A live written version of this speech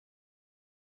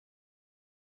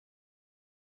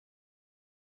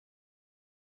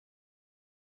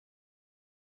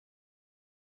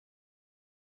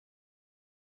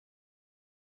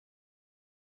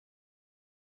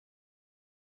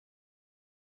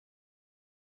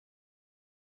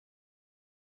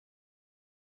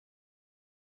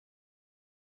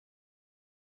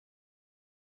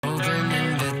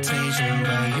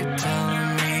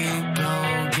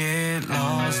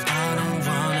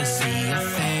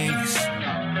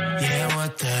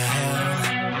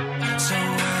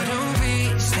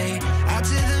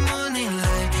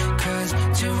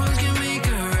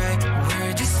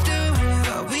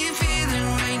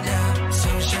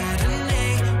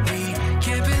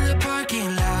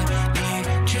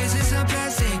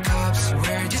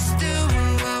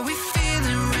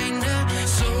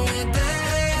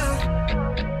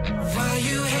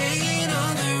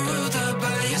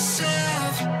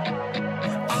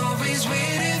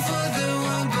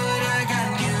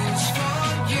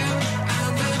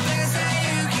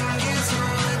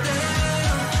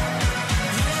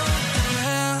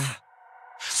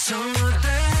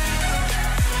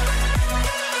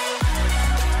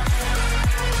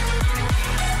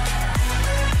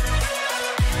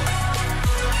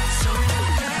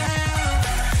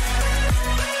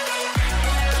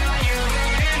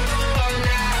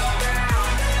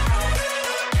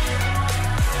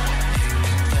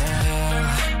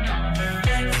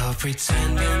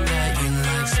pretending that you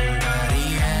like somebody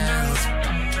else,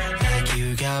 like you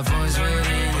got boys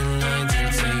waiting in line to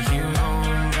take you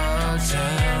home, but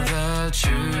tell the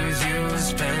truth, you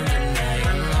spend the night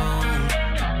alone.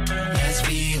 Let's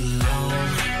be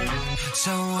alone.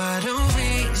 So why don't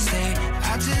we stay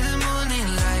out till the morning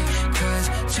light, 'cause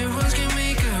two roads can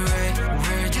make a right.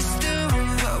 We're just doing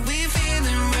what we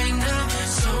feeling right now.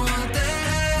 So what the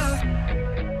hell?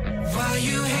 Why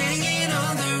you hanging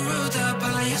on the rooftop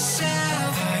by yourself?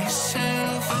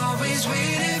 Always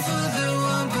waiting for the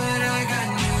one, but I got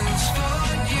news for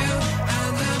you.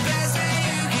 I'm the best that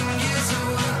you can get. So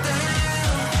what the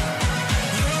hell?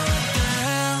 What the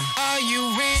hell are you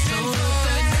waiting for?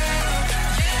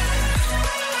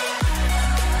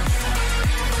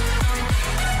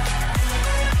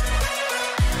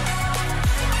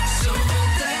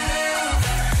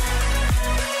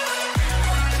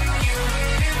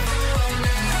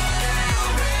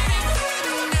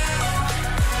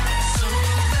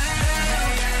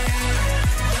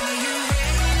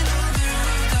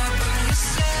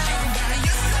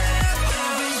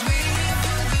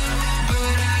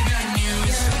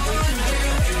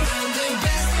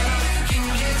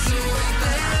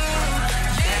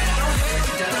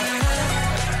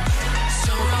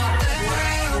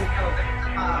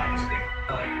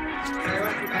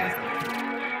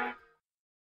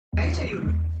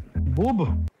 Boob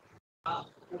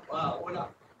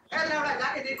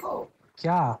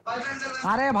क्या?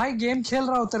 अरे भाई game खेल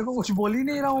रहा हूँ, तेरे को कुछ बोल ही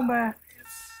नहीं रहा हूँ मैं।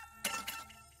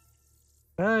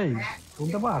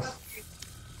 শুনতে পাস?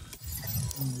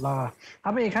 লাগা।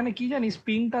 আবে এখানে কি জানিস,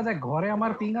 পিংটা দেখ, ঘরে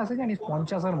আমার পিং আছে জানিস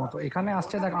 50 এর মতো, এখানে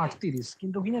আসছে দেখ 38,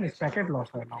 কিন্তু কি জানিস প্যাকেট লস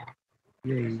হয় না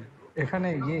এই এখানে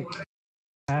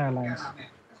হ্যাঁ লাইন্স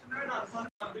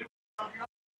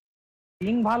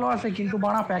পিং ভালো আছে, কিন্তু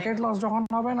বড়া প্যাকেট লস যখন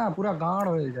হবে না পুরো গাঁড়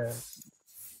হয়ে যায়।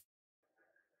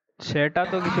 সেটা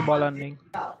তো কিছু বলার নেই।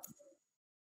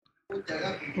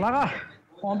 লাগা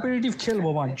কম্পিটিটিভ খেলবো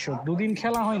মানছ, দুদিন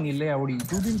খেলা হয়নি লেউড়ি,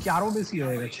 দুদিন কি আরো বেশি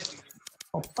হয়ে গেছে,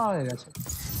 সপ্তাহ হয়ে গেছে।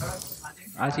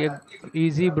 আজকে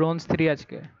ইজি ব্রোঞ্জ 3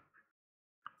 আজকে।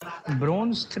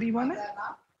 ব্রোঞ্জ 3 মানে?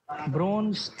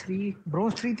 ব্রোঞ্জ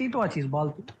 3 তেই তো আছিস বল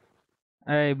তুই।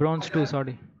 এই ব্রোঞ্জ 2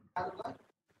 সরি।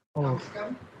 ও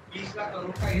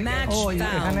ও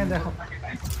এখানে দেখো,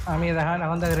 আমি দেখেন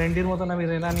এখন দেখ রেন্ডির মতন আমি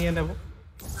রেনা নিয়ে নেব।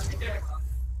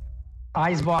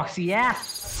 আইস বক্স ইয়েস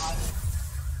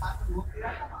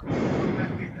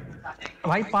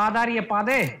भाई पाद आ रही है,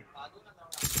 पादे।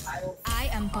 I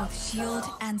am both shield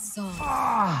and sword.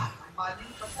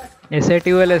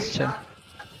 एसएटीएल এসছে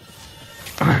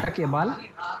কে বল?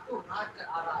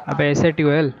 अबे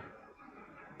एसएटीएल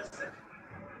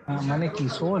মানে কি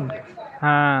সোল?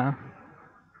 হ্যাঁ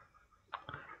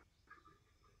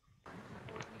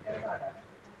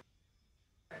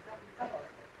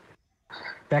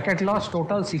প্যাকেট লস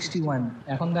টোটাল 61,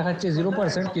 এখন দেখাচ্ছে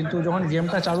 0%, কিন্তু যখন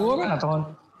গেমটা চালু হবে না তখন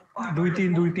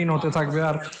 2-3 হতে থাকবে,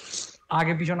 আর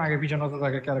আগে পিছন হতে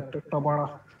থাকে, ক্যারেক্টারটা বড়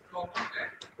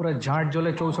পুরো ঝাঁট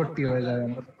জ্বলে 64 হয়ে যাবে।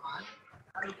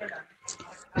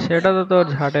 সেটা তো তোর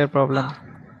ঝাটের প্রবলেম।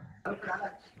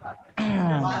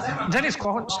 জানিস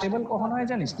কখন স্টেবল কখন হয়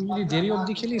জানিস? তুই যদি দেরি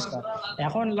অবধি খেলিস না,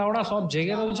 এখন লাউড়া সব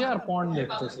জেগে রয়েছে আর পর্ন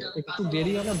দেখতেছে, একটু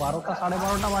দেরি হলে 12টা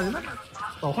 12:30 বাজবে না,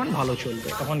 তখন ভালো চলবে,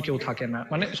 তখন কেউ থাকে না,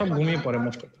 মানে সব ঘুমিয়ে পড়ে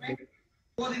মোস্ট অফ দ্য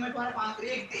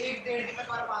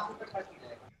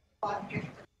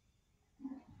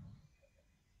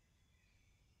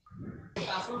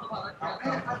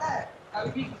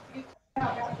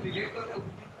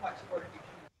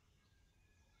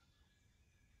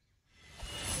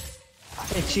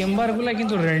এই চেম্বার গুলা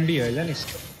কিন্তু রেন্ডি হয় জানিস।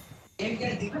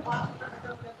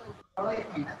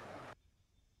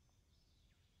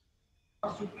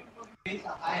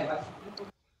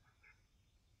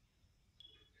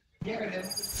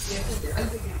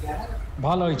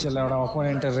 ভালো হয়েছে ওরা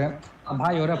অপোনেন্টের র্যাম্প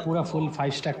ভাই, ওরা পুরো ফুল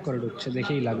 5 স্ট্যাক করে ঢুকছে,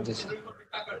 দেখেই লাগতেছে।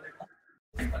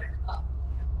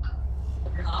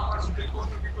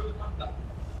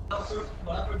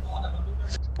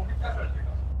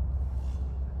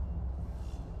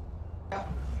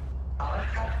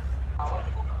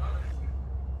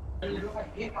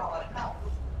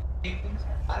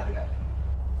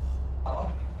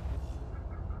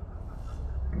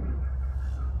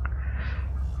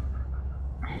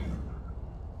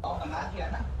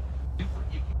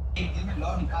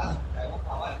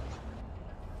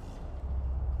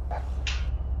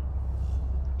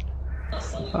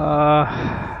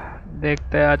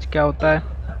 देखते हैं आज क्या होता है।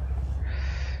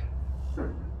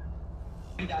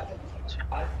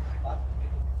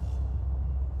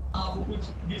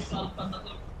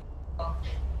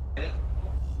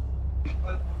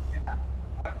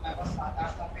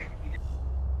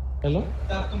 हेलो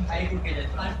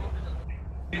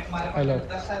हेलो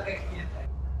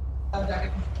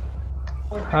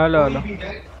हेलो हेलो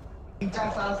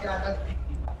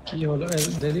কি হলো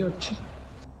দেরি হচ্ছে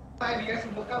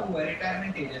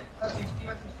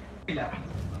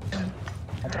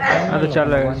तो चल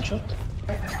रहा है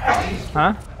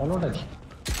हाँ হলোটা কি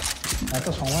এত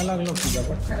সময় লাগলো কি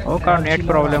ব্যাপার ও কারণ নেট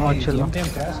প্রবলেম হচ্ছিল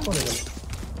ক্র্যাশ করে গেল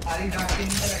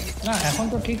না এখন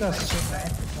তো ঠিক আসছে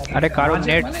আরে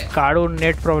কারোর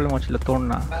নেট প্রবলেম হচ্ছিল তোর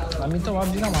না আমি তো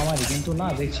ভাবছিলাম আমারই কিন্তু না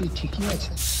দেখছি ঠিকই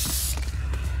আছে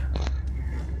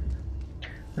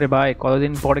আরে ভাই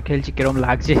কতদিন পরে খেলছি কিরকম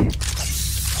লাগছে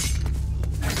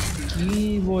কি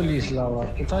বলিস লাউড়া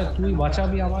কোথায় তুই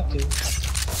বাঁচাবি আমাকে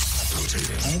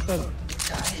আমি তো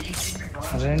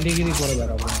র্যান্ডিগিরি করে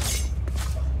বেড়াবো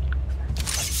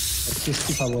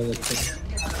কিস্তি খাবো দেখতে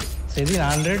সেদিন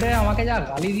 100-এ আমাকে যা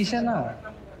গালি দিছে না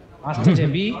আসতেছে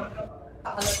বি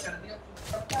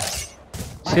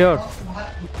শিওর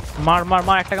মার মার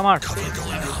মার একটাকে মার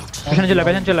পেছনে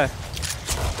চলে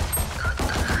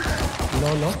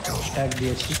লো ট্যাগ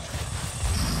দিয়েছি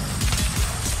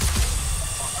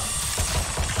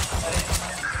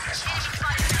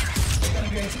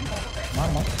মার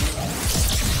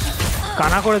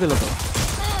কানা করে দিল তো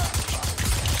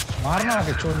মার না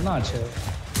আমাকে চোর না আছে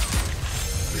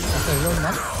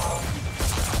না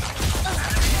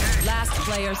Last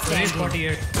player standing.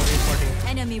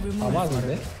 48 Enemy removed. আবার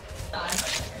হবে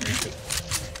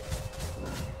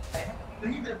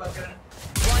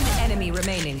One enemy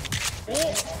remaining.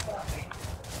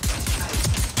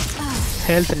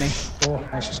 হেলথ নেই ও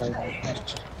নেক্সট সাইড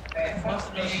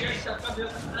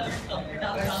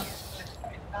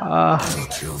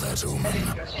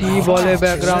কি বলে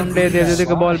ব্যাকগ্রাউন্ডে দেবে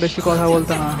দিকে বল বেশি কথা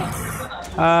বলতে না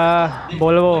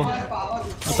বলবো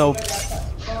তো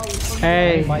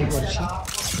এই বাই করছি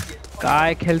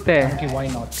काय খেলতে কি ওয়াই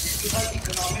নট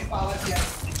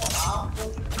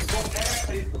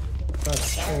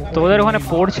তোদের ওখানে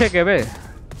পড়ছে কেবে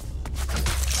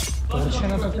করছে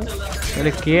না তো কেউ?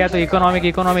 তাহলে কে এত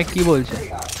ইকোনমিক কি বলছে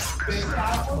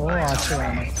ও আছে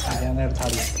অনেক জ্ঞানের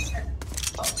ধারী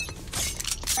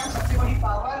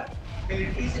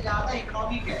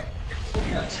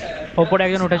ওপরে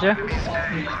একজন উঠেছে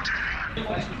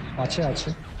আছে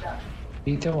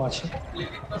বিতেও আছে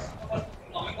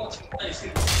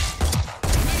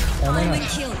Enemy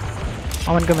killed.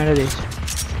 আমাকে মেরে দিস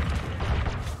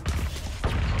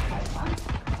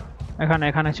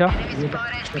এখানে চ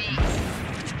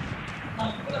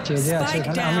চেজে আছে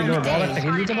এখানে আমি লো বল একটা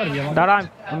হিল দিতে পারবি আমাকে দাঁড়া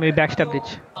আমি ব্যাক স্টেপ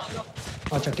দিচ্ছি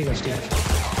আচ্ছা ঠিক আছে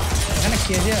এখানে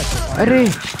কেজে আছে আরে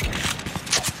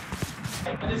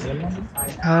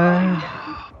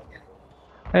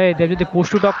এই দেব যদি পুশ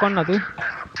টু টক কর না তুই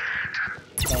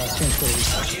চেঞ্জ করে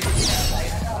দিচ্ছি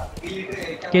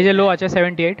কেজে লো আছে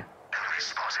 78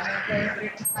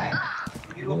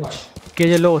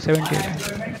 কেজে লো 78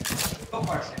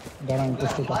 দাঁড়া আমি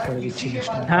পুশ টু টপ করে দিচ্ছি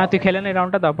হ্যাঁ তুই খেলে নে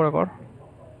রাউন্ডটা তারপরে কর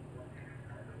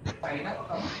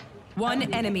One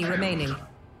enemy remaining.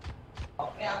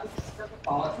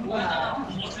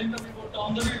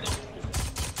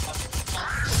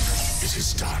 It is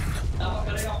done.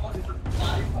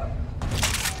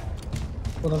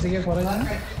 কোথা থেকে করে জানো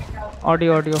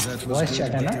অডিও ভয়েস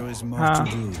চ্যাট है ना हाँ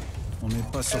On n'est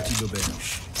pas sorti d'auberge.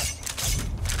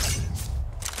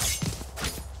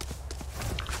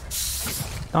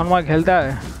 আমার খেলতে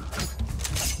হয়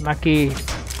নাকি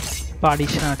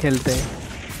পারিস না খেলতে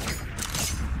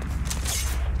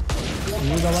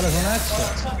নিউজ আবার শোনা যাচ্ছে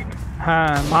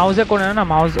হ্যাঁ মাউসে করে না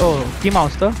মাউস ও কি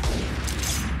মাউস তো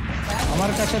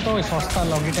আমার কাছে তো ওই সস্তা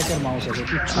লজিটেকের মাউস আছে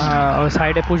ও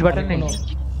সাইডে পুশ বাটন নেই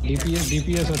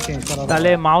ডিপিএস ও চেঞ্জ করা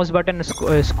তাহলে মাউস বাটন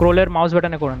স্ক্রোলের মাউস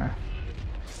বাটনে করে না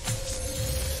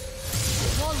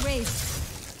Wall raised.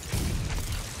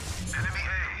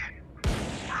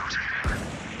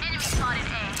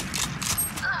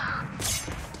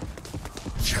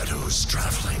 Shadows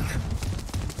traveling.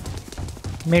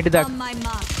 Mid দেখ On my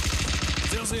mark.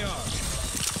 There they are.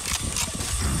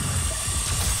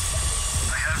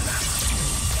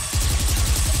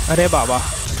 আরে বাবা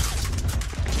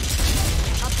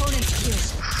Opponent killed.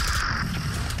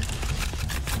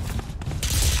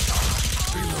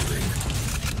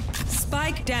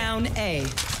 Spike down A.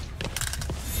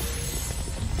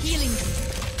 Healing.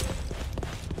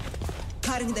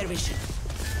 Cutting their vision.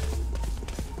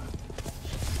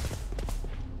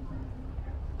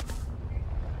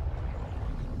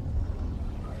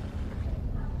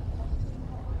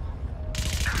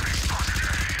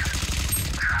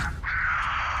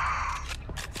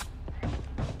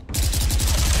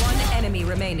 One enemy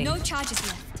remaining. No charges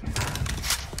left.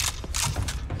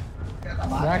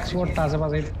 Back shot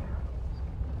আশেপাশে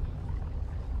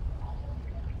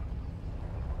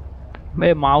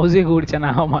ভাই মাউসই ঘুরছে না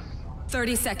আমার।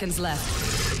 30 seconds left.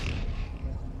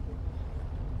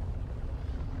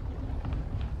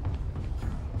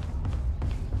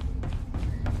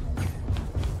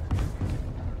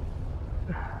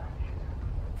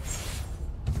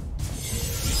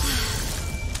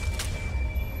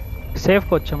 সেভ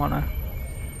করছে মনে হয়।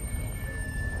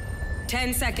 10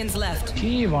 seconds left.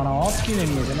 কি বানা অফ কিনে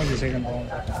নিয়েছে নাকি second round?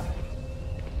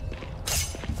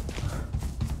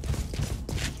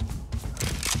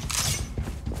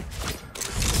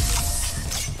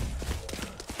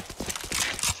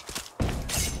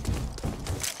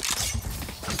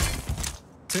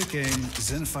 Take aim,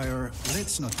 then fire.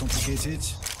 Let's not complicate it.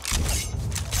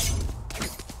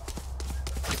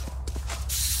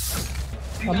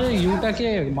 আবে ইউটাকে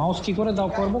মাউস কি করে দাও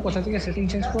করব, কোথা থেকে সেটিং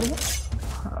চেঞ্জ করব?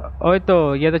 ওই তো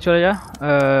ইয়েতে চলে যা,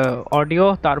 অডিও,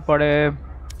 তারপরে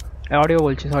অডিও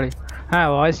বলছি সরি, হ্যাঁ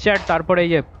ভয়েস চ্যাট, তারপরে এই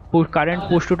যে কারেন্ট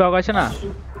পুশ টু টক আছে না,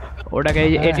 ওটাকে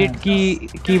এই এডিট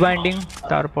কি বাইন্ডিং,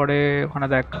 তারপরে ওখানে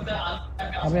দেখ।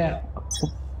 আবে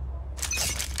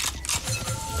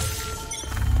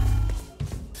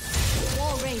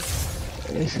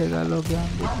এসে গেল জ্ঞান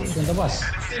দিতে। কিন্তু বাস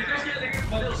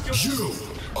You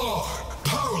are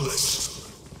powerless.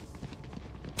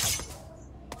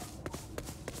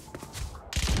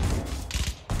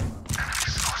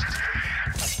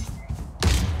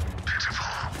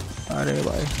 আরে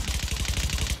ভাই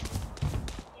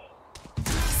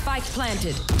Spike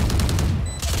planted.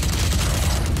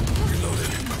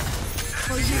 Reloading.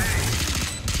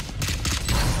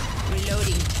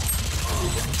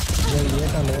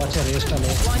 এটা লো আছে, রেস্টটা লো।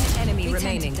 One enemy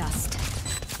remaining.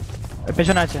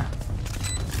 পেছনে আছে।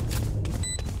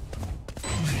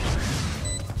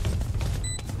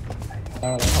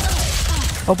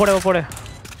 ওপরে ওপরে,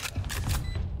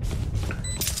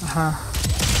 হ্যাঁ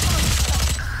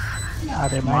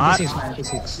আরে মার।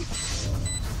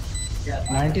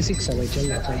 96 है भाई, चल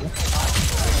रहा है।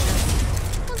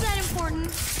 Was that important?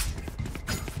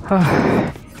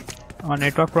 আমার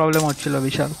নেটওয়ার্ক প্রবলেম হচ্ছিল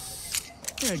বিশাল।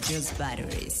 They're just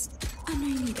batteries. And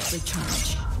I need a recharge.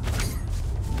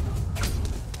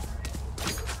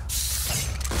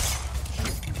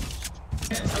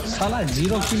 শালা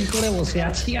জিরো কিল করে বসে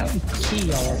আছি আমি, কি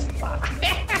অবস্থা।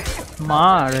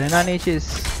 মার না নিয়েছিস।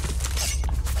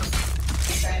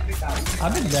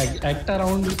 আবে দেখ একটা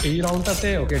রাউন্ড, এই রাউন্ডটাতে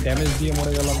ওকে ড্যামেজ দিয়ে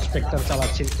মরে গেলাম, স্পেক্টার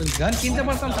চালাচ্ছি, তো গান কিনতে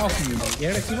পারতাম তাও কিনি না।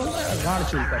 এটা কি বলতো, গাঁড়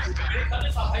চুলকাচ্ছে।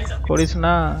 করিস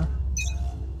না।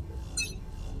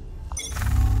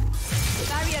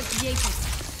 Barrier created.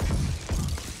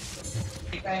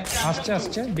 আসছে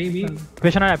আসছে বিবি,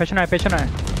 পেছনে আয় পেছনে আয় পেছনে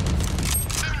আয়।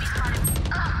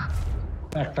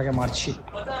 একটাকে মারছি,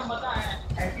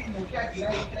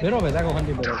 বেরোবে দেখ ওখান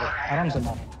থেকে বেরোবে আরামসে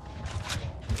মার।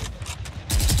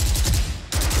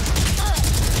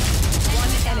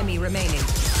 One enemy remaining.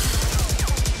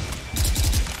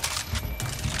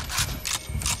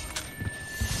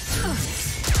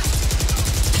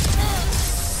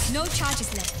 No charges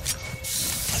left.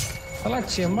 শালা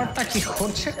চেম্বারটা কি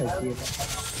করছে নাকি এটা?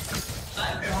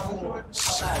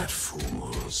 Sad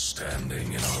fools standing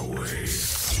in our way.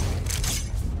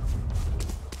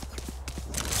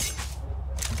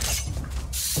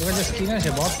 তোর কাছে স্কিন আছে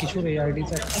বহুত কিছুর এই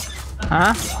আইডিতে একটা?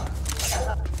 হ্যাঁ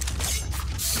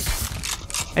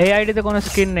এই আইডিতে কোনো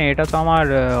স্কিন নেই, এটা তো আমার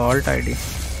অল্ট আইডি।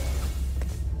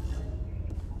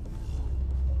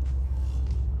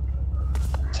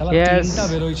 শালা Yes, তিনটা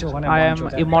বের হইছে ওখানে। I am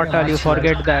immortal, you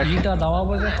forget that. তিনটা দাওয়া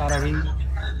বজে তার আগেই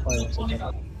হয়ে গেছে।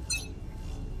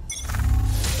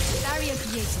 Barrier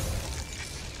created.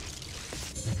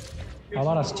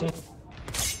 আবার আসছে,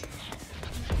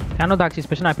 কেন থাকছিস?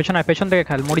 পেছনে আয় পেছনে আয়, পেছন থেকে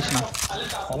খেল, মরিস না।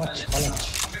 পালাচ্ছে পালাচ্ছে।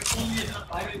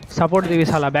 সাপোর্ট দিবি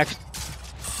শালা, back.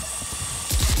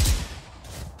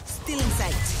 Still in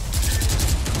sight.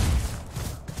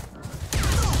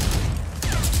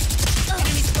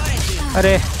 Enemy spotted.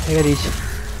 আরে এগে this.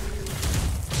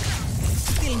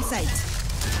 Still in sight.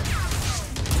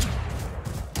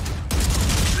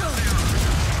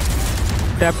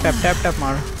 Tap tap tap tap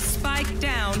মার। Spike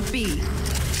down B.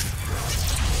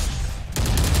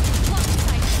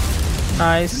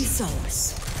 Nice. Resource.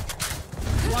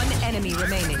 One enemy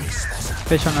remaining.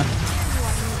 পেছনে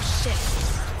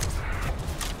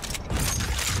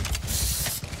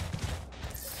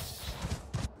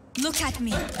Look at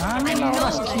me. আমি I'm লাউডা no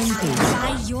স্কিন longer তুই।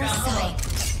 by your side.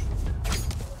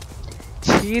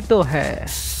 छी तो है,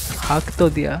 हक तो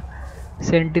दिया।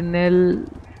 सेंटिनल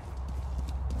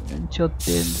जो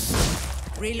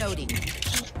Reloading.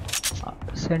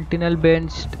 Sentinel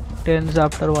benched 10s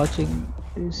after watching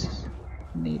this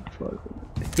need for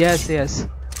yes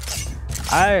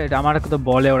আরে আমার তো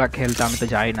বলে ওরা খেলতে, আমি তো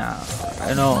যাই না,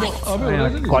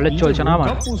 কলেজ চলছে না আমার।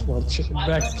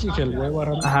 ব্যাক কি খেলবো এবার?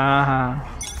 হ্যাঁ হ্যাঁ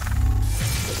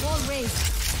Wall raised.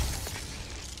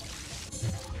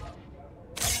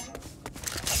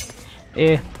 A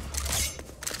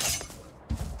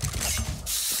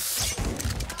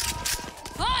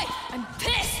Hi, I'm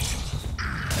pissed.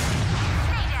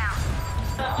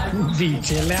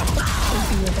 দিচ্ছে ল্যাপ।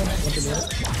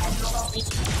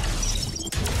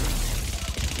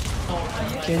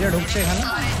 কে যে ঢুকছে এখানে?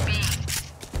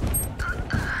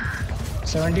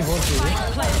 74 KG.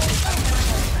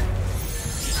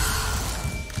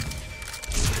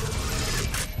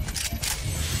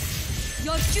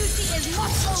 Your duty is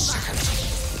not over.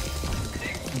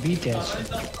 বিতে আছে।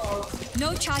 No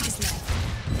charges left.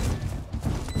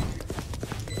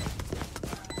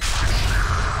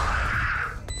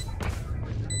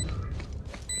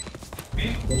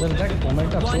 ওদের দেখ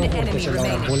কমেন্টটা থ্রো করতেছে,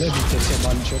 ওরা বলে দিতেছে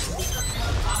বাঞ্চ।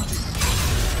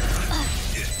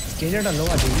 কেজেটা লো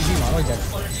আছে, ইজি মারো যায়।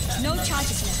 No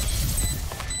charges left.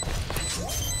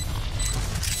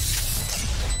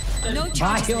 No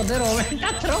ভাই charges. ওদের ওভেনটা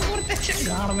থ্রো করতেছে,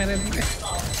 গাড় মেরে দিবে।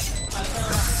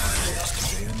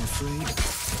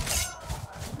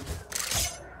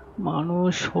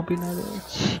 মানুষ হবি না রে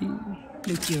ছি।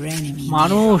 Look your enemy.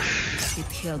 মানুষ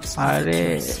It helps. আরে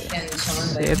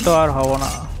সে তো আর হব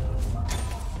না।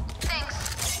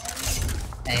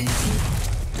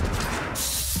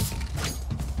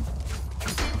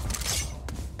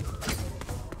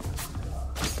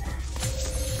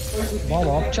 বাব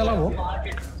অফ চালাবো।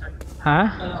 হ্যাঁ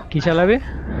কি চালাবি?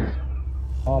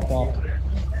 অফ অফ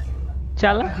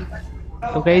চালা,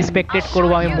 তোকে এক্সপেক্টেড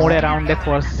করবো আমি মোড়ে রাউন্ডে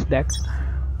ফোর্স দেখ।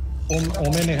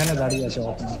 ওমেন এখানে দাঁড়িয়ে আছে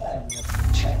অফ।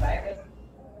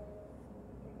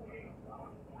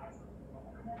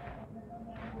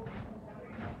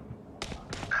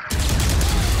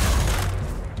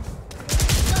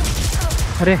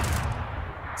 আরে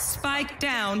Spike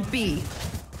down B.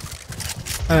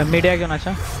 মিডে একজন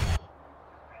আছে।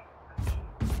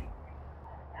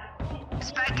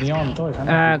 নিয়ন তো এখানে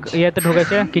ইয়েতে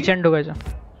ঢুকেছে, কিচেন ঢুকেছে।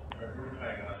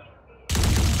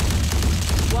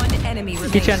 One enemy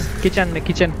remaining. Kitchen kitchen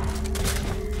kitchen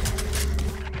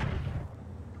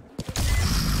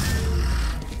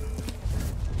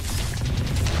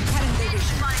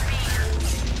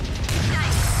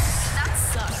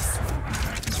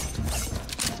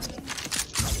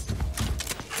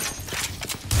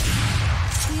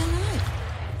Stay alive.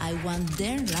 I want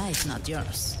their life, not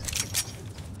yours.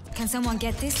 Can someone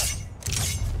get this?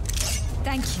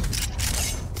 Thank you.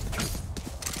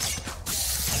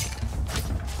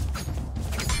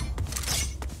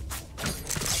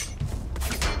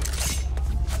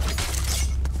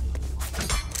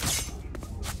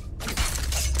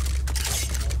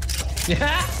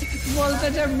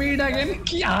 বলতেছে মিড अगेन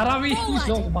কি হারামি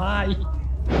লোক ভাই।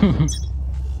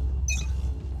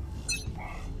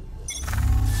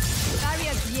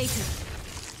 Barrier created.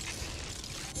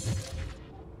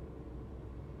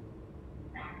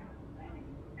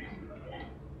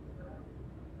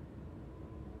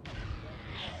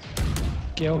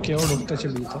 কেউ কেউ ঢুকতেছে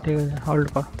বিতে। ঠিক আছে হোল্ড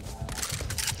কর।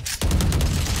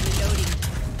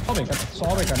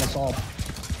 সব এখানে সব।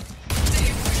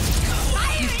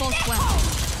 You fought well.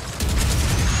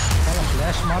 শালা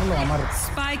ফ্ল্যাশ মারলো আমার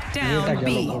Spike এটা down গেল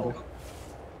B. পুরো।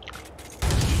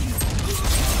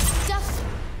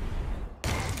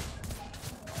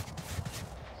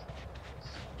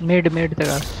 মিড মিড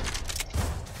থেকে আস।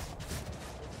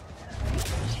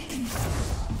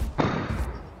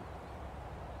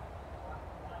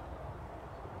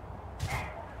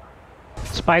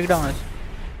 স্পাইক ডাউন আছে।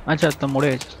 আচ্ছা তো মরে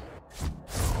গেছে।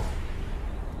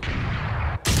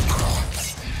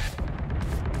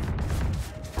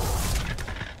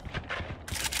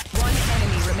 One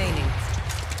enemy remaining.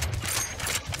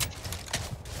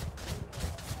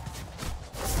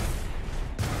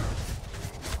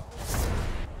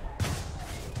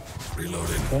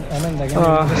 ওমেন দেখেন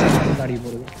দাঁড়িয়ে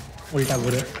পড়বে উল্টা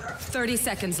ঘুরে। 30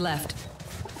 seconds left.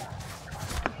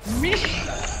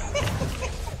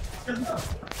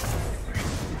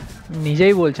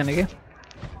 নিজেই বলছে নাকি?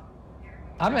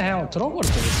 আবে হ্যাঁ থ্রো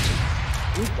করতে এসেছে।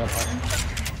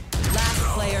 Last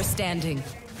player standing.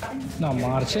 না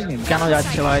মারছে কিন্তু কেন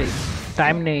যাচ্ছে ভাই?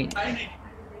 টাইম নেই।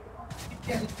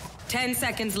 10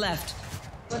 seconds left.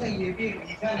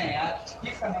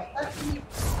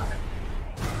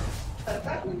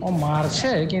 ও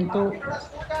মারছে কিন্তু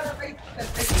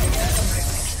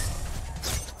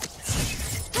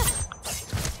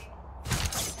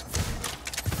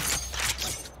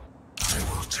I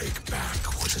will take back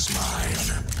what is mine.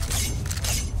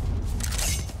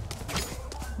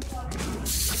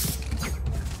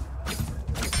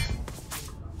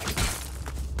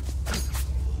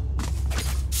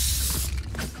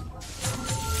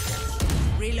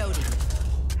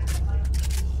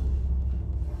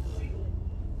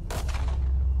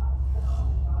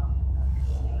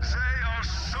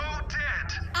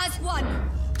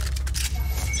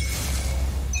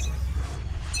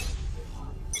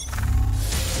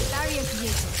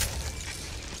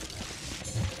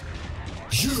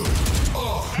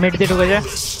 Mid দিয়ে ঢুকে যায়।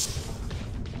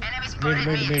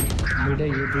 মিডে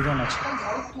এই দুজন আছে,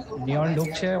 নিয়ন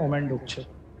ঢুকছে, ওমেন ঢুকছে।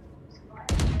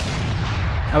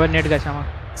 আবার নেট গেছে আমার।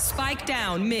 Spike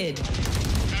down mid.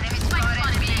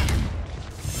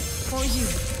 For you.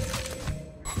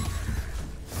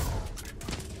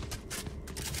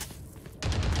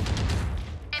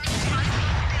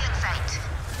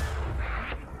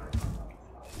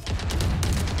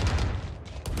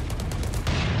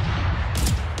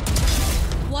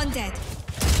 One dead.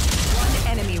 One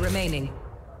enemy remaining.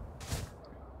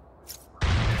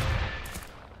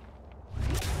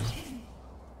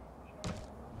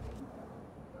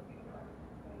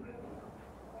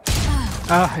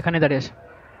 এখানে দাঁড়িয়ে আছে।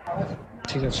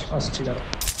 ঠিক আছে, আসছি দাঁড়া।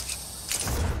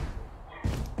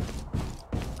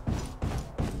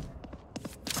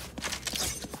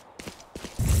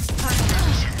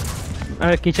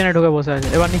 কিচেনে ঢুকে বসে আছে,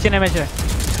 এবার নিচে নেমেছে।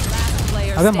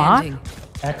 Player अबे मार। standing.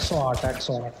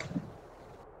 108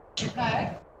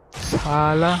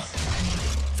 साला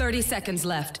 30 seconds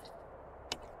left.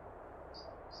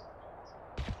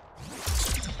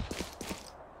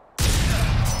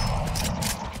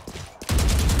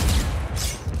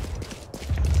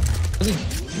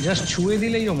 জাস্ট ছুঁয়ে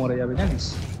দিলেই ও মরে যাবে জানিস,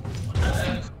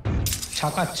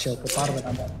 ছাকাচ্ছে ওকে, পারবে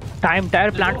না। टाइम टायर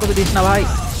प्लांट को तो दिस ना भाई।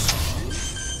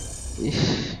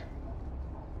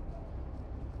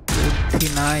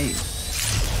 Nice.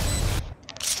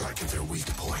 Striking their weak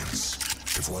points.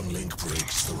 If one link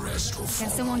breaks, the rest will Can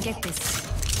fall. someone get this?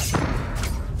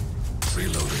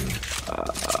 Reloading.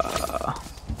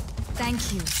 Thank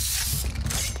you.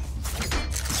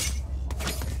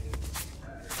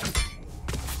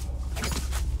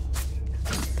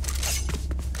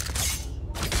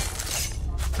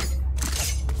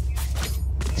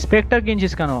 Spectre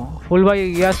কিনছিস কেন? ফুল ভাই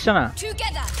ইয়ে আসছে না?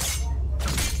 Together.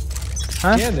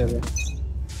 হ্যাঁ কে দেবে?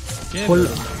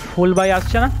 ফুল ভাই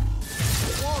আসছে না?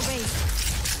 Wall raised.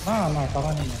 না না,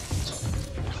 টাকা নেই।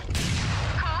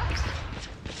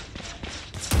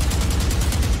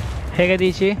 হেগে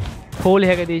দিয়েছি, ফুল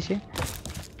হেগে দিয়েছি।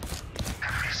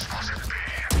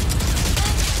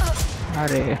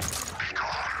 আরে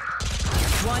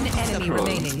One enemy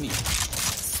remaining.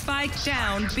 Spike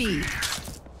down B.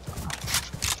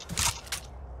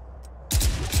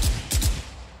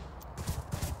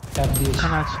 Tap দিয়েছি।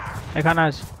 এখানে আছে, এখানে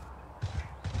আছে।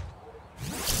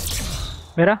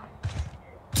 মেরা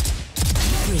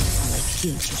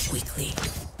Killed you quickly.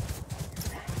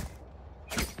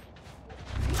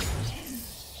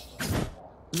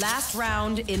 Last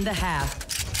round in the half.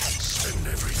 Spend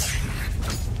everything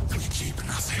and keep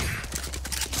nothing.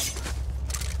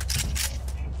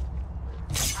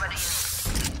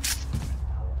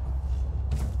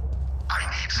 I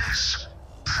need this.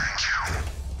 Thank you.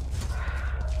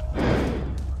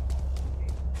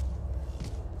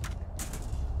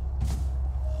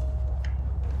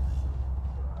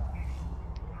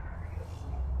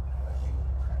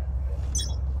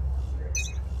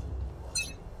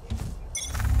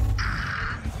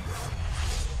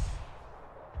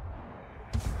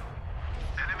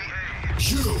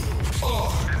 You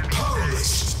are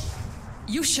powerless.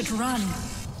 You should run.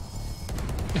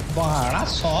 বাড়া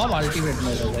সব ultimate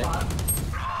মেরে দেয়।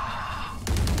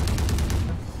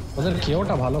 ওদের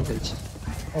কেউটা ভালো খেলছে।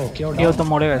 ও কেউটা কেউ তো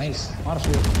মরে গেছে। মার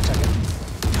পুরো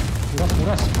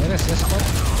মেরে শেষ কর।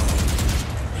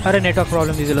 আরে নেটওয়ার্ক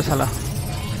প্রবলেম দিয়ে দিল শালা।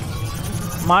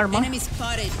 মার মার। Enemy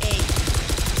spotted A.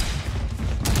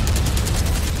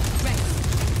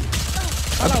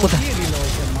 শালা উঠিয়ে দিল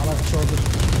ওকে, মালার চোদ।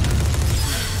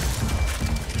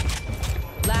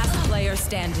 Last player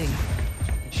standing.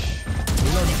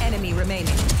 One enemy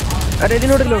remaining. আরে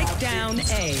reload reload. Spike down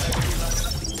A.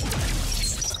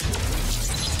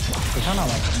 এখানে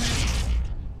আমার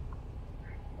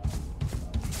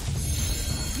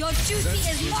Your duty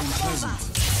is not over.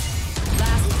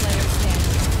 Last player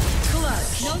standing.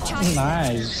 Clutch. No charge.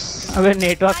 Nice. আবে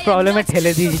নেটওয়ার্ক প্রবলেমে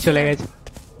ঠেলে দিয়েছি, চলে গেছে।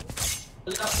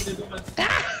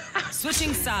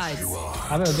 Switching sides.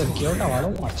 আবে ওদের কেউটা ভালো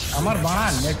মারছে। আমার বাড়া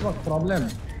network problem.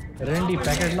 Randy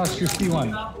packet loss 51,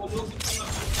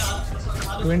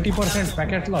 20%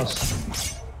 packet loss.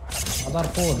 আদার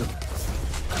কোড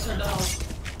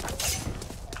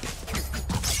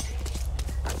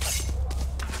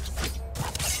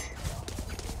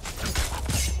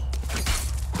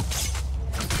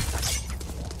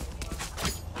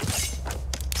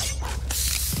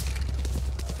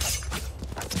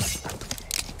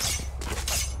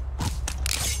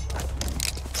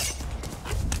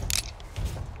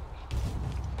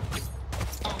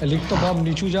लिख तो बॉब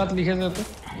नीचू जात लिखे देते।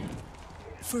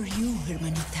 For you,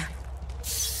 hermanita.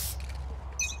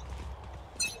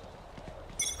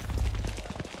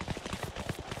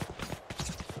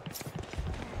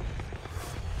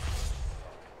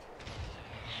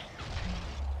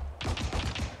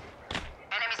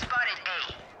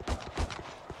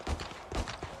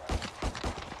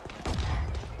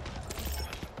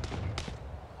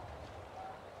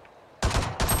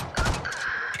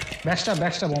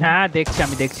 ব্যাকস্টা বম হ্যাঁ দেখছি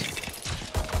আমি দেখছি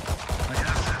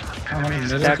আমার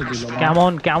মেরে দেখ তো দিল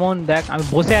কেমন দেখ আমি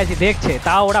বসে আছি দেখছে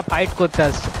তাও ওরা ফাইট করতে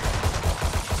আসছে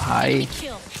ভাই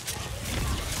Kill.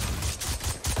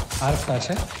 আর একটা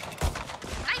আছে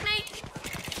Night night.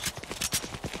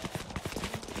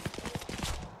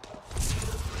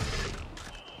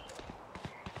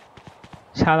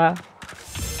 শালা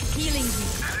Healing you.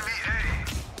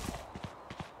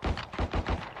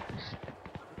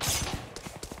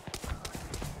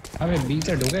 আমি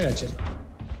বিতে ঢুকে গেছে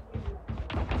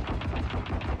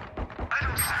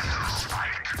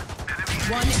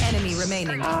One enemy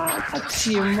remaining.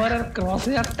 চেম্বারের ক্রস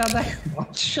একটা দেখ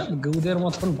বাচ্চা গৌদের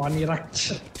মতন বানিয়ে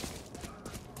রাখছে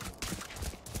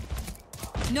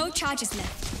No charges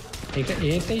left. এটা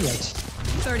এতেই আছে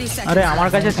 30 seconds. আরে আমার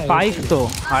কাছে স্পাইক তো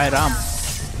হায় রাম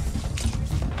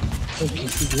তো কি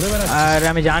ঘুরে বেড়াচ্ছে আর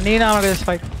আমি জানি না আমার কাছে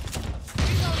spike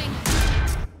Reloading.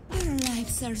 Their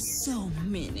lives are so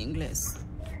meaningless.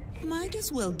 Might as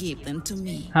well give them to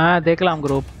me. হ্যাঁ দেখলাম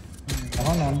গ্রুপ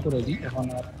এখন অন করে দিই এখন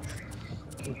আর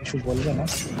কেউ কিছু বলবে না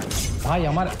ভাই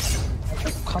আমার এত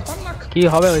খতরনাক কি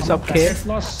হবে ওই সব খেয়ে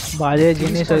লস বাজে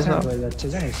জিনিস ওই সব হয়ে যাচ্ছে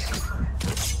জানিস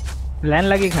ল্যান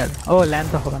লাগিয়ে খায় ও ল্যান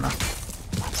তো হবে না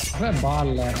আরে বাল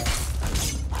ল্যান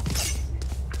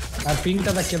আর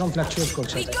পিংটা দেখ কেরম ফ্ল্যাকচুয়েট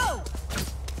করছে We go.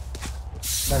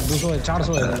 দেখ 200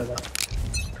 400 হয়ে গেল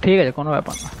ঠিক আছে কোনো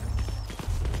ব্যাপার না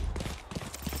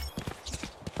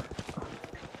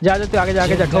যা তুই আগে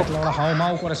যা ঢোক ওরা হাও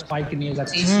মাও করে স্পাইক নিয়ে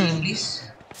যাচ্ছে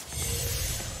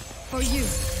For you.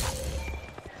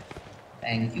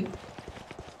 Thank you.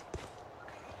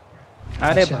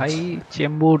 আরে আচ্ছা, ভাই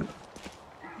Chembur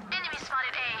Enemy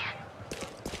spotted A.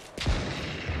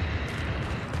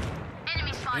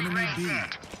 Enemy spotted Enemy B.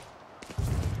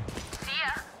 See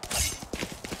ya.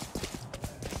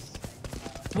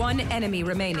 One enemy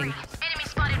remaining. Enemy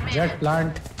spotted mid. Jet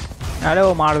plant আরে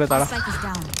ও মারবে তারা Spike is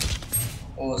down.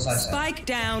 Oh, sorry. Spike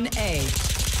down A.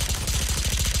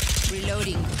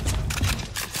 Reloading.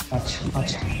 আচ্ছা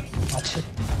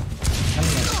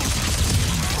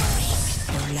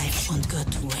Your life won't go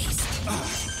to waste.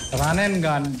 Run and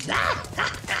গান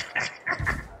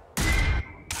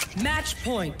Match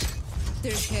point.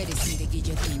 Their head is in the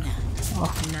guillotine.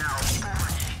 Now.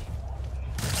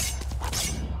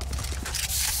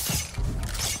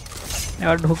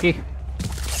 এবার ঢুকি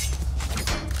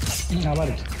আবার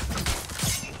কি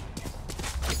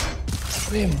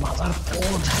আরে মাদার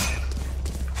পোড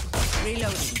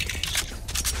Reloading.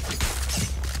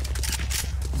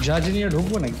 জাজ নিয়ে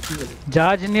ঢুকবো নাকি কি বলি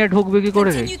জাজ নিয়ে ঢুকবে কি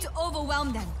করে রে Continue to overwhelm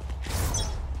them.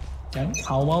 কেন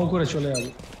হাও মাও করে চলে যাবো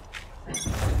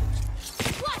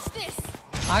Watch this.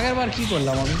 আগের বার কি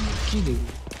করলাম আমি কি দেখি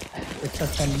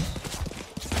একটা নিয়ে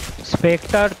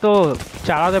স্পেক্টার তো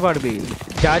চালাতে পারবি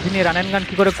জাজ নিয়ে রান এন্ড গান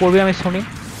কি করে করবি আমি শুনি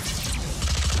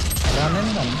রান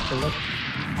এন্ড গান চলো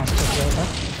আস্তে আস্তে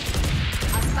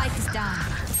Our spike is down.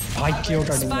 ভাই কি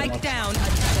ওটা Spike down.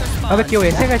 আবে কেউ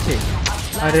এসে গেছে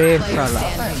আরে সালা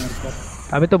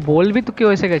আবে তো বলবি তো কেউ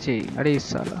এসে গেছে আরে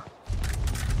সালা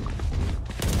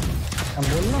আমি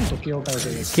বললাম তো কি ওটা এসে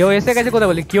গেছে কেউ এসে গেছে কথা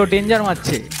বলি কেউ ডেঞ্জার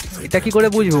মারছে এটা কি করে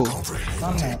বুঝবো না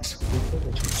না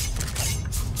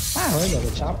হ্যাঁ হয়ে যাবে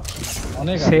চাপ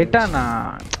অনেক আছে। সেটা না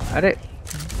আরে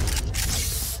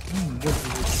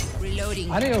Reloading.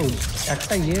 আরে ও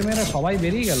একটা মেরে সবাই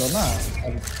বেরিয়ে গেল না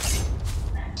আর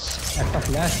একটা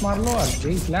ফ্ল্যাশ মারলো আর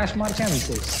যেই ফ্ল্যাশ মারছে আমি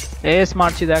শেষ এস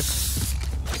মারছি দেখ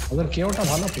ওদের কেউটা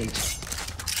ভালো খেলছে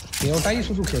কেউটাই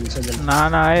শুধু খেলছে বলে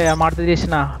না এ মারতে দিস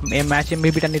না এই ম্যাচ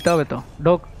এমভিপিটা নিতে হবে তো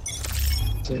ঢোক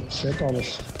সে তো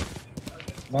অবশ্যই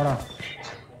বড়া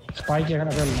স্পাইক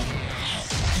এখানে ফেল না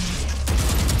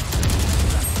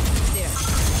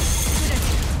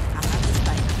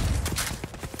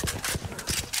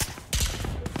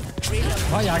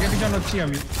ভাই আগে পিছন হচ্ছি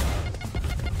আমি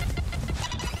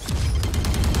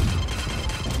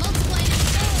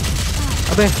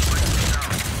আবে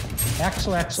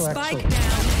 100 Spike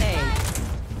down A.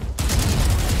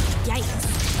 Yikes.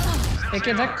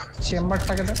 একে দেখ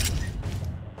চেম্বারটাকে দেখ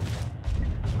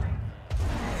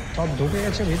সব ঢুকে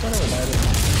গেছে ভিতরে বাইরে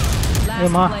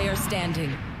Last Ma. player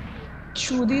standing.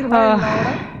 চুদির ভাই লাউড়া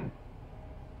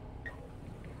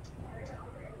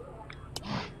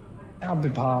আবে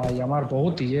ভাই আমার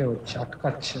বহুত হচ্ছে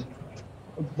আটকাচ্ছে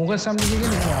মুখের সামনে দিকে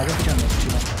আমি আগে পিছনে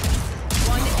হচ্ছিলাম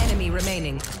One enemy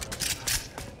remaining.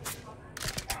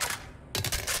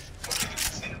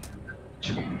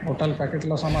 Total packet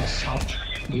loss আমার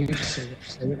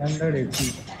 780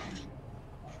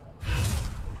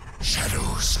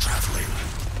 Shadows traveling.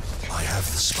 I have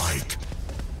the spike.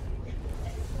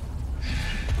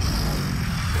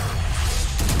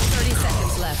 30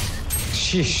 seconds left.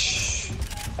 Shish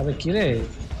আবে কি রে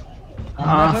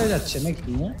হয়ে যাচ্ছে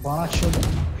নাকি বাড়াচ্ছ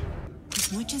As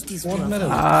much as this code world মেরে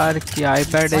আর কি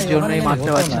আইপ্যাডের জন্যই মারতে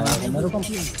পারছে না এরকম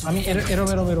আমি এরম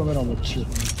হচ্ছি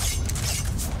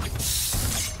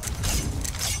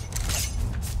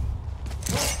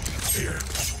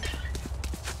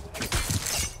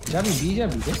যাবি রে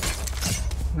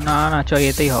না না চ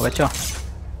এতেই হবে চ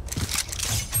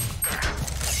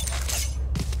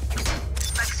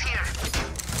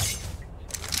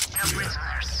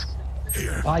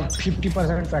ভাই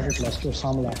 50% প্যাকেট লস কেউ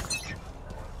সামলা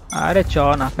আরে চ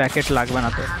না প্যাকেট লাগবে না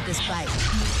তো this fight.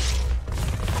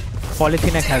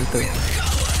 পলিথিনে খেল তুই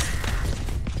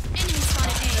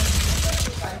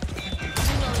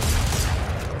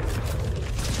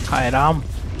হায় রাম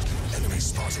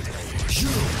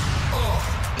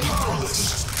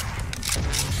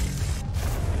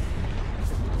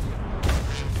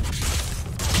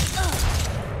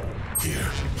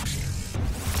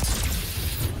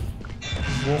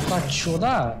বোকা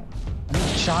চোদা আমি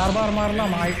 4 বার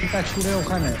মারলাম আইটিটা ছুড়ে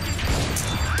ওখানে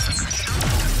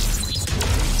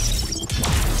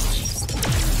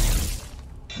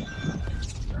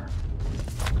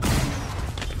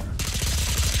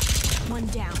One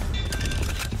down.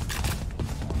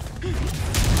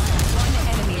 One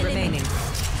enemy remaining.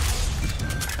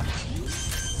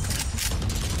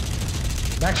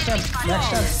 ব্যাকস্ট্যাপ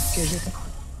কেজে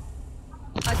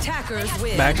Attackers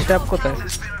win. ব্যাকস্ট্যাপ কোথায়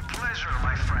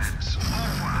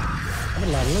আমি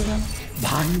লাগলো কেন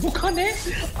ভাঙবো খানে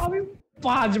আমি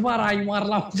 5 বার আই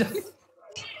মারলাম জানি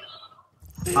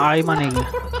আই মানে কি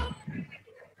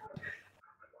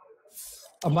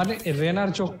মানে রেনার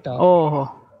চোখটা ওহো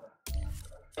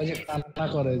ওই যে কান্না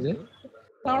করে যে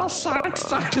তারা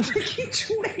 60 কি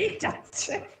ছুড়ে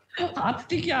যাচ্ছে হাত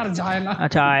থেকে আর যায় না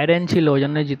আচ্ছা আয়রন ছিল ওই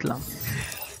জন্য জিতলাম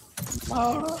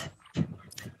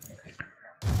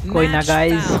कोई ना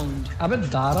गाइस अबे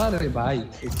दारा रे भाई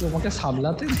একটু আমাকে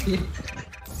সামলাতে দে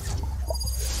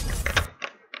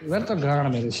এবার তো গান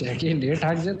মেরেছে কি লেট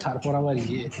আসছে তারপর আবার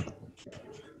ইয়ে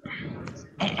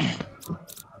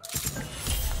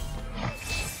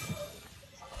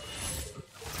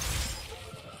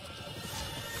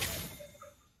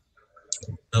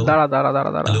দাঁড়া দাঁড়া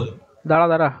দাঁড়া দাঁড়া দাঁড়া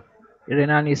দাঁড়া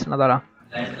রেনা নিস না দাঁড়া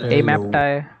এই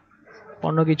ম্যাপটায়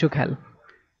অন্য কিছু খেল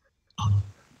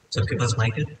सबके पास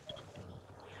माइक है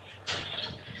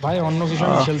ভাই অন্য কিছু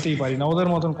আমি খেলতেই পারি না ওদের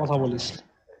মতন কথা বলিস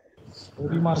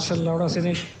ওই মার্শাল লাউডা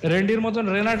সেদিন রেন্ডির মতন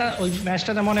রেনাটা ওই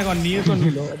ম্যাচটাতে মনে কর নিয়ে তো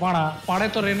নিল পাড়ে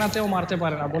তো রেনাতেও মারতে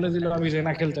পারে না বলে দিল আমি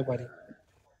রেনা খেলতে পারি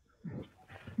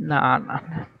না না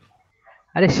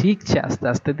আরে শিখছে আস্তে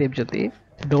আস্তে Debjyoti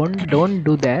don't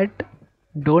do that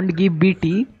don't give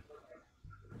বিটি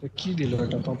কি দিল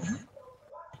এটা তো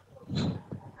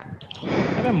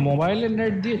আরে মোবাইলে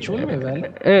নেট দিয়ে চলবে ভাই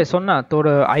এ শোন না তোর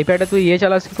আইপ্যাডে তুই ইয়ে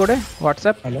চালাস কি করে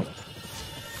হোয়াটসঅ্যাপ হ্যালো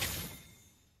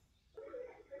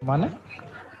মানে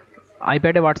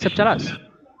আইপ্যাডে হোয়াটসঅ্যাপ চালাস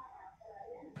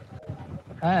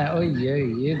হ্যাঁ ওই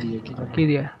ইয়ে দিয়ে কি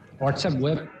দিয়ে হোয়াটসঅ্যাপ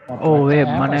ওয়েব ও ওয়েব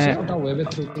মানে ওটা ওয়েবের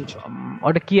থ্রুতে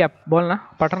ওটা কি অ্যাপ বল না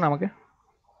পাঠান আমাকে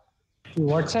তুই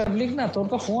হোয়াটসঅ্যাপ লিখ না তোর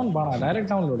তো ফোন বানা ডাইরেক্ট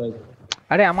ডাউনলোড হয়ে যাবে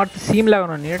আরে আমার তো সিম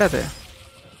লাগানো নেই এটাতে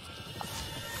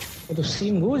তো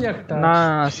সিম গুজ একটা না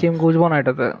সিম গুজবো না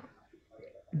এটাতে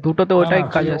দুটোতে ওটাই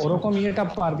কাজ আছে ওরকম ইয়েটা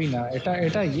পারবি না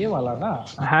এটা ইয়ে वाला না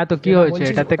হ্যাঁ তো কি হয়েছে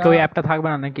এটাতে কি ওই অ্যাপটা থাকবে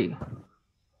না নাকি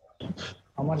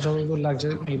আমার যতদূর লাগছে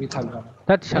মেবি থাকবে না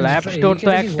তার শালা অ্যাপ স্টোর তো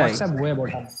একটাই হোয়াটসঅ্যাপ ওয়েব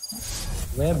ওটা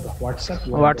ওয়েব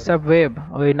হোয়াটসঅ্যাপ ওয়েব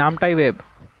ওই নামটাই ওয়েব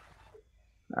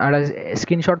আর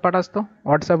স্ক্রিনশট পাঠাস তো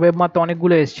হোয়াটসঅ্যাপ ওয়েব মাত্র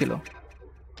অনেকগুলো এসেছিল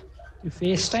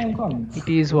ফেস টাইম কোন ইট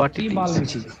ইজ হোয়াট কি ইট বাল ইজ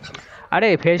নিছি আরে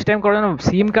ফেস টাইম করার জন্য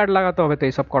সিম কার্ড লাগাতে হবে তো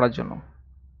এইসব করার জন্য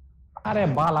আরে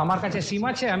বাল আমার কাছে সিম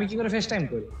আছে আমি কি করে ফেস টাইম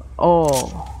করি ও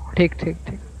ঠিক ঠিক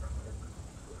ঠিক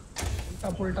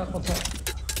উল্টা কথা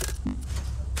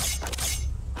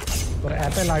তোর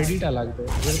অ্যাপেল আইডিটা লাগবে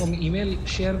যেরকম ইমেল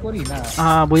শেয়ার করি না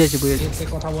হ্যাঁ বুঝেছি এতে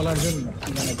কথা বলার জন্য কি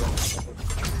মানে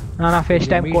না না ফেস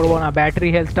টাইম করবো না ব্যাটারি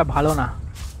হেলথটা ভালো না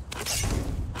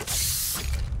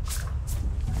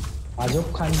আজব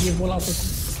খান দিয়ে বলা তো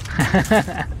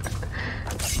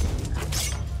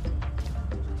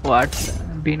হোয়াটসঅ্যাপ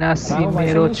বিনা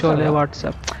সিমেরও চলে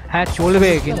হোয়াটসঅ্যাপ হ্যাঁ চলবে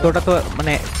কিন্তু ওটা তো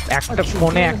মানে একটা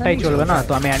ফোনে একটাই চলবে না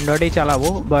তো আমি অ্যান্ড্রয়েডেই চালাবো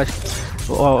বাস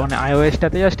মানে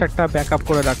আইওএসটাতে জাস্ট একটা ব্যাকআপ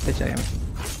করে রাখতে চাই আমি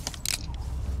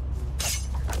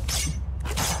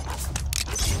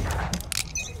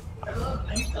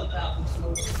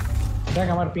দেখ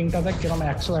আমার পিংটা দেখ কিরকম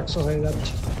 100 হয়ে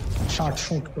যাচ্ছে 60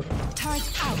 শুট করে Turret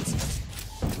out.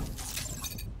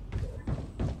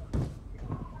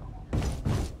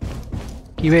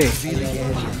 কি বে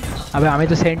আবে আমি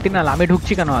তো সেন্টিনাল আমি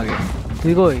ঢুকছি কেন আগে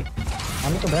তুই কই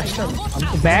আমি তো ব্যাকস্ট্যাপ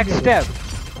ব্যাক স্টেপ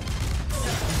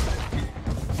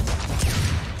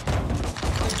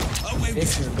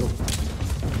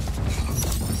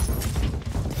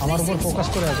আমার উপর ফোকাস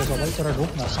করে আছে সবাই, তোরা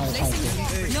ঢুক না sound sound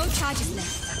No charges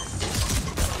left.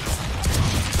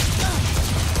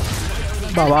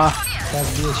 বাবা ট্যাগ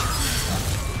দিয়েছি।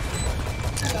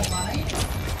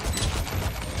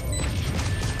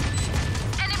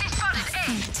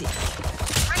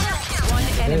 One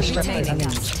enemy রেসটা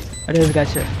remaining. এখানে রেস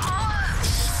গেছে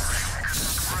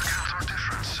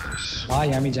ভাই,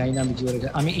 আমি যাই না, আমি জোরে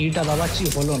যাই। আমি এইটা দাবাচ্ছি,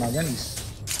 হলো না জানিস,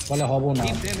 বলে হব না।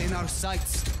 Them in our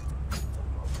sights.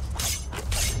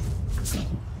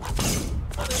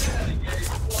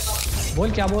 बोल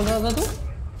क्या बोल रहा था तू?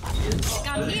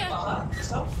 Gun here.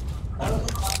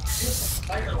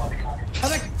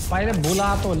 अरे पहले बुला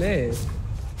तो ले,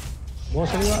 बहुत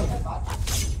सही बात।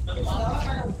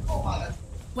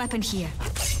 Weapon here.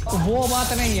 वो बात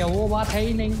नहीं है, वो बात है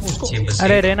ही नहीं उसको। Chamber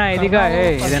আরে safe. রেনা এদিকে আয়,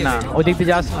 এই রেনা ওদিক দিয়ে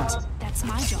যাস না, That's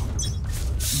my job.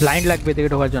 ব্লাইন্ড লাগবে এদিকে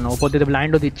ঢোকার জন্য, উপর দিয়ে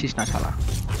ব্লাইন্ডও দিচ্ছিস না শালা।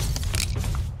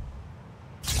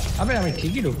 अबे আমি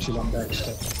ঠিকই ঢুকছিলাম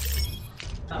ব্যাকস্ট্যাপ।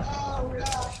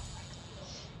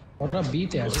 ওটা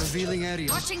বিতে আছে, Revealing area.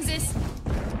 Watching this.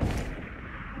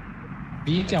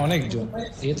 বিতে অনেক জন,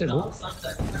 এতে ঢুক।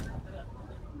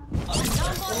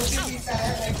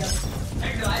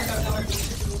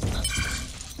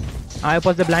 আয়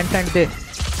pass they blind flank they.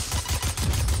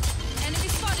 Enemy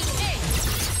spotted. A.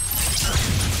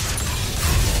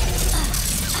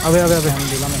 আবে আবে আবে আমি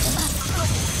দিলাম এখানে,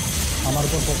 আমার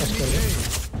উপর ফোকাস করবে।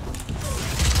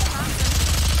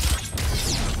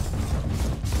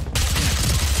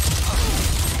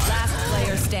 Last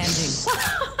player standing.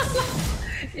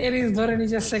 এরিস ধরে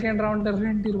নিচে সেকেন্ড রাউন্ডের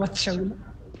রেন্টির বাচ্চাগুলো।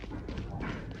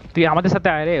 তুই আমাদের সাথে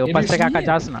আয় রে, ওপাশ থেকে একা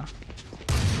যাস না।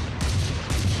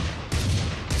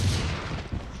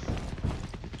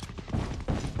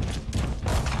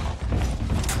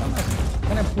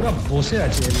 মানে পুরো বসে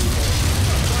আছে এরিস।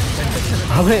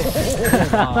 হবে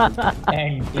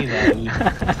एंटी भाई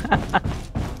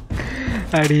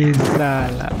আরে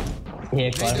শালা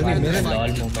एक और लॉल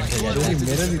मूवमेंट हो যদি जाता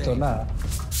মেরে দিত না,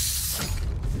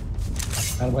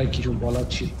 আর ভাই কিছু বলার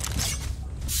ছিল।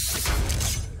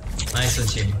 Nice on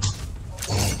chamber.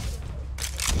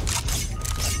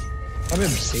 আরে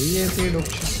সেই এতে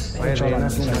ঢুকছে চল না,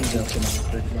 সাইড যাচ্ছে না।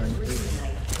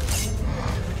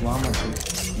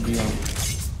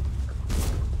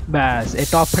 ব্যাস এই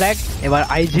টপ ফ্র্যাগ, এবার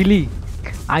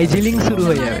আইজিলিং শুরু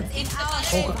হয়ে যাবে। In our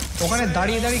ওখানে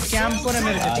দাঁড়িয়ে দাঁড়িয়ে ক্যাম্প করে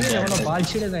মেরেছে, ঠিক আছে, কোনো বাল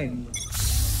ছিঁড়ে দেয়নি।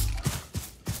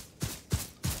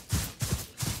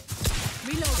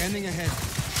 Scanning ahead.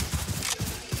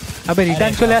 আবে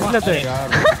রিটার্ন চলে আসলে তো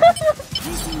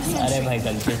अरे भाई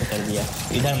गलती से कर दिया,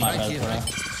 इधर मारा थोड़ा।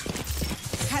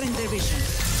 Cutting their vision.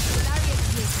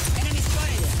 enemy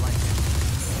spotted.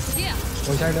 Here.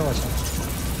 ওই সাইডেও আছে।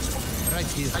 Right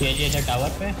here. ये इधर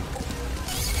टावर पे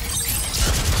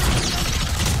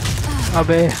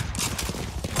আবে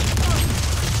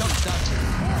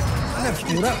আরে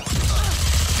পুরা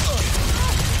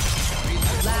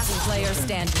Last player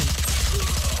standing.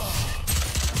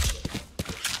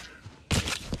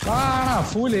 না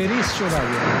ফুল এরিস চোরা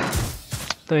গিয়ে।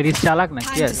 তো এরিস চালাক না কি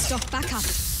Time to আছে? stock back up.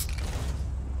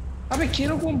 আবে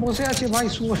কিরকম বসে আছে ভাই,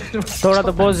 শুয়োরের মতো। তোরা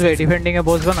তো বসবে, ডিফেন্ডিং এ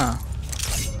বসবে না,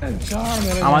 চার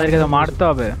মেরে আমাদেরকে তো মারতে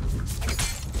হবে।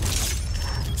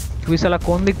 তুই শালা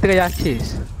কোন দিক থেকে যাচ্ছিস?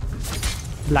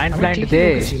 ব্লাইন্ড দে।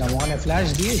 ওখানে ফ্ল্যাশ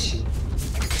দিয়েছি,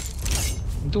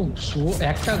 কিন্তু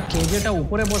একটা কেজেটা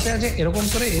উপরে বসে আছে এরকম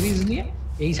করে এরিস নিয়ে,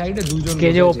 এই সাইডে দুজন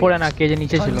কেজে বসে আছে। ওপরে না, কেজে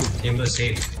নিচে ছিল। Chamber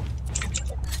safe.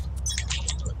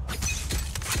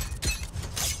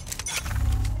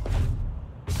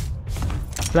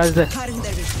 Plus they. Cutting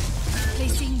their vision.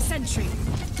 Placing sentry.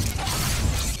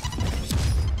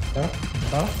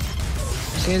 দাঁড়া,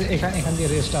 সে এখান দিয়ে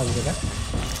রেস্ট আসবে, দেখ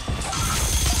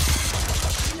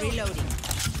Reloading.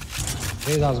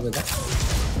 রেস আসবে, দেখ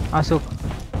আসুক,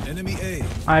 Enemy A.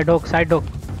 আয় ঢোক, সাইড ঢোক।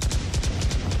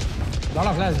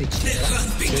 দাঁড়া ফ্ল্যাশ দিচ্ছি।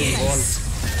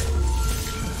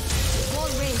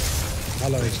 Wall raised.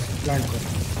 ভালো হয়েছে, প্ল্যান্ট কর।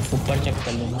 ऊपर चेक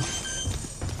कर लेना।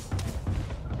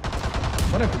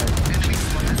 ওরে প্ল্যান্ট,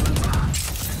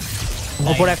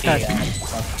 ওপরে একটা আছে।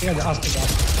 ঠিক আছে, আস্তে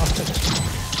আস্তে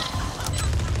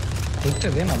ঢুকতে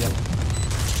দে না বল।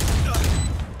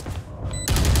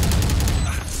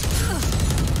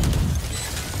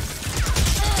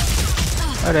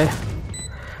 আরে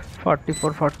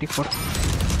 44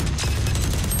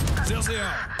 There they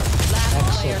are. Last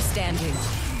player standing.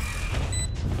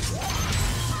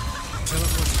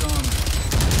 Teleport's gone.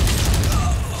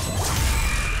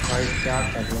 भाई क्या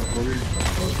कर रहे हो गोविंद?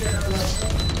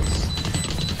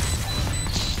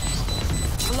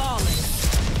 Flawless.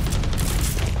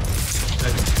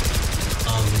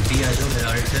 बी आ जाओ, मेरा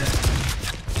अल्ट है।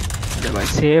 अरे भाई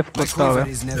सेफ करता होगा।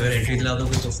 अगर एंट्री दिला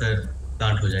दोगे तो फिर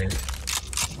प्लांट हो जाएगा।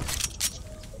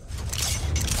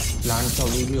 प्लांट तो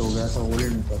अभी भी हो गया था,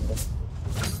 होल्ड नहीं करता।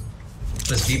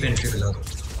 बस डीप एंट्री दिला दो।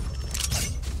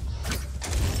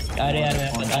 अरे यार मैं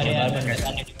बता रहे यार बंदा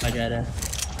नहीं दिखा जा रहा है।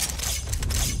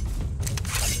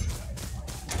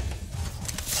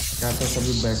 क्या तो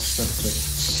सभी बैठ सकते,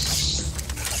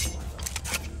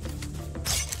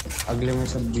 अगले में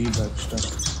सब बी बैकस्टर।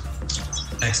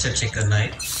 बैकस्टेप चेक करना है,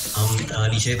 हम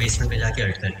नीचे बेसमेंट पे जाके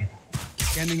अल्ट करेंगे।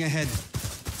 Scanning ahead.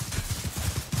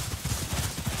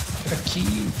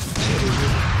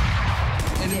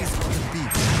 Enemy spotted B.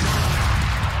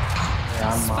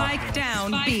 Spike down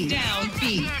B.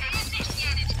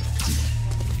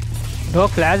 ढोक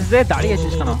फ्लैश दे, दाढ़ी अच्छी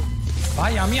इसका नाम।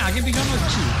 भाई আমি আগে পিছন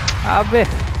হচ্ছি। अबे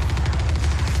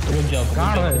रुक जाओ,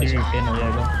 कहाँ है? रिटेन हो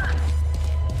जाएगा।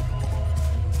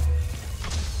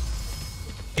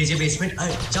 नीचे बेसमेंट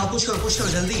जाओ, पुश करो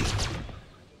जल्दी।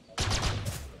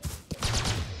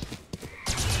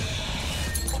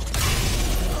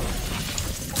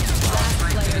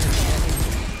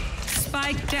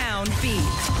 Spike down B.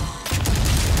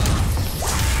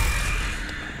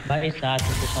 भाई साथ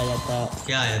में कुछ आ जाता।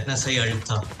 क्या है, इतना सही अल्ट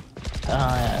था।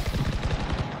 हाँ यार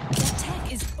Tech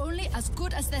is only as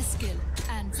good as their skill,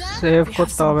 and that safe they have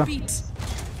करता some होगा। beat.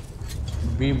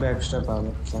 बी बैकस्टर आ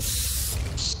गया।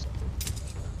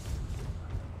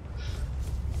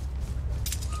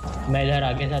 मैं इधर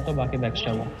आगे था तो बाकी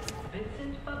बैकस्टैब हुआ।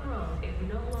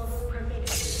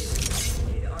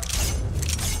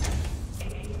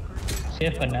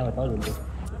 सेव करना है, बताओ जल्दी।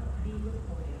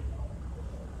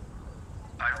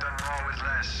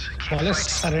 पहले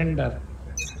सरेंडर।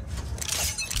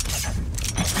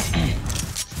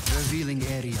 Revealing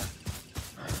area.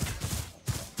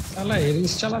 साला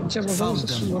एरिस চালাচ্ছে কোথাও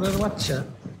সুরের বাচ্চা।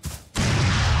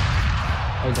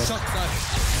 ওই দেখ।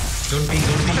 डोंट पीक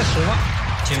अबे सोवा।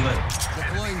 Chamber.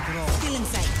 Deploying drone. Still in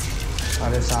sight.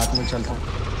 अरे साथ में चलता हूँ।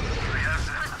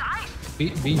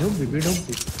 बी ढूंढ भी।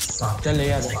 चल ले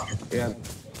यार। चल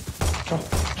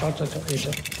ये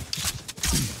चल।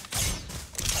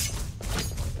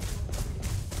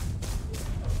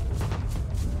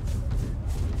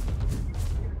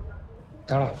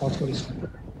 दाड़ा पॉज कर इसको।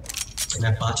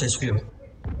 मैं 5 एचपी हूँ।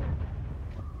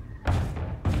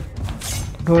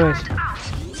 ढोक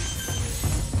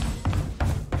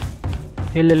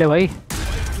ये ले भाई।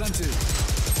 Planted.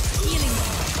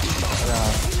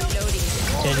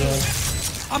 चलिए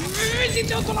अब मैं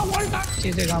जीते हो तो ना वॉल्टा।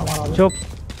 चीजें गाड़ मारा। चुप।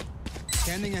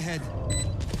 Scanning ahead.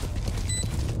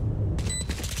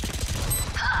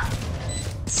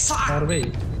 और भाई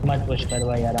मत पुश कर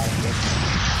भाई यार आप लोग।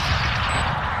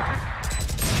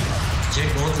 जेट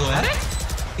बहुत लो है।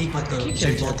 पीक मत करो,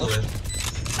 जेट बहुत लो है।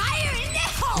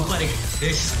 ऊपर एक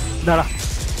डिश। दाड़ा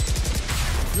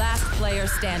Last player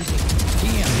standing.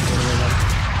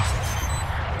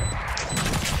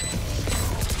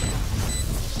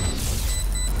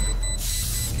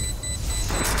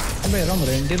 अबे এরকম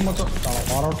রেন্ডের মতো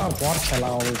 12টার পর খেলা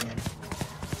হবে।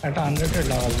 একটা আনরেটেড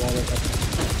লাগাল বল এটা।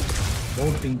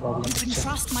 বহুত পিং প্রবলেম You can হচ্ছে।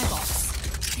 trust my boss.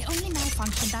 They only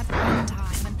malfunction that one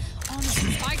time, and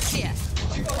honestly, spikes here.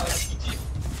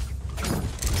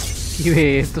 ये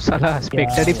तो साला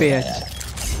स्पेक्टर ही पे है।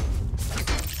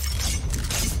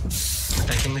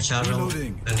 अटैकिंग में 4 राउंड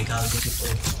निकाल दो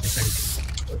डिफेंड।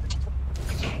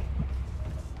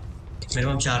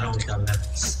 मिनिमम 4 राउंड निकालना है।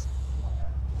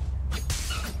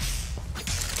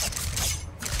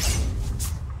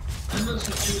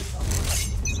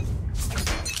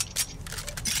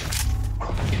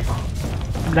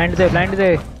 ब्लाइंड दे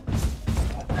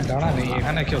দাঁড়া নেই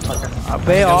এখানে কেউ থাকে না।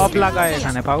 अबे ऑफ लगा है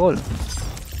এখানে पागल।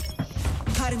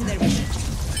 Cutting their vision.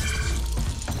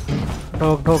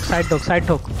 ঢোক সাইড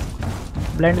ঢোক।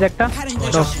 ব্লাইন্ড দে একটা। Cutting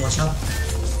their ঢোক अच्छा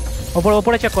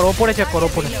ওপরে চেক করো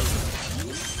ওপরে।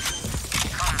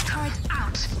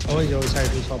 ওই যে ওই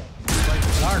সাইডে সব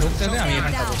দাঁড়া ঢুকতে দে, আমি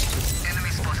এখানটা বসছি।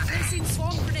 Placing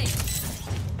swarm grenade.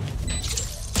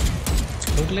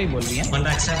 ঢুকলেই বলবি। হ্যাঁ one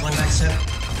back step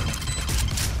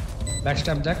back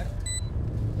step দেখ।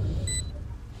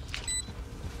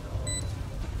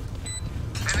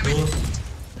 दो।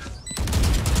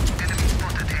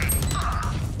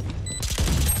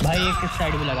 भाई एक इस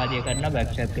साइड भी लगा दिया करना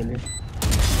बैकस्टैब के लिए।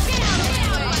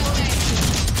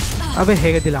 अबे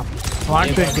हेगे दिलाम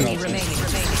 120 remaining.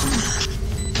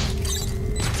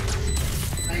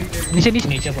 नीचे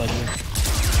नीचे पहुंच गए।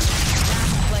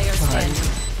 Player standing.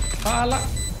 साला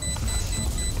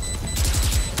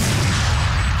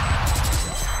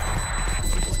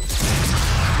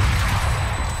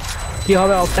কি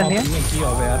হবে অপশন নিয়ে? কি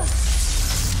হবে আর?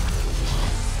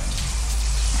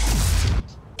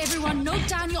 Everyone note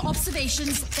down your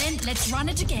observations, then let's run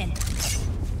it again.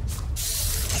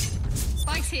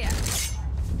 Spikes here.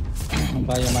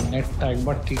 ভাই আমার নেটটা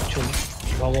একবার ঠিক চলে।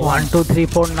 1 2 3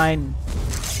 4 9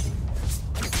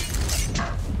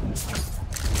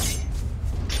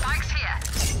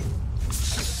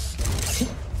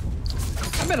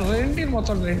 আবে রেন্টির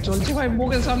মতন রেন্ট চলছে ভাই,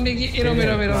 মুখের সামনে কি এরম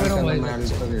হয়ে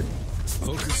যাচ্ছে।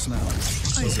 Focus now.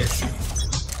 Okay.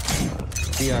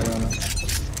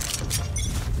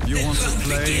 You want to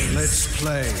play? Let's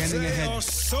play. Scanning ahead. They are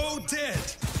so dead.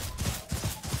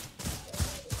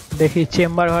 देखिए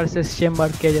चेंबर वर्सेस चेंबर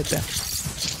के जेते हैं।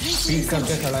 पीक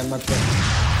करके खड़ा है मत कर।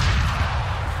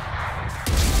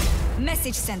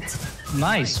 Message sent.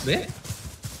 Nice bay.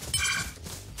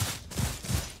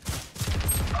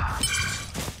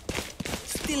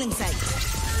 Still inside.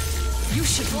 You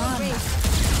should run.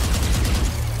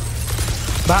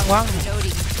 भाग भाग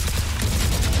Reloading.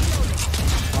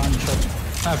 One shot.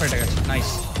 हाँ फट गया। Nice.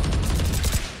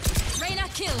 Reyna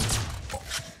killed.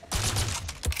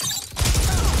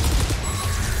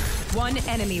 One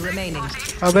enemy remaining.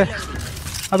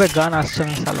 अबे गान আসছে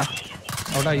না साला।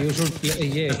 ओटा you should play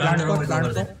ये plant को।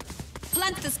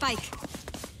 Plant the spike.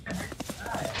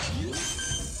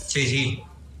 Ji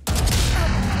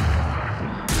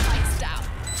Spikes down.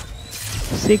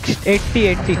 680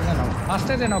 80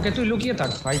 आस्ते देना ओके तू लुकिए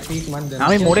तक भाई पीक मत देना।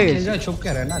 আমি মরে গেছি। छुप के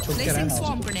रहना Placing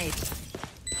swarm grenade.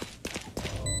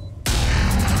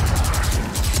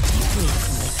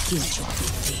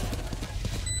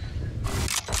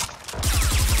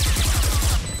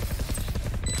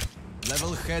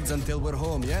 Level heads until we're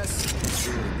home, yes?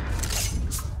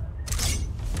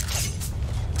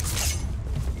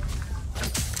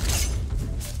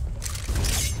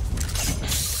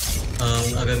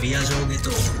 अगर भी आ जाओगे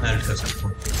तो ऐड कर सकता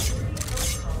हूँ।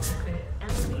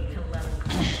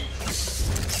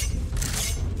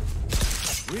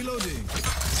 Reloading.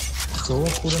 तो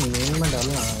पूरे मेन में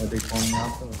डालना है देखो यहाँ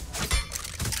पे।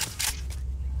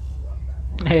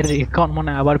 এই রিকন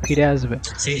মনে আবার ফিরে আসবে।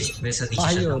 सेज मेरे साथ नीचे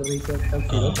भाई चलो। और रिकॉर्ड तक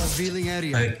Revealing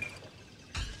area. Right.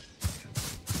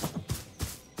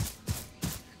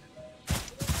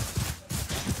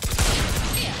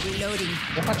 Reloading.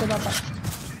 ओका तो बात।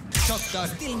 Shot that.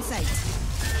 Still inside.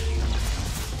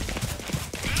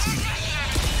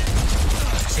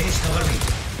 Says cover भी।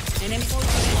 Enemy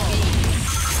force.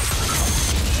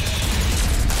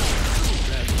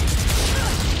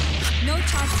 No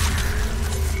charge.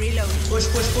 Reload. Push.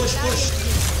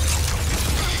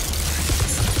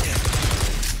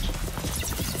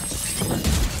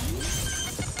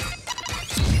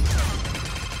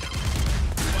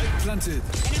 Spike planted.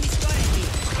 Enemy spotted me.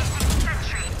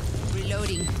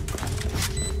 Reloading.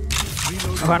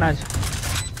 ওখানে আছে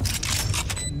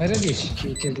मेरे देश के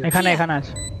এখানে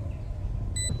আছে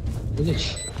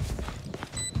বুঝেছি।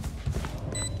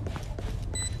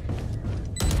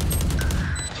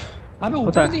 আবে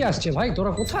উপরে দিয়ে আসছে ভাই,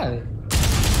 তোরা কোথায়?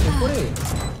 উপরে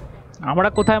আমরা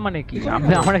কোথায় মানে কি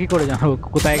আমরা কি করে জানবো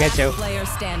কোথায় গেছে? Player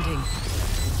standing.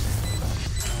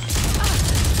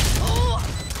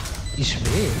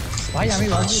 ইসবে ভাই আমি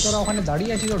ভাবছি তোরা ওখানে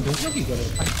দাঁড়িয়ে আছিস, তোর ঢুকলো কি করে?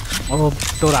 ও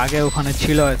তোর আগে ওখানে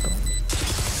ছিল হয়তো।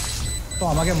 তো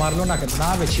আমাকে মারলো না কেন? না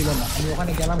বে ছিল না, আমি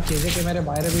ওখানে গেলাম কেজে মেরে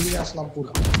বাইরে বেরিয়ে আসলাম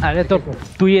পুরো। আরে তো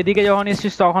তুই এদিকে যখন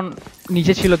এসেছিস তখন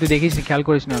নিচে ছিল, তুই দেখিস খেয়াল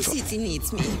করিস না তো। City needs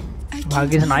me. I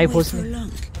ভাগ্যিস can't নাই wait ফোর্সনি। for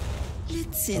long.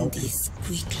 Let's end this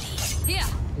quickly. Here.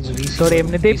 তোর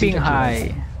এমনিতেই পিং হাই।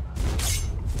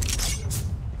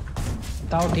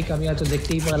 তাও ঠিক, আমি হয়তো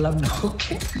দেখতেই পারলাম না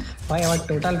ওকে। ভাই আমার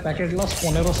টোটাল প্যাকেট লস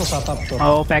 1577।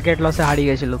 ও প্যাকেট লসে হারিয়ে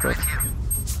গেছিল তোর।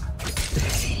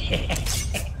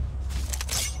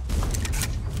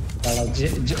 দাঁড়া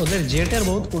ওদের জেটের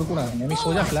বহুত কুড়কুড়া, আমি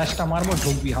সোজা ফ্ল্যাশটা মারবো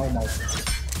ঢুকবি হাও মাউ।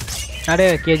 আরে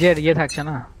কেজের ইয়ে থাকছে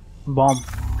না বম।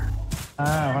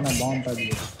 হ্যাঁ ওখানে বমটা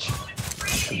দিয়ে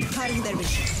Firing their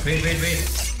vision. Wait.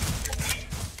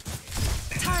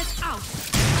 Turret out.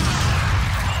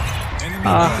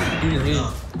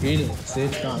 Hill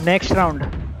says का नेक्स्ट राउंड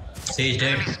सेज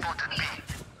डेड।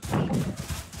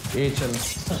 ये चल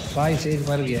भाई सेज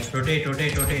मर गया। रोटेट।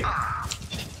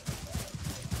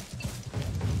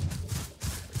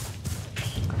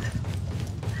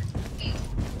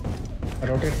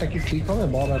 রোটেটটা কি ঠিক হবে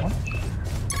বব এখন?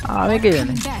 আমি কি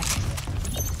জানি। Back.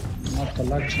 আমার তো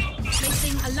লাগছে।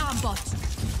 Placing alarm bot.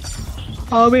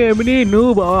 আমি এমনি নু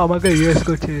বাবা, আমাকে ইউএস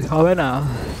করছিস হবে না।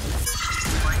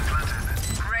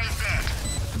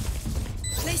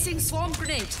 Placing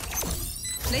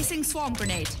swarm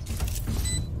grenade.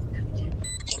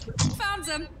 Found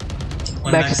them.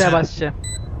 Backstab আসছে।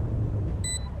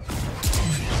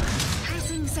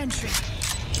 sentry.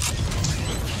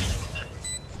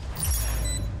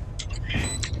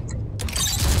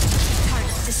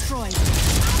 Target destroyed.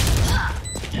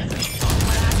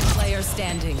 Last player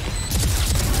standing.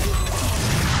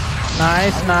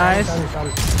 Nice, nice.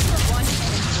 One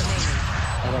enemy remaining.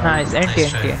 Nice.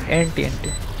 NT.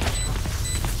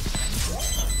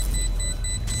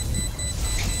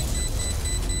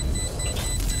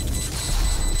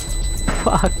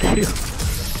 Fuck you.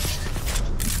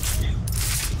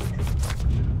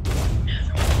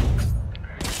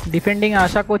 Defending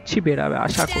আশা করছি বেরাবে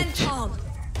আশা Stand করছি tall.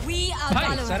 We are Bhai,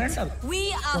 Valorant. surrender. We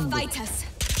are fighters.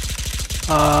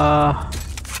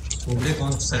 उबले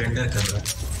कौन surrender कर रहा है?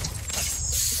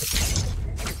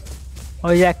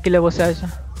 ওই যে 1 কিলো বসে আছে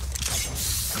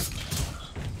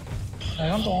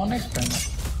এখন তো অনেক টাইম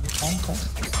কম था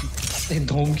এই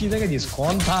ধমকি দেখেছিস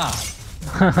कौन था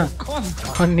कौन था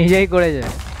ও নিজেই করেছে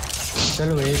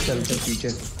चलो एक चलते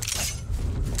पीछे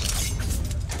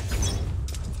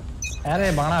আরে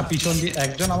বাড়া পিছন দিয়ে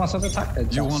একজন আমার সাথে থাকতে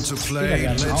You want to play?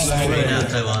 Let's कोई नहीं play.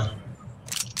 आता है वहाँ।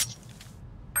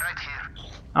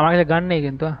 আমার কাছে গান নেই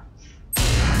কিন্তু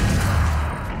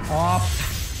অফ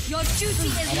Your duty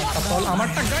is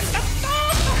আমারটা গানটা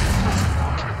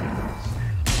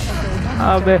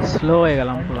আবে স্লো হয়ে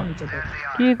গেলাম পুরো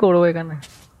কি করব এখানে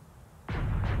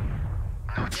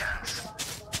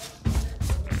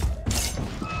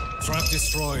Trap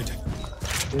destroyed.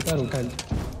 বেকার উঠাই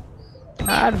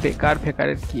আর বেকার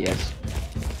ফেকারের কি আছে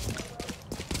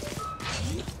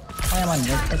আমার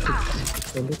নেটটা ঠিক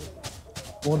চলো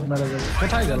কোড মেরে গেল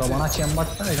কোথায় গেল বানা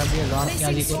চেম্বারটা এখান দিয়ে গান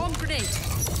পেঁয়াজি placing করে swarm grenade.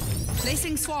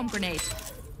 Placing swarm grenade.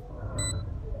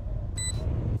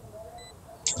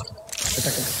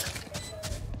 এটাকে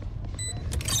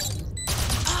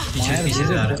पीछे पीछे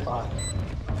जा रहा है।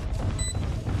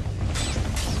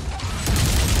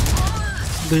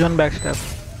 দুজন ব্যাক স্ট্যাপ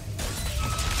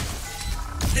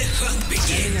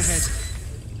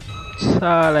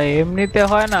সালা এমনিতে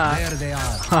হয় না There they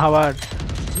are. আবার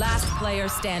Last player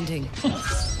standing.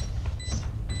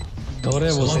 ধরে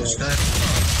বসে Smoke star।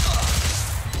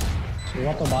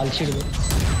 ওরা তো বাল ছিড়বে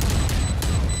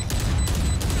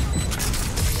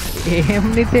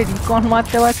এমনিতে রিকন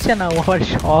মারতে পারছে না ও আবার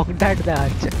শক ডাট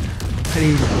দেখাচ্ছে আরে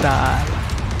সালা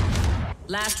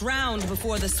Last round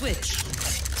before the switch.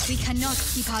 We cannot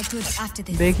keep our goods after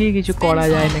this. দেখি কিছু করা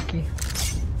যায় নাকি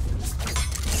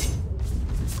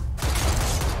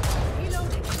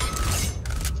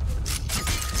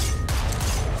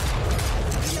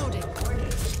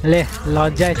লে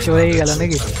লজ্জায় চলেই গেল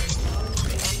নাকি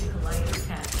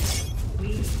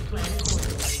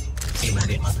ये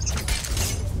मारे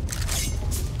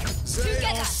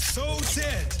Together. So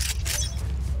dead.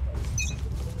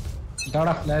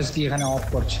 দাঁড়া ফ্ল্যাশ দিয়ে এখানে অফ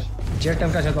করছে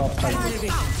জেটের কাছে তো অফ থাকবে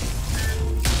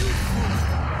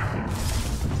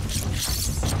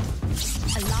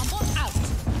Alarm bot out.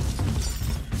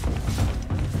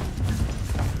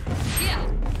 Here.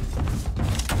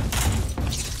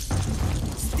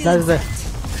 that's the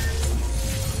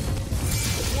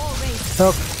Wall raised.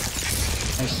 hook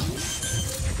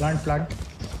plant plant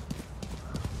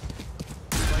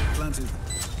Spike planted.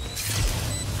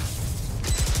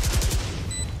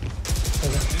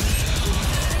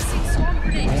 Placing swarm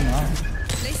grenade. না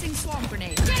Placing swarm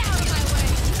grenade. Get out of my way.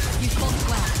 You fought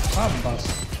well. সব বাস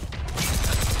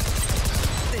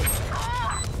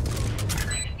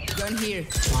Gun here.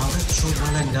 वहाँ पे shoot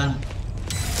वाला gun.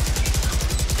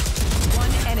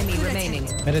 One enemy remaining.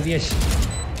 মেরে দিয়েছি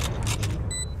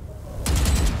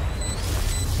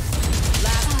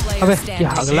Last player अबे क्या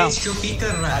standing. अगला Sage क्यों पी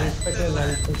कर रहा है?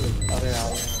 अरे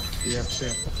यार ये से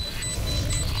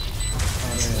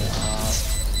अरे यार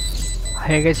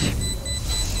হয়ে গেছে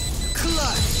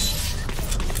Clutch.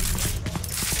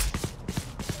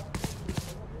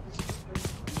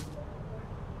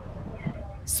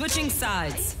 Switching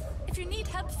sides. If you need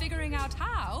help figuring out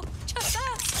how, just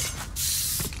ask.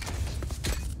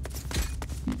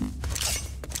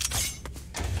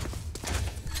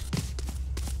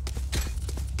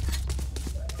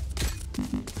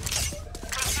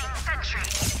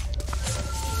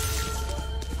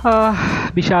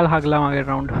 বিশাল হাগলাম আগের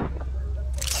রাউন্ড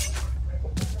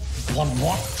বট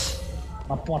বট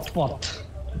আর পট পট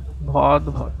ভদ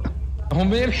ভদ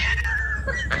হোমের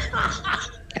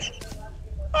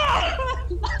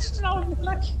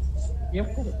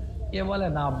এ বলে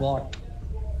না বট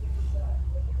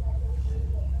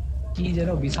কি যেন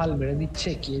বিশাল বেড়ে দিচ্ছে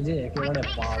কে যে একেবারে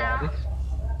বাবা রে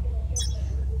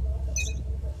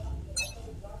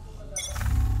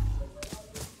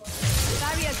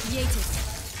Barrier created.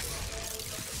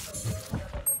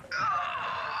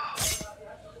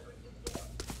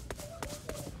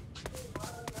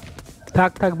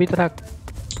 থাক ভিতরে থাক।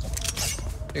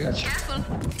 ঠিক আছে। Careful.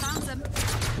 Found them.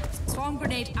 Swarm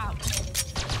grenade out.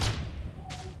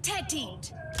 Teddied.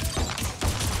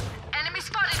 Enemy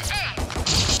spotted A.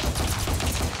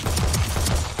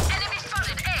 Enemy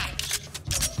spotted A.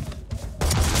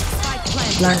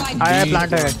 Plant আয়া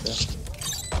প্ল্যান্ট হয়ে গেছে।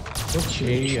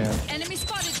 Enemy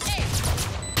spotted A.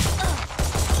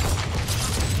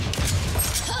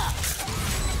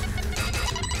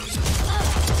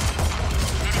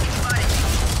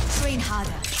 Train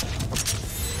harder.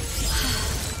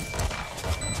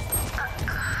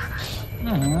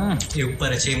 ये ऊपर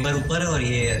है, चेंबर ऊपर है और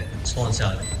ये स्पॉन से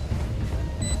आ रहा है।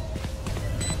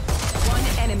 One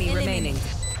enemy remaining.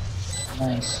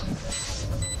 Nice.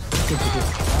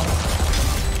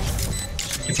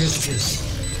 Diffuse.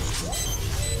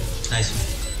 Nice.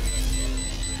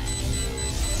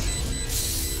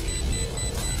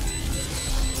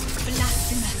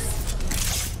 Blasphemous.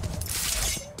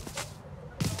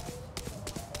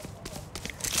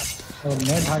 और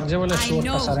नेट हाक जे बोले I शॉट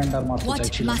know का सरेंडर मारते what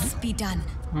চাইছিল must be done.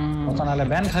 কথা নালে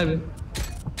ব্যান খাবে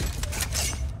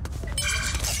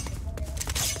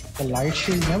তো লাইট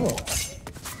শিল্ড নেব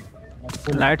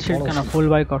লাইট শিল্ড কেন ফুল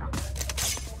বাই কর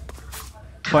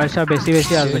পয়সা বেশি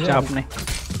বেশি আসবে চাপ নেই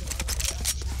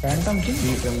ফ্যান্টম কি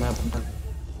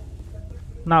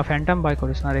না ফ্যান্টম বাই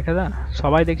করিস না রেখে দে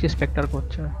সবাই দেখছি স্পেক্টার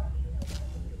করছে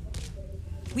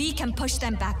We can push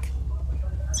them back.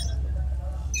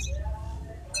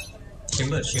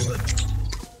 Chamber.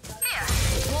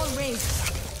 Wall raised.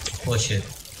 Oh shit.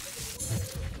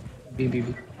 B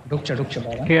ঢুকছে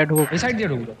বাবা ঠিক আছে ঢুক এই সাইড দিয়ে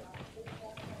ঢুকবে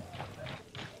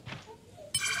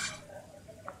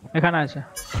এখানে আছে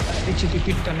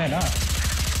পিটটা নে না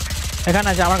এখানে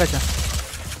আছে আমার কাছে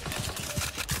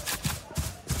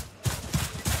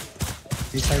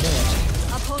এই সাইডে আছে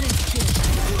Opponent killed.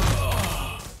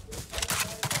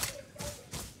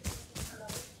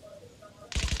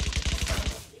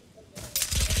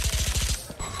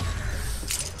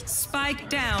 Spike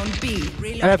down B.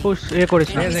 আরে পুশ এ করিস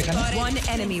না One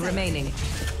enemy remaining.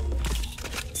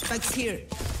 Spikes here.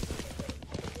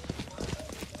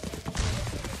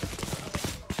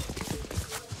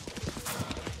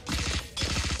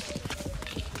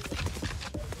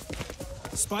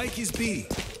 Spike is B.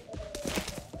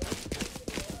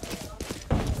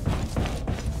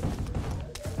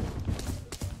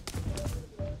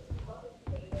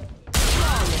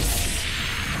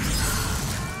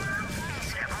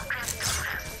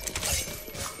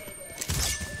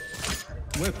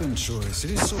 Weapon choice.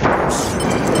 It is so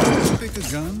personal. Pick a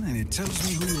gun and it tells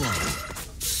me who you are.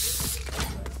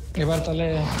 এবার তাহলে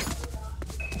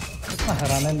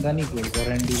হারানেন গানি করবো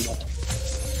র্যান্ডি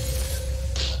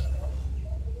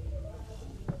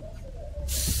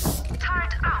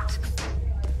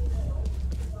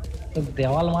তো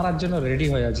দেওয়াল মারার জন্য রেডি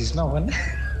হয়ে আছিস না ওখানে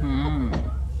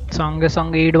সঙ্গে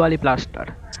সঙ্গে ইট वाली প্লাস্টার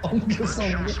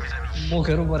সঙ্গে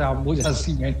মুখের ऊपर अंबुजा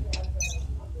सीमेंट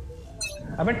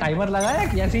अबे टाइमर लगाया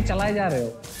कि ऐसे ही चलाए जा रहे हो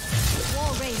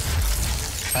Wall raised.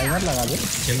 टाइमर लगा दे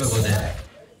Chamber खोल दे।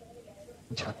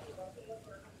 अच्छा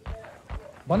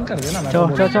बंद कर देना मैं चो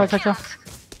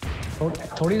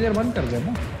थोड़ी देर बंद कर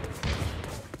देना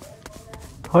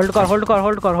होल्ड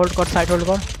कर साइड होल्ड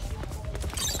कर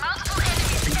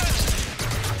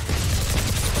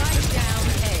Spike down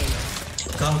A.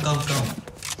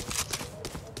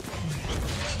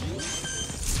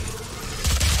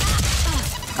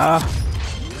 Come.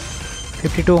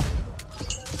 52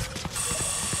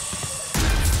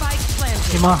 Spike planted.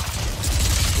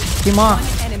 Keema One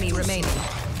enemy remaining.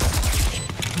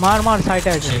 मार साइड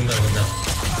है Chamber बंदा।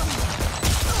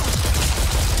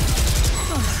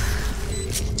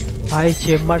 ভাই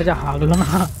চেম্বার যা হাগলো না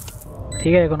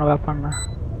ঠিক আছে কোনো ব্যাপার না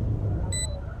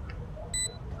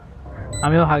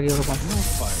আমিও হাগি ওরকম No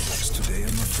fireworks today,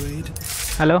 I'm afraid.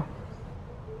 Hello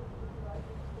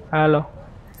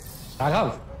Raghav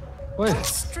ओए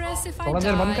Stress if I थोड़ा die.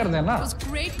 देर बंद कर देना It was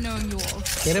great knowing you all.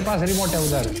 तेरे पास रिमोट है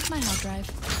उधर Delete my hard drive.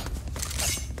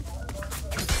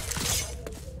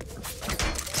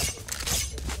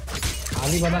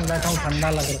 खाली बदन बैठा हूँ ठंडा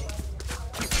लग रहा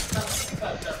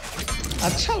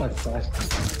अच्छा लगता है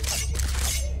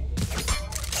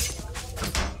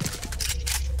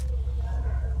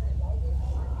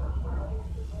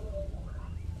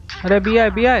अरे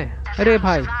बीआई अरे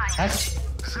भाई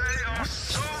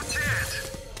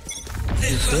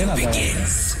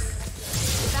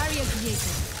Barrier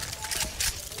created.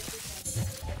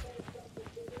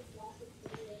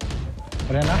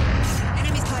 रहना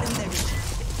Enemies hard in their reach.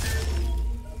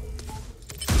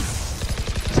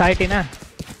 Site ही ना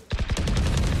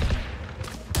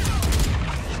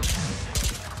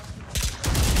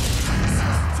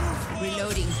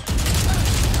Reloading.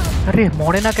 আরে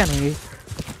মরে না কেন এই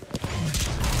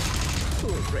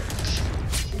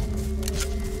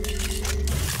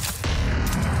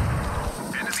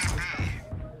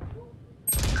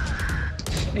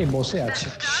এই বসে আছে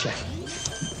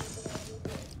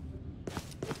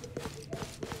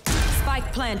Spike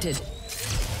planted.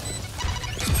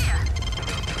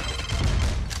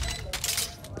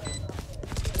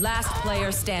 Last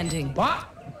player standing. বাহ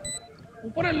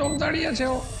উপরে লোক দাঁড়িয়ে আছে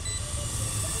ও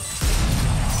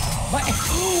ভাই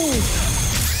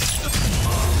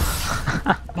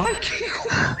ভাই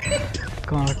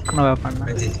কোনো ব্যাপার না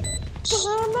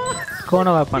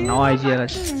কোনো ব্যাপার না আইজিআর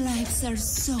আছে Their lives are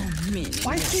so meaningless.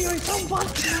 ভাই কি ওই সব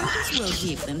বাচ্চা We'll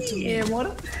give them to me. এমর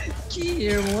কি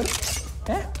এমর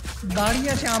হ্যাঁ দাঁড়িয়ে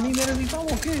আছে আমি মেরে দিতাম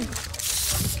ওকে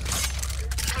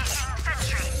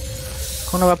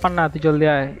কোনো ব্যাপার না তুই জলদি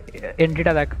আয়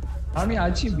এন্ট্রিটা দেখ আমি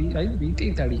আছি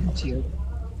বিতেই দাঁড়িয়ে আছি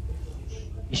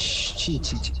ইস ছি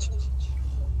ছি ছি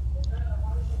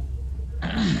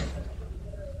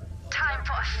Time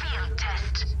for a field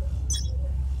test.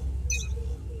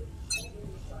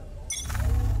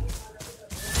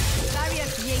 Barrier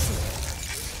created.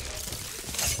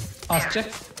 আসছে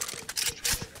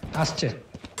আসছে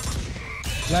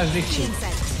ফ্ল্যাশ দিচ্ছি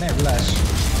নে ফ্ল্যাশ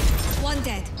One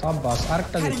dead. সব বাস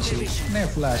আরেকটা দিচ্ছি নে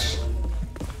ফ্ল্যাশ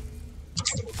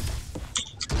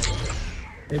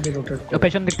এবি রোটেট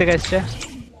পেছন দিক থেকে আসছে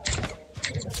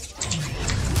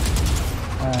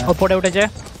ওপরে উঠেছে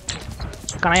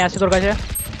কানাই আসছে তোর কাছে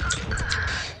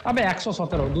আবে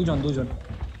 117 দুজন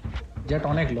জেট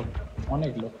অনেক লোক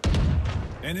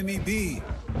Enemy B.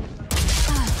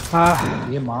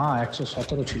 এ মা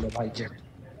 117 ছিল ভাই জেট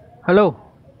হ্যালো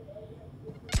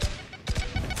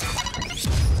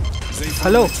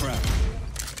হ্যালো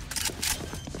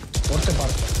করতে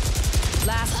পারতো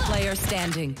Last player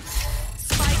standing.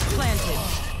 Spike planted.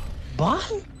 বাহ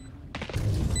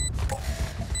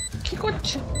কি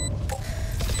করছে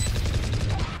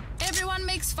Everyone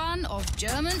makes fun of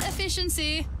German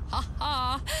efficiency. Ha ha.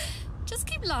 Just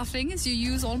keep laughing as you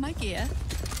use all my gear.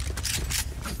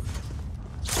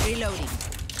 Reloading.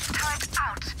 Turret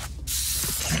out.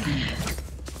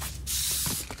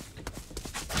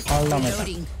 পারলাম এটা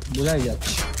বুঝাই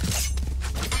যাচ্ছে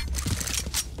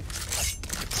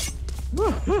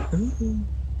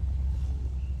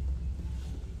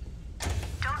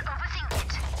Don't overthink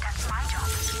it. That's my job.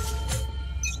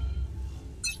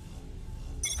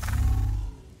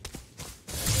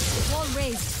 Wall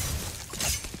raised.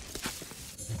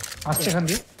 আসছে এখান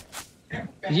দিয়ে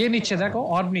ইয়ে নিচ্ছে দেখো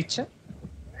অর্ব নিচ্ছে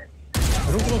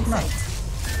রুক না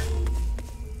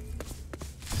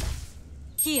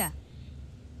Here.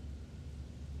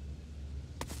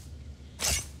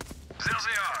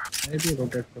 এবি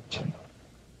রোটেট করছে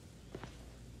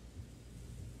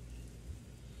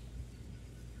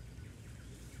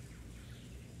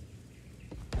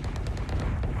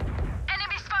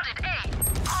Enemy spotted. A.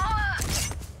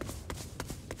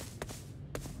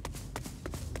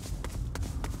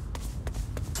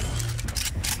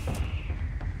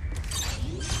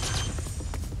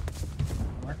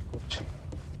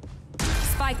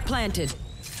 Spike planted.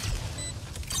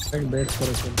 এক বেট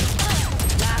করেছে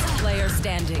Last player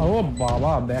standing. ও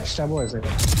বাবা ব্যাকস্ট্যাবও এসে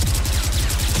গেছে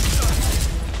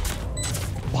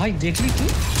ভাই দেখলি কি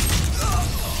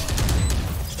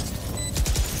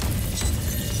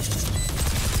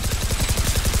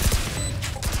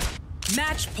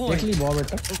Match point. দেখলি বব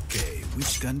এটা Okay,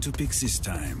 which gun to pick this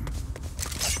time?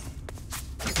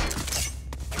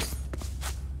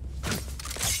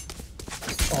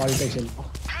 অল্টে খেলবো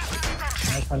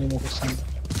খালি মুখের সামনে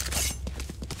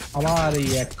আবার এই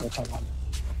এক কথা বল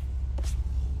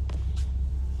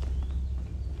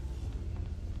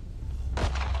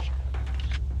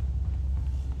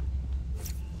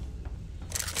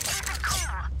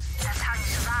That's how you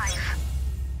survive.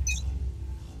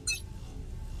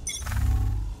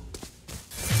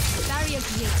 Barrier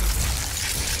created.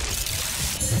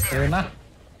 না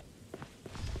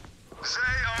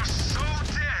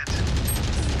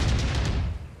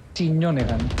তিনজন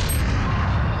এখানে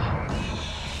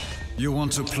You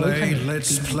want to play?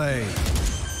 Let's play.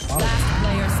 Last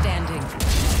player standing.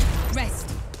 Rest.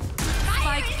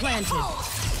 Spike planted.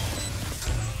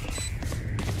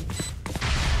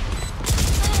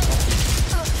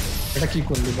 এটা কি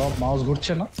করলি বাবা মাউস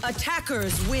ঘুরছে না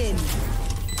Attackers win.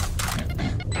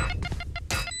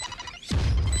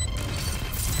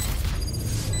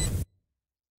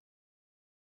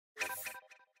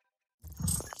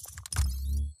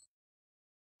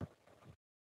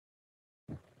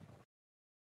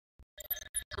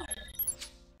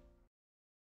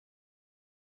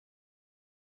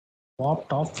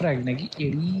 टॉप फ्रैग ने की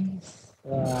एड़ी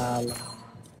साला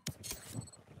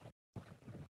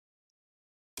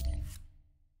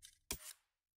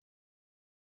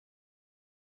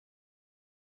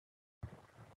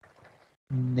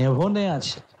নেভনে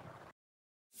আছে।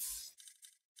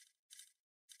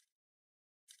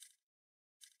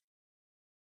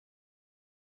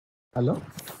 হ্যালো,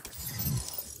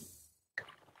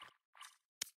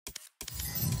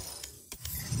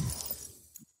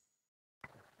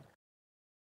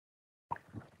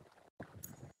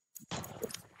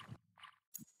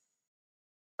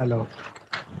 হ্যালো,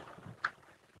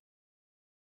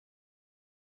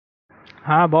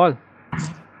 হ্যাঁ বল।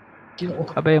 কি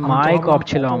আবে আমি তো মাইক ভাবলাম অফ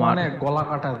ছিল আমার। অপমানে গলা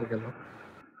কাটা হয়ে গেল।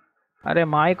 আরে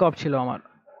মাইক অফ ছিল আমার,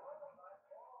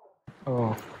 ও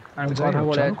আমি যাই কথা হোক,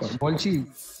 বলে চালু কর। যাচ্ছি। বলছি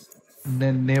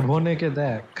নেভনেকে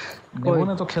দেখ, কই?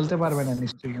 নেভনে তো খেলতে পারবে না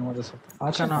নিশ্চয়ই আমাদের সাথে।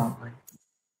 আছে কেন? না ভাই,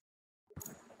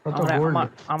 ও তো আমার গোল্ড। আমার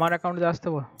আমার অ্যাকাউন্টে আসতে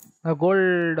বল।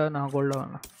 গোল্ড না, গোল্ড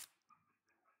না।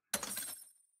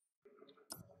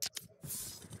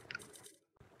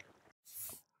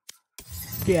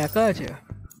 কি একা আছে?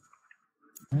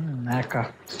 একা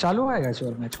চালু হয়ে গেছে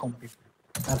ওর ম্যাচ কমপ্লিট।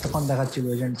 এতক্ষণ দেখাচ্ছিল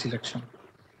এজেন্ট সিলেকশন।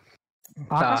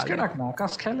 আকাশকে ডাক না,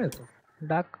 আকাশ খেলে তো।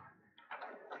 ডাক।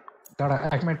 দাঁড়া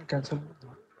 1 মিনিট, ক্যান্সেল।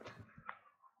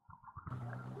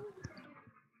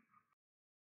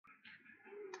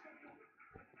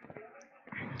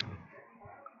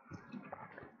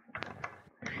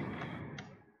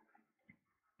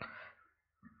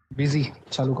 বিজি,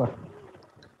 চালু কর।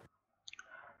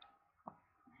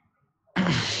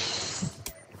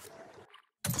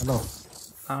 হ্যালো,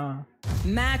 হ্যাঁ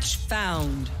Match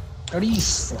found.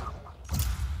 আরিস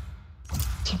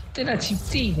ছিপতে না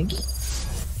ছিপতেই নাকি।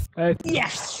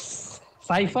 Yes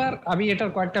cipher. আমি এটার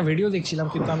কয়েকটা ভিডিও দেখছিলাম,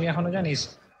 কিন্তু আমি এখনো জানিস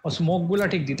ও স্মোক গুলা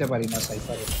ঠিক দিতে পারি না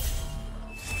সাইফারে।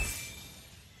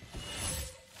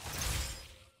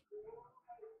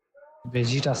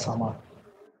 ভেজিটা সামা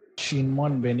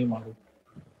শিনমন বেনিমারু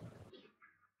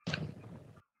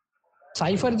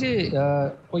সাইফার যে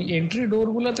ওই এন্ট্রি ডোর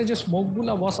গুলাতে যে স্মোক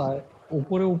গুলা বসায়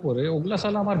উপরে উপরে, ওগুলা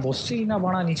সালা আমার বসছেই না,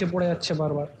 বাড়া নিচে পড়ে যাচ্ছে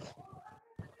বারবার।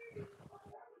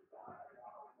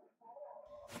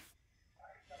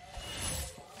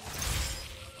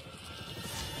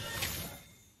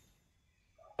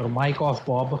 और माइक ऑफ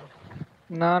बॉब।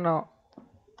 না না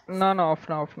না না, অফ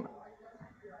না, অফ না,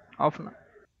 অফ না।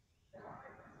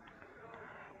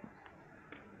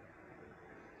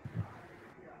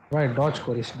 ভাই ডজ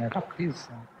করিস না এটা প্লিজ,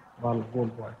 বল বল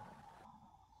বয়।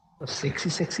 তো সেক্সি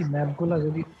সেক্সি ম্যাপ গুলা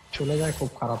যদি চলে যায় খুব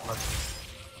খারাপ লাগে।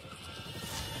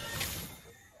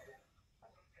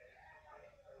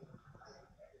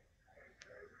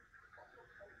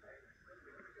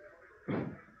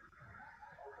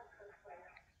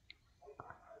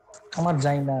 আমার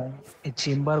যাই না, এই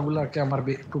চেম্বার গুলাকে আমার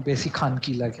একটু বেশি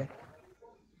খানকি লাগে।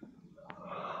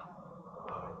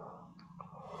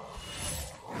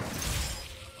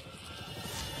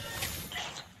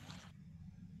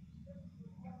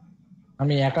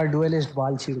 আমি একা duellist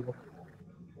Bal ছিড়বো।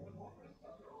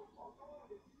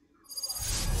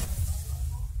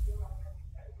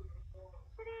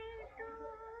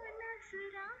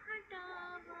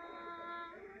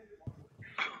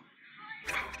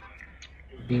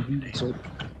 Baby, so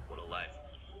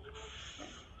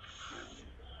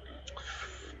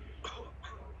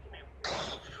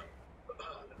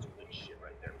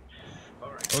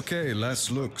Okay,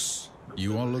 last looks.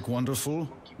 You all look wonderful.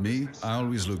 Me, I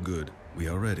always look good. We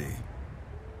are ready.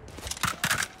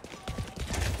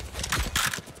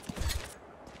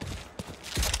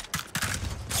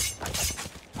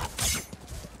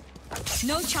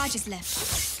 No charges left.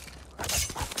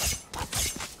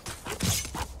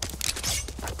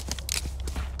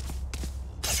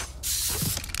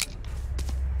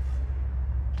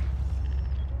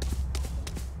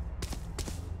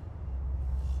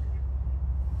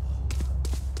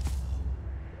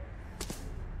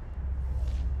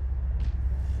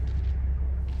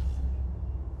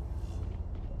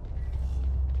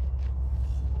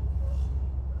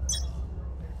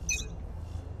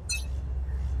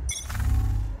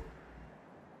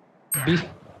 B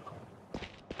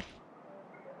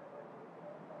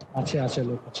আছে আছে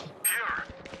লোক আছে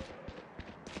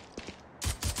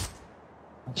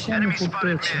আছে, আমি ফুট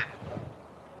পেয়েছি।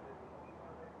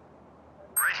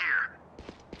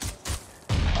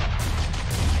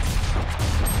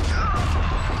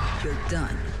 You're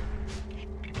done.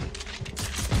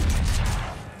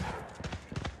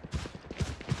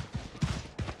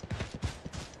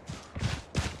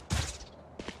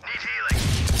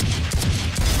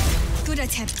 Good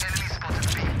attempt.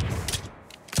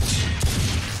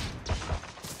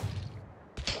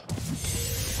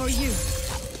 For you.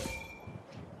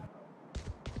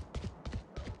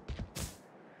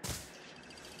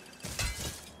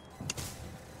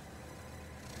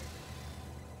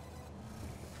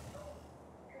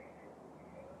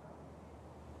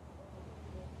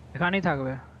 এখানেই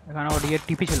থাকবে এখানে ওর ইয়ে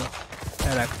টিপি ছিল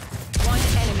দেখ One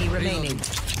enemy remaining.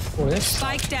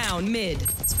 Spike down mid.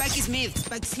 Spike is mid.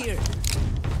 Spike's here.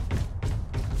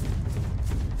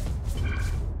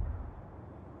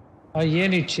 ये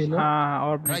नीचे लो हां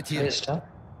और Right here.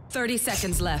 30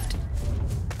 seconds left.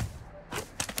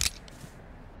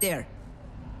 There.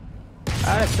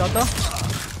 अरे चलो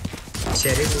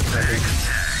शेरी पूछा दे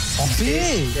अबे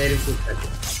शेरी पूछा दे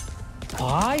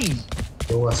भाई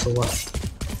सोवा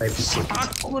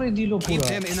আট করে দিল Keep পুরো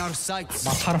them in our sights.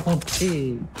 মাথার মধ্যে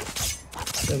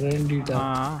রেন্ডিটা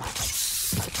हां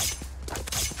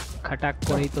খটাক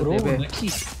করেই তো Bro, দেবে নাকি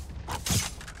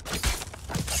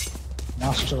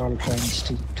মাস্টার আলট্রা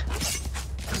ইনস্টিংক্ট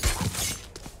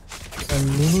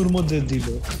নুনুর মধ্যে দিল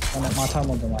মানে মাথার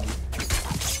মধ্যে মারল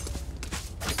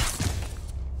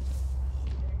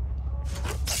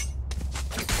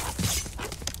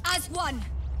As one.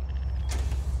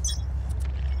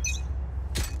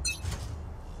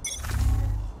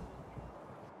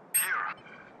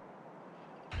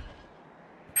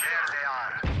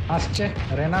 আসছে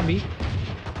রেনা বি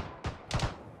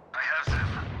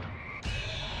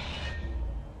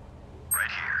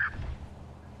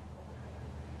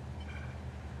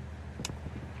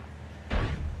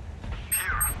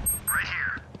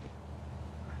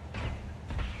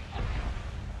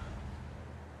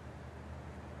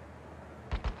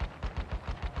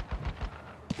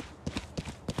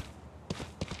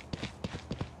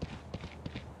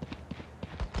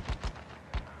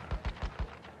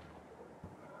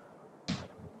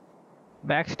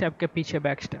बैक स्टेप के पीछे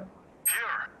बैक स्टेप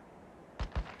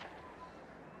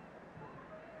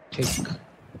ঠিক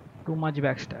टू मच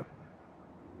बैक स्टेप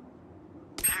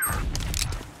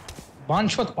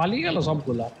বানশট পালিয়ে গেল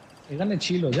সবগুলা এখানে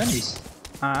ছিল জানিস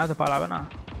হ্যাঁ তো পালাবে না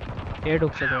এ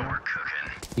ঢুকছে তো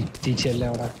ইতি ছেলে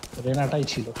ওরা রেনাটাই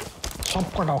ছিল সব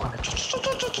কটা ওখানে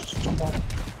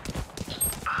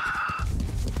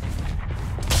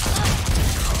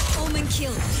Omen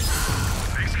kill.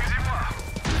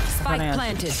 Spike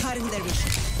planted. Card Nvidia.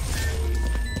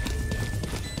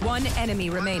 One enemy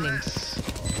remaining.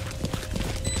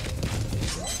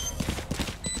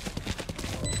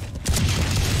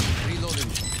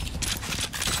 Reloading.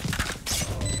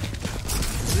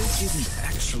 They didn't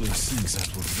actually think that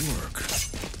would work.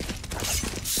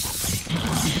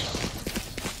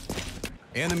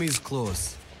 Enemies close.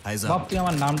 Eyes বাপ up. তুই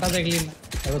আমার নামটা দেখলি না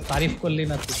এত তারিফ করলি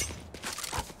না তুই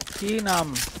কি নাম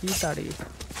কি তারিফ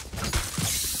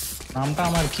নামটা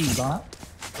আমার কি বাড়া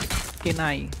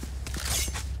কেনাই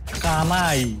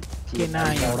কানাই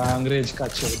কেনাই ওরা ইংরেজ का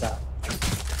चोदा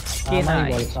কেনাই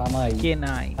বল কানাই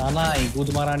কেনাই কানাই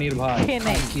গুদমারানির ভাই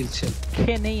কেনাই। কি ছিল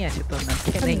খে নেই আছে তোর নাম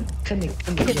খে নেই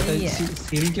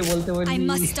সিরিকে বলতে বলি I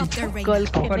must stop their rain. Call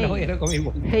খে কখনো নেই এরকমই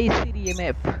বলি হেই সিরি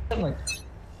MF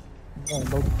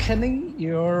Kenny,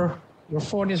 your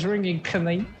phone is ringing,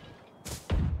 Kenny.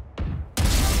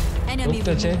 Enemy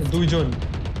ঢুকতেছে removed. দুইজন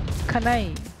খানাই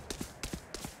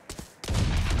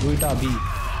দুইটা বি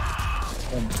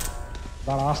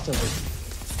দাঁড়া আসতে দে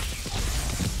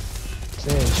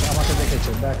সে আমাকে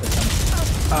দেখেছে দেখ এখানে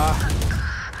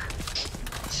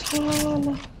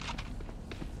শালা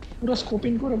পুরো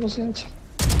স্কোপিং করে বসে আছে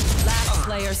Last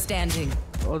player standing.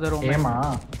 ওদের এ ওমেন মা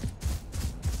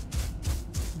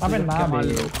আবে না দুজনকে বে,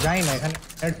 মারলো। যাই না এখানে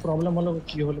নেট প্রবলেম হলো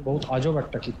কি হলো বহুত আজব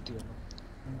একটা কীর্তি হলো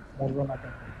মরলো না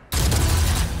কেন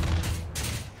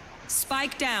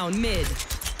Spike down mid.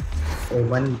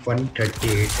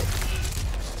 138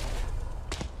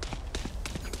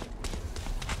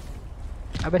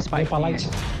 আবে স্পাইক পালাইছে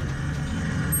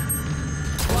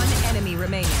One enemy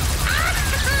remaining.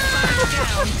 Spike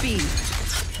down B.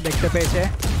 দেখতে পেয়েছে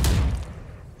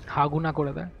হাগুনা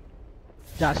করে দেয়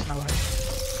যাস না ভাই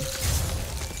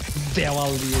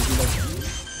দেওয়াল দিয়ে দিল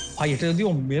ভাই এটা যদি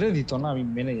ও মেরে দিত না আমি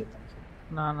মেনে যেতাম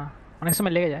না না অনেক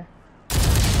সময় লেগে যায়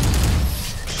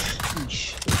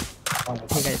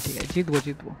ঠিক আছে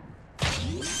জিতবো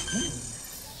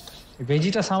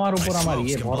ভেজিটা সামার উপর আমার Smokes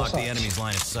ইয়ে can block ভরসা the enemy's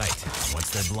line of sight. Once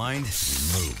they're blind, we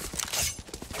move.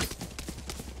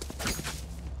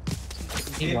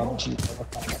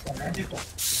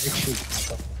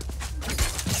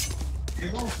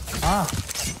 हाँ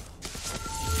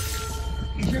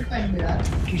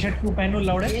टी शर्ट क्यों पहनो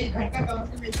लौड़े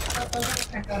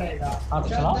हाथ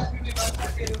चलाओ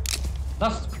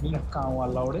 10 मिनट का हुआ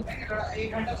लौड़े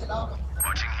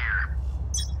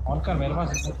ऑन कर मेरे पास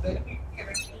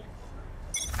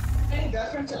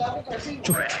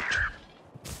चुप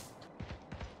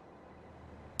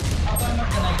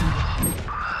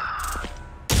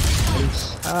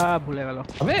ভুলে গেল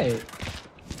अबे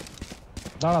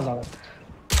दाड़ा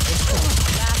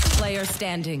Last player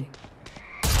standing.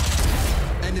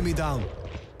 Enemy down.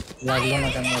 लागलो ना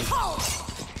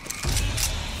करना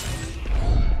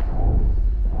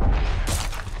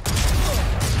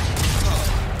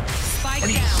Spike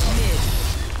down mid.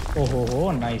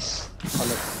 Oh, nice.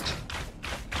 Hello.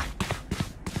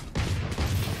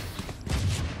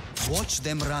 Watch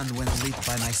them run when lit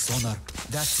by my sonar.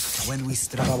 That's when we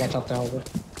strike. बचाते होगे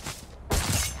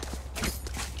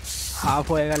হাফ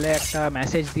হয়ে গেলে একটা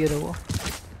মেসেজ দিয়ে দেবো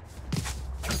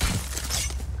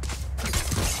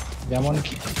যেমন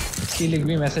কি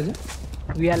লিখবি মেসেজে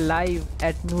we are live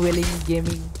at Nuweling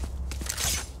gaming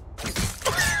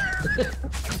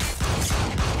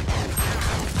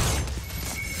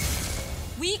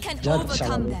We can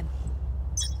overcome them.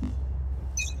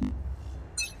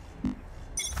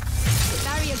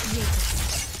 Barrier created.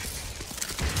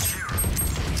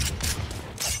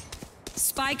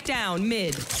 Spike down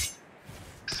mid.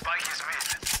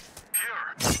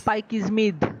 Spike is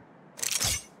mid.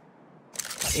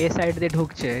 A side দিয়ে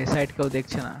ঢুকছে A side কেউ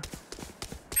দেখছে না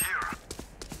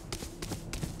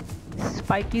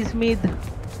Spike is mid.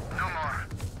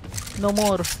 No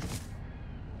more.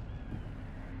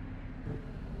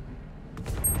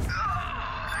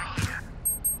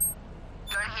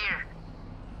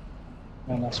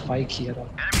 না স্পাইক হিয়ার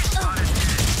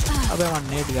अबे আমার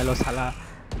নেট গেল শালা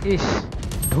ইস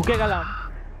ঢুকে গেলাম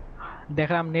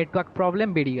দেখলাম নেটওয়ার্ক প্রবলেম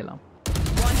বেরিয়ে গেলাম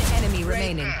One enemy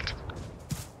remaining.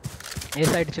 A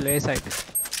side ছিল A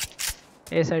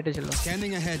side ছিল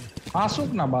Scanning ahead. আসুক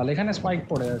না বাল এখানে স্পাইক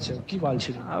পড়ে আছে কি বাল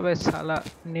ছিল আবে শালা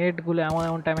নেট গুলো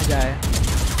এমন টাইমে যায়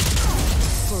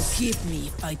Forgive me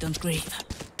if I don't grieve.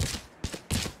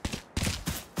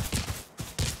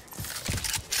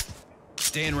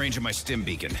 Stay in range of my stim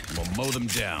beacon. We'll mow them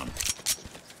down.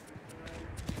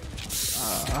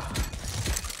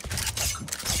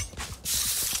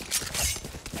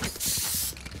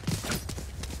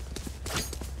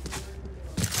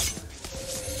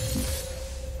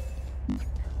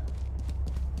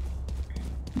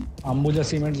 Ambuja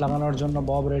cement লাগানোর জন্য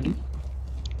বব রেডি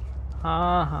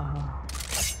হ্যাঁ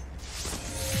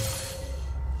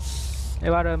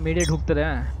এবার মিডে ঢুকতে দে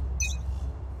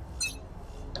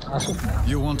আসুক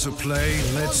You want to play?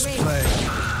 Let's play.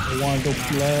 You want to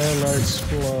play? Let's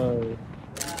play.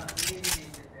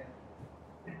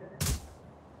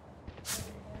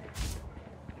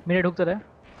 মিডে ঢুকতে দে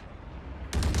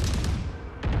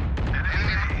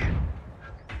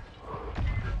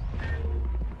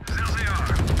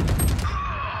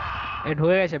এ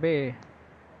ঢুকে গেছে বে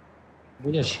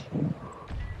বুঝেছি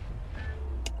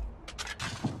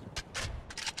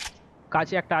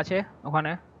কাছে একটা আছে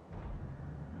ওখানে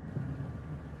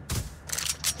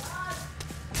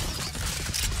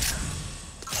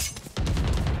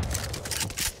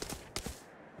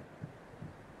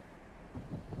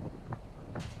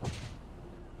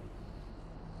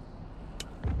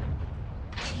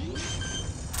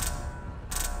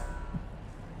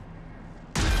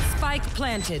Spike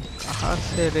planted. कहाँ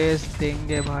से रेस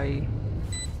देंगे भाई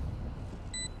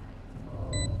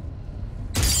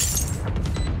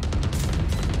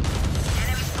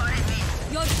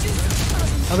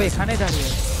अबे खाने दाঁড়িয়ে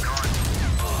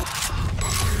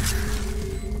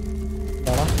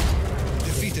দাঁড়া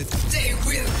Defeated. They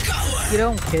will go.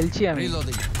 কিরকম খেলছি আমি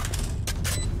Reloading.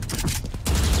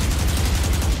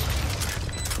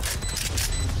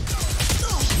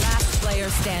 Last player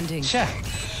standing.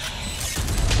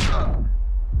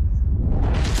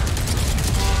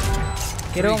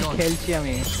 কিরকম খেলছি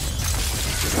আমি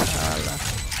শালা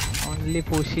অনলি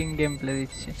পুশিং গেম প্লে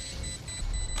দিচ্ছি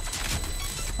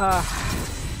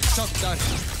Shot that.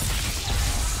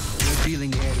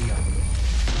 Revealing area.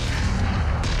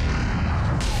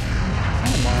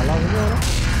 মালা বুঝো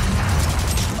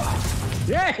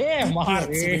মার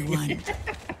Everyone,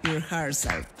 your hearts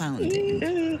are pounding.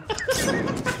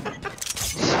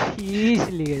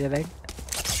 Easily গেছে দেখ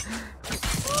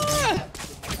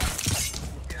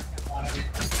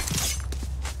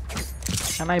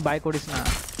নাই বাই করিস না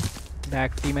দেখ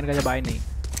টিমের কাছে বাই নেই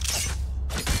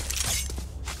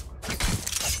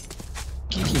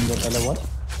কি কিনবো তাহলে বল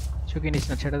কিছু কিনিস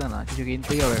না ছেড়ে দে না কিছু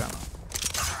কিনতেই হবে কেন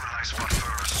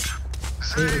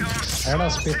একটা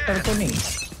স্পেক্টার তো নেই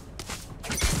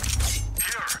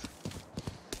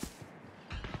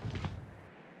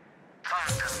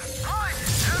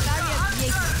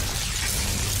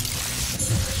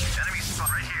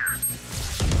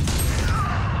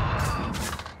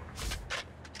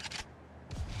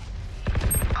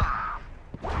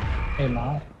না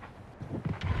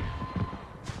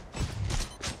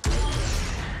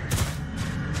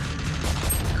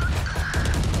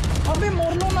अबे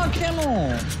মরলো না কেন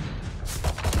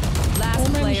Last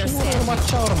player standing.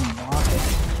 বাচ্চা ওর মাকে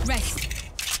Rest.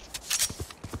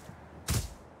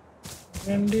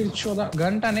 এন্ডির চোদা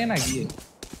গানটা নে না গিয়ে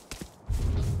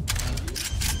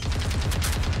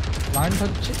প্লান্ট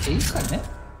হচ্ছে এইখানে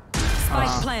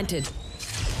Spike planted.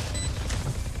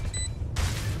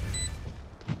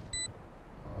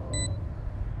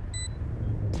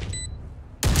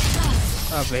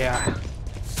 अबे यार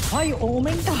ভাই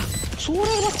ওমেনটা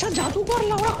সুরের বাচ্চা জাদুকর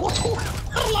লাউড়া কত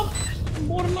মারলাম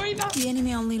মরলই না The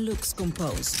enemy only looks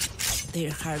composed.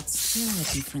 Their hearts feel a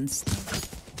different story.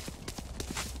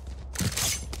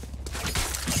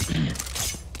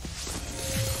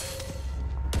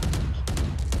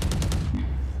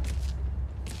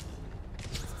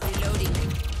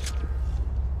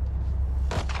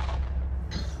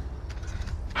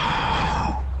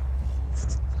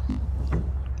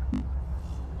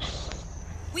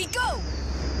 We go.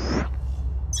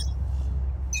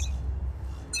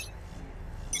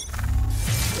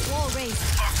 Wall raised.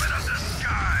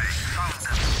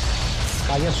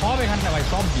 ভাই সব এখানটা ভাই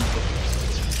সব দিতে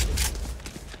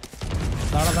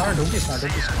দাঁড়া দাঁড়া ঢুকিস না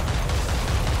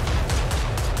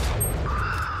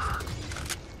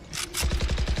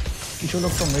কিছু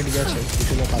লোক তো মিট গেছে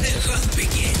কিছু লোক আছে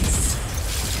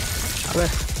अबे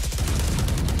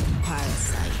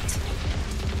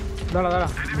दाड़ा दाड़ा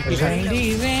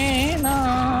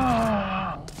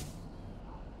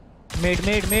मिड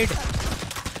मिड मिड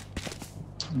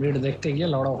मिड देखते गए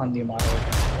लौड़ा ओखान दिए मारो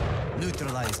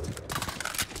Neutralized.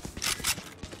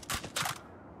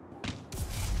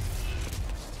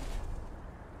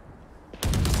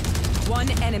 One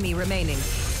enemy remaining.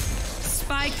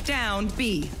 Spike down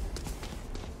B.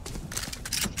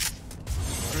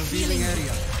 Revealing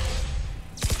area.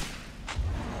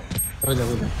 हो जा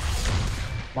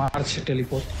मार्च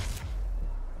टेलीपोर्ट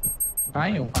कहाँ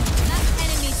हो Last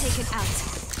enemy taken out.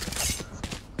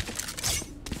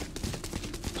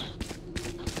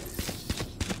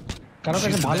 কারো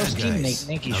কাছে ভালো স্কিন নেই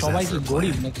নাকি সবাই কি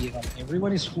গরিব নাকি এখানে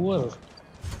এভরিবডি ইজ পুয়ার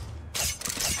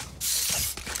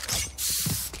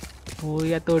তুই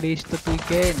এত রিচ তো তুই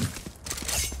কেন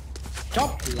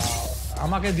চপ লাও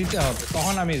আমাকে দিতে হবে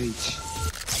তখন আমি রিচ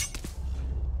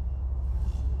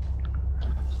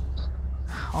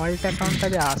অল্ট অ্যাকাউন্টটা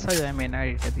যে আসা যায় মেন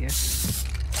আইডিটা দিয়ে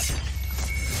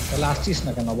তাহলে আসছিস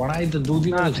না কেন বড়াই তো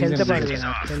দুদিন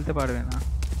খেলতে পারবে না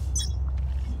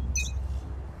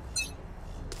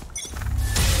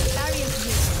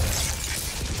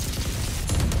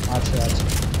আচ্ছা আচ্ছা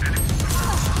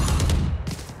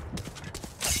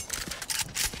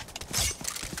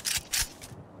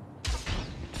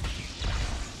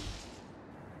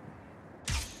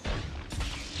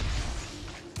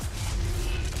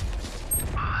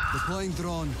Deploying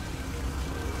drone.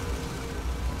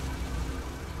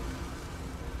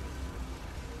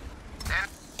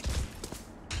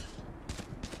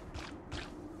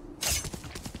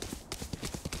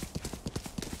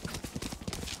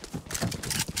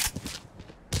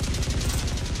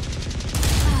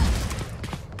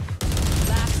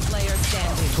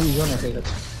 দুইজন এসে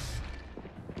গেছে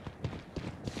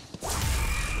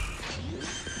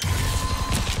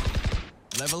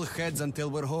Level heads until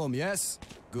we're home, yes?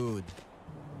 Good.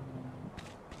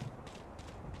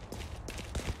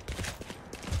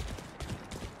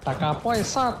 টাকা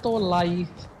পয়সা তো লাই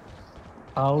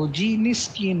তাও জিনিস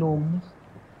কিনুম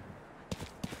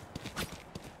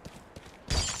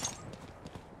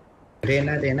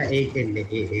रेना रेना एक खेल ले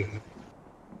एक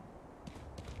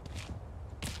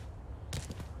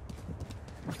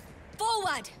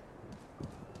Forward.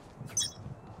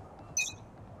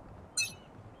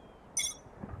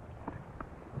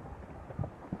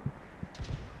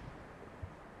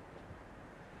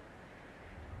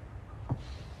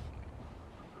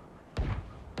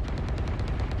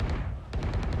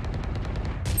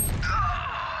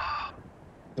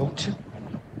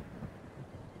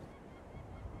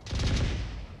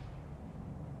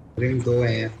 रिंग दो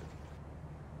है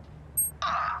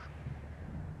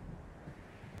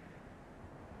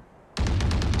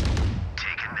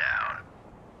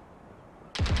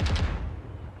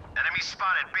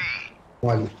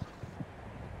One.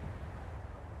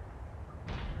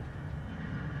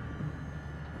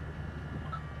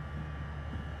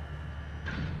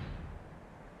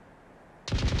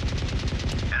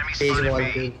 तेज वॉल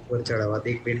के ऊपर चढ़ा हुआ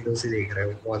देख विंडो से देख रहा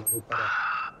है वॉल के ऊपर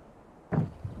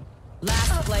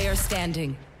Last player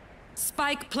standing.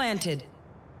 Spike planted.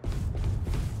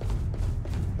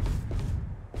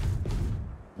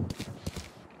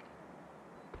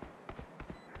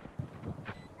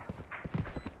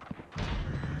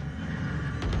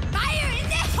 Fire in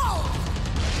the hole.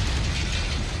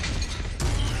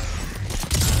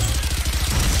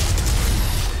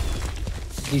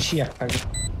 দিশি একটা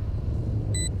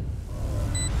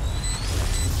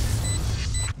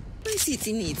This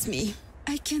city needs me.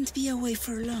 I can't be away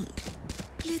for long.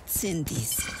 Let's end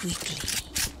this quickly.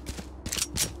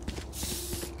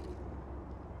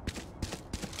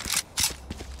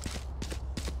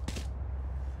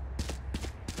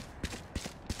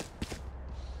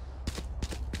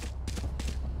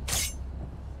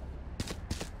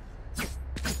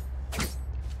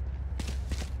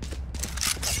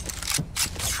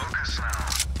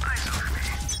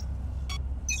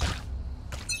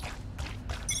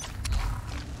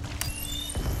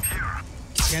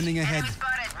 Scanning ahead.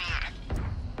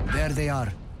 There they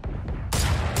are.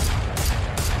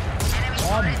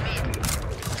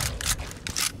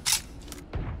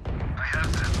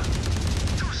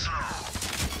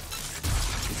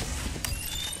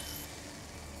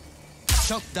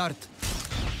 Shock dart.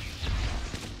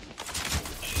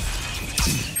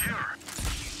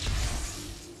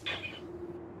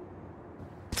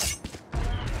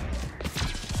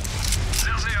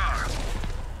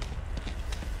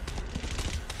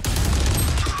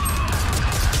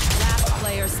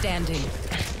 Standing.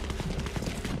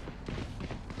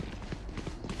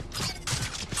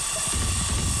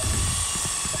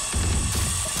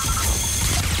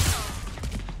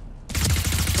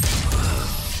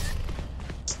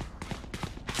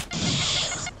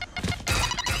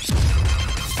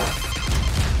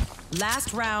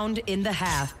 Last round in the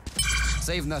half.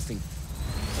 Save nothing.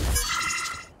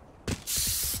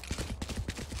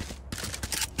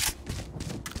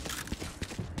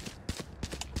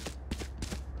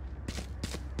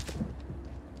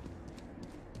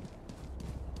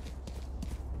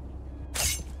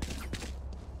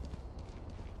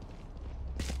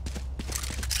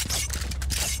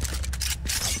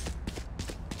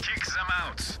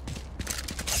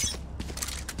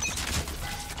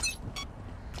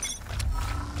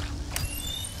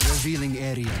 Revealing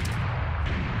area.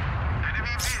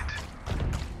 Enemy mid.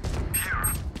 Here.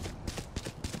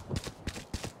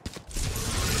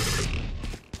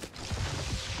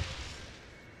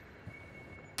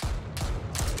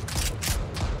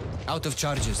 Out of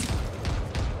charges.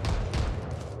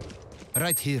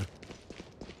 Right here.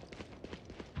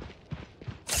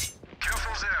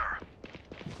 Careful there.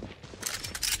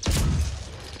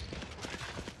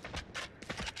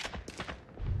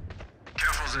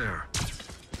 Careful there.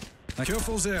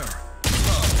 Careful there.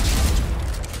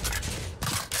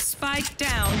 Spike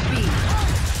down B.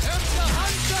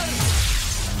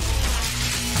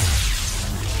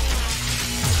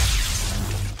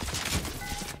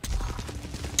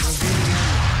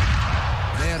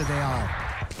 There they are.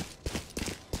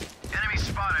 Enemy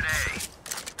spotted A.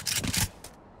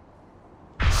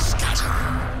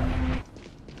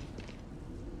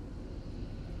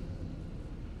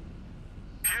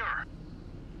 Here.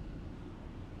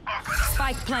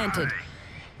 Spike planted.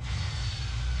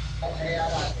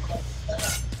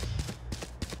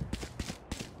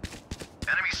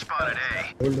 Enemy spotted A.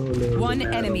 One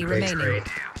enemy remaining.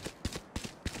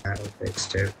 Arrow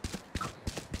fixed it.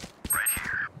 Right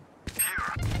here. Here.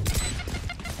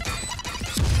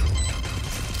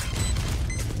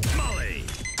 Molly.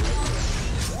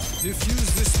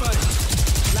 Defuse this fight.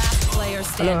 Last player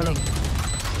standing.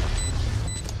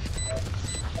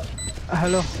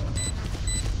 Hello.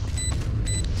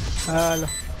 Hello.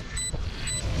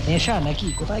 নেশা নাকি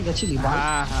কোথায় গেছিলি ভাই?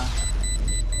 হ্যাঁ হ্যাঁ।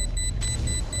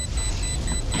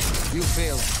 You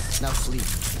failed. Now flee.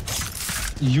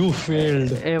 You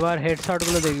failed. এবার headshot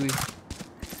গুলো দেখবি।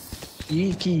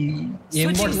 কি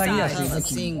এমবট লাগিয়ে আসলি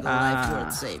নাকি? Life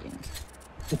worth saving.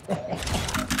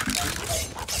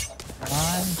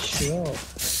 I'm sure.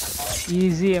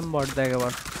 Easy এমবট দেখ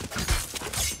এবার।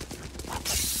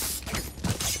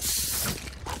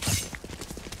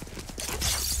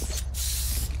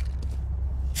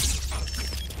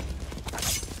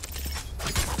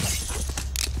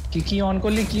 কি অন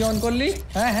করলি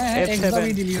হ্যাঁ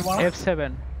একদমই দিলি বাবা F7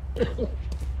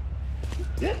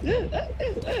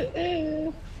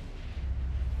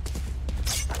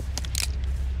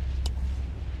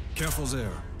 Careful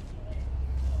there.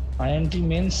 INT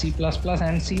main C++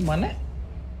 and C মানে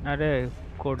আরে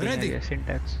কোডিং এর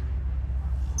সিনট্যাক্স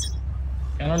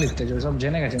কেন লিখতে যাও সব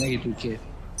জেনে গেছে নাকি তুই কে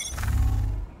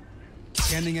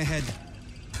Scanning ahead.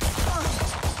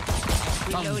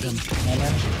 Reloading.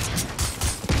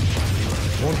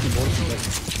 ভর্তি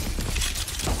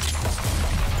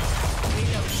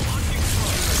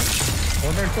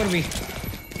অর্ডার করবি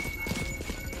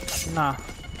না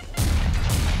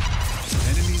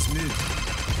Enemies mid.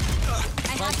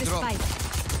 I have this fight.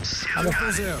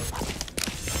 Careful there.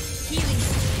 Healing.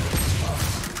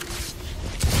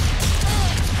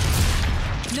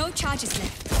 No charges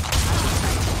left.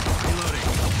 Reloading.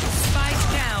 Spike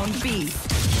down B.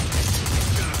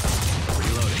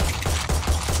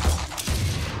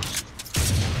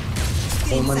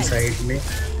 Common side में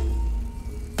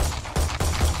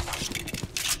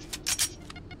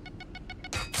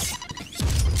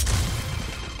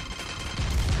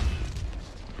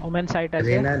ओमेन साइट है।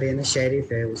 रेना शेरिफ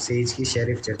है, उस सेज की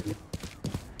शेरिफ चल रही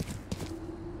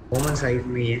कॉमन साइड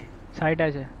में है। साइट है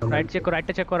राइट चेक करो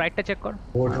राइट चेक करो।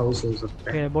 बोट हाउस हो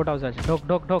सकता है। बोट हाउस है। ढोक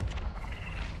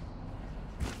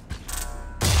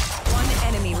One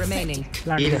enemy remaining.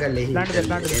 प्लांट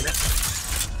दे।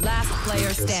 Last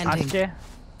player standing.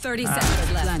 30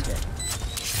 seconds left.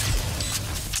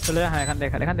 চলে যা। হ্যাঁ এখান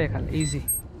দেখ ইজি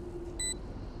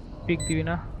পিক দিবি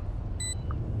না।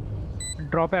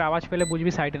 ড্রপের আওয়াজ পেলে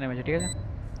বুঝবি সাইডে নেমেছে, ঠিক আছে?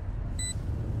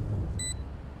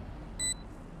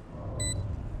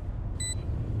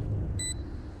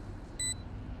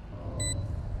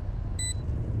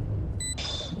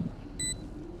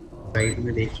 साइड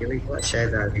में देखिए एक बार,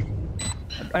 शायद आ गई।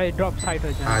 अरे ड्रॉप साइड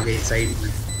हो जाए। आ गई साइड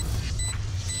में।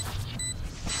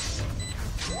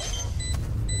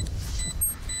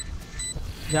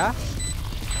 जा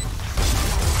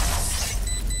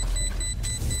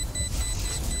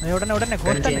नहीं उड़ने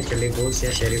घोषता नहीं चले घोष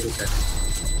या शेरिफ उतर।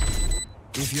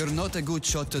 If you're not a good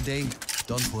shot today,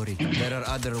 don't worry. There are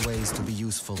other ways to be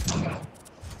useful.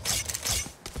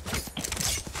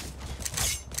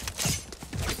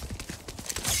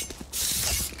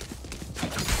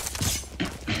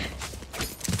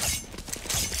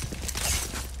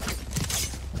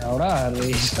 ওরা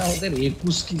রেসটা ওদের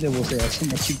 21 কিলে বসে আছে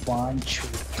নাকি 5।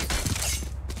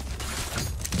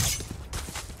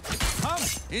 Come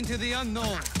into the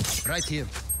unknown. Right here.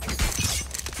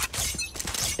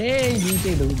 এই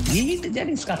বিট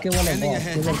জানিস কাকে বলে?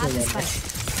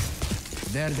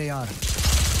 There they are.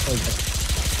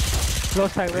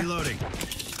 Close side. Reloading.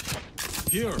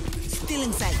 Here. Still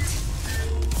in sight.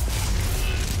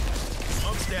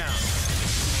 Smoke's down.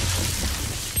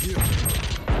 Here.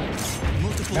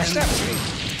 Multiple enemies.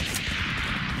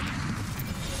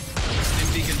 Stim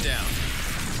beacon down.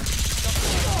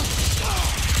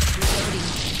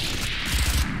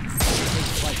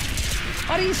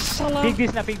 अरे साला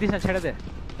पिक दिस ना छेड़ दे।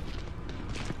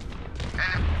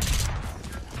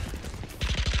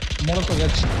 मोड़ तो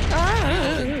गच।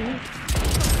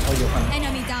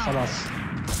 Enemy down. खलास।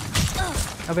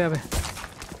 अबे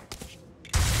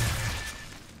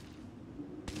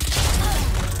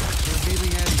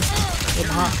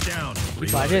Down.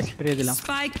 बाजे स्प्रे दिला।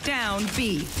 Spike down B.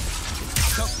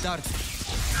 Shock dart.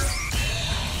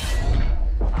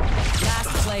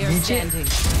 Last player standing.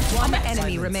 One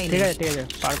enemy remaining. ठीक है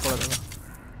पार कर दो।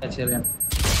 अच्छे रे।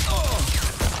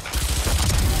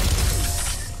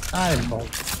 आए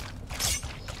बहुत।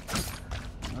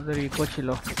 उधर इको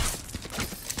चिलो।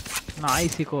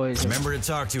 Nice इको है। Remember to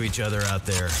talk to each other out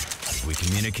there. If we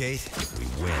communicate, we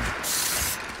win.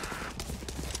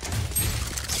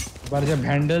 बार जब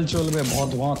हैंडल चलবে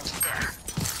बहुत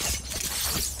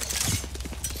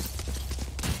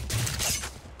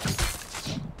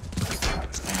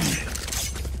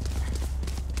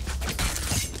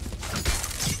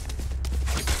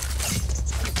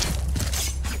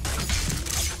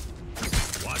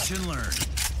Watch and learn.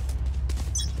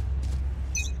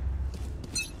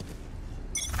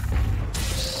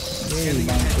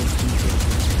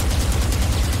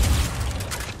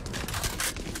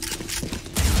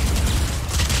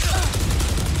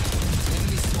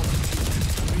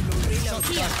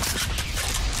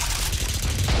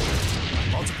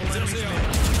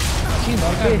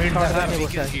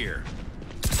 Here.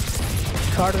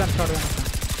 Shotgun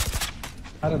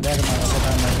अरे बैग मारा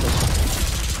पता नहीं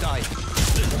Die.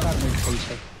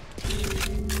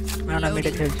 ना मिड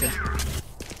खेलছে।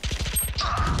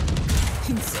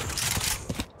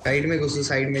 साइड में घुसो,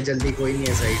 साइड में जल्दी, कोई नहीं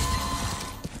है साइड।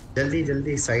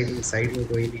 जल्दी साइड में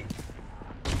कोई नहीं है।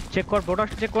 चेक कर बोटा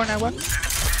चेक करना एक बार।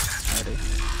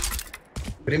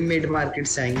 प्रिम मिड मार्केट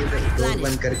से आएंगे तो डोर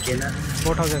बंद करके ना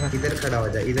बोटा जगह इधर खड़ा हो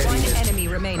जा। इधर One enemy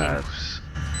remaining.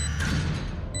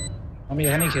 हम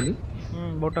यहाँ नहीं खेली।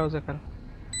 बोटा से कर।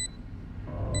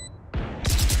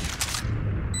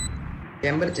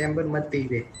 चैम्बर मत पीक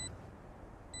दे,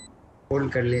 होल्ड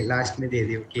कर ले, लास्ट में दे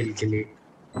दियो किल के लिए।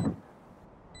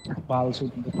 बाल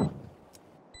सूट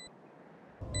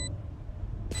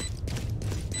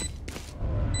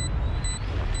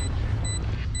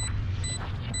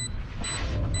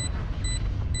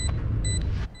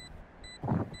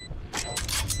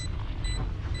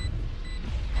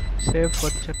सेव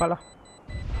करছে পালা।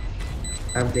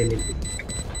 अब दे ले।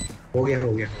 हो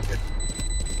गया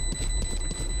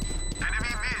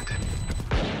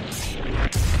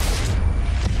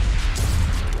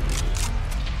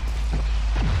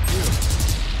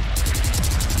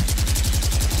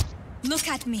Look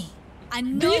at me. I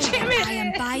know that I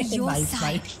am by your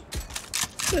side.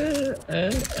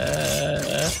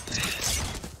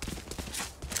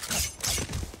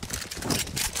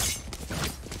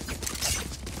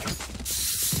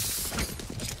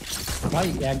 भाई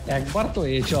एक बार तो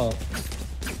एच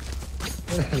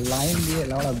लाइन दिए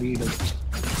लौड़ा Beed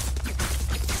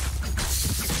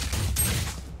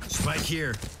Spike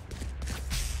here.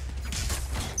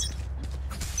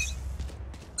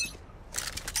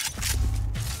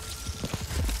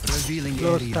 Revealing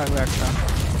Close area. tag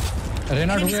बैठता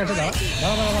रेना ढूंढे ऐसे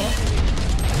दावा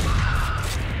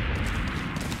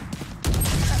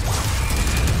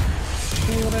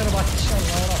पूरे बच्चा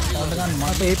लौड़ा शॉटगन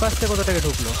मार এই পাশ থেকে কোথা থেকে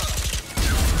ঢুকলো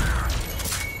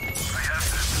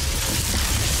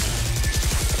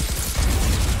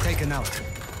Taken out.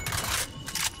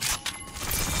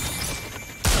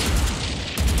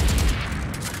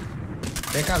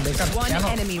 देखा One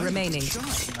enemy remaining.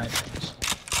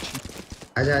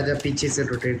 आजा आजा पीछे से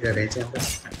रोटेट कर रहे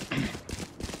हैं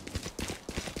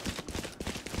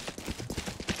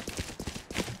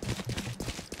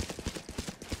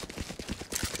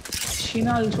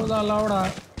शिनाल चोदा लाउडा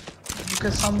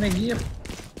के सामने गए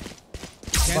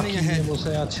Scanning ahead.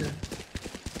 বসে আছে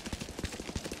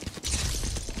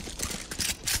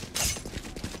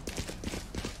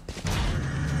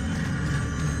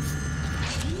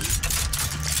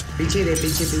पीछे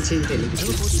ही खेलेंगे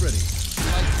Teleport's ready.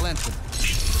 Spike planted.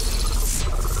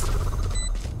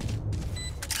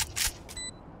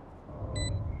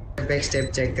 Back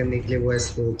step check करने के लिए वो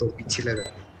स्लो तो पीछे लगा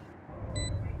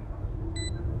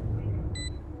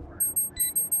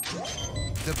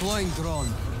Deploying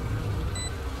drone.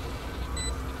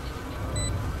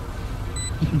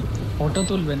 फोटो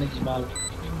तुलबे নাকি বাল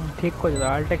ঠিক করে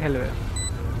দাও আল্টে খেলবে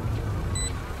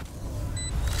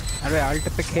আরে আল্টে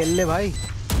पे खेल ले भाई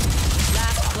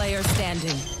Last player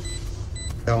standing.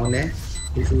 डाउन है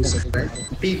डिफ्यूज सकता है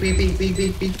peak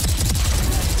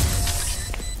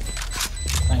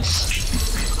nice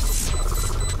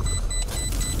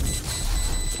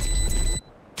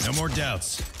No more doubts.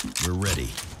 We're ready.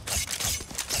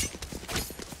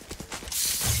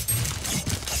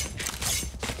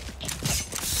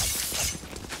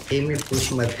 ए में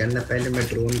पुश मत करना पहले मैं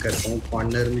ड्रोन करता हूँ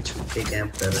कॉर्नर में छुप के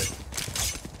कैंप कर रहा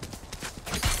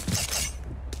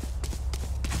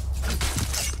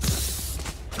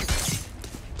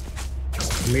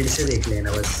मिड से देख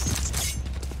लेना बस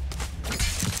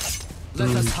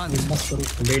Let us hunt.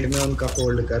 मिड में उनका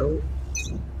होल्ड करो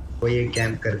वो ये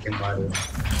कैंप करके मारो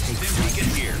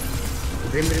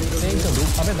रिम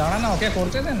अबे दाड़ा ना ओके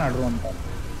करते थे ना ड्रोन पर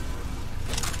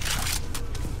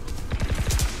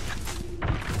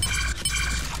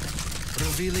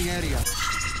Revealing area.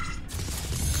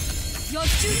 Your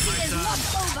duty is not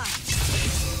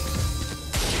over.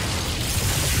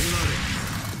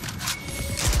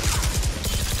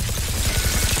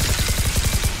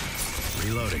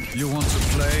 Reloading. You want to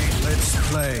play? Let's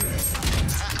play.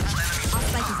 Our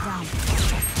spike is down.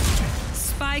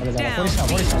 Spike अरे down.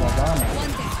 बड़ी सा दाड़ा ना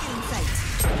One dead in sight.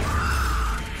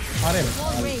 अरे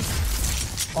Wall raised.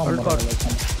 होल्ड कर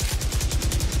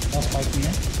बस फाइट नहीं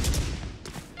है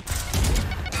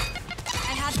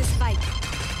I have the spike.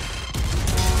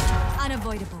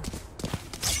 Unavoidable.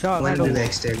 चल वन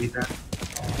बैक स्टेप ही था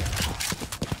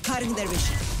Cutting their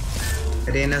vision.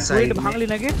 रेना ওইটা साइड में ভাঙলি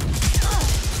নাকি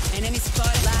Enemy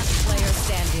spotted. Last player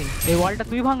standing. এই ওয়ালটা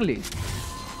তুই ভাঙলি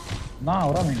না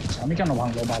ওরা ভেঙেছে আমি কেন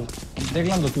ভাঙবো বাল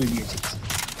দেখলাম তো তুই দিয়েছিস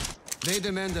They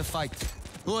demand a fight.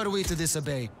 Who are we to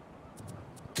disobey?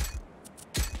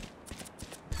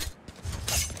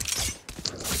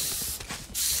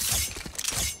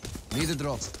 Need a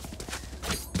drop.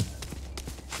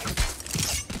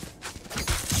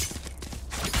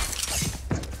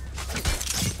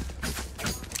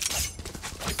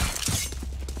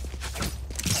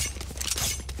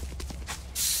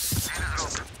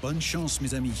 Bonne chance,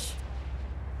 mes amis.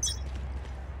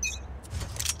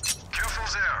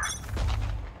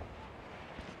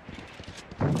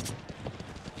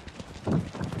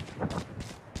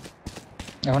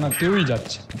 এখন আর কেউই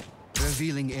যাচ্ছে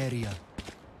Revealing area.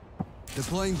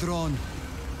 Deploying drone.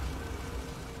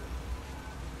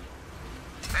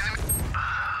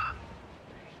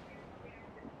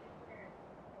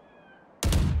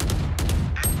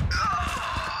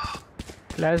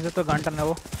 Flash দে তো গানটা নেব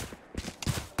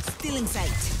Still in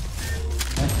sight.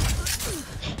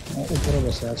 উপরে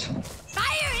বসে আছে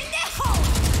Fire in the hole.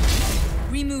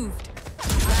 Removed.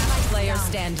 Last player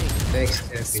standing. Back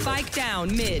step Spike down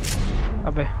mid.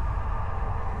 अबे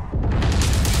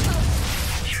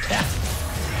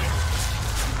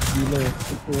दिलो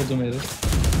वो तो मेरे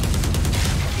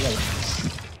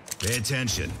Pay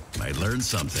attention. Might learn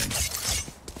something.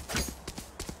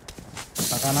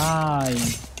 पता नहीं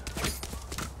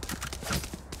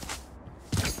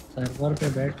सर्वर पे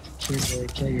बैठ के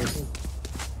क्या ये तो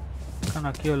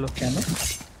खाना কি হলো কেন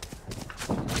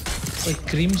ওই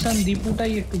ক্রিমসন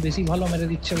দীপুটাই একটু বেশি ভালো মেরে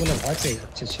দিচ্ছে বলে ভয় পেয়ে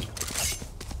যাচ্ছে ছিল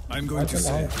I'm going to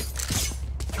say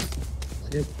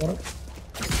ये पर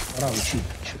बड़ा उचित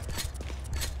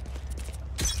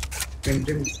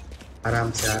टिम आराम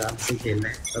से खेलना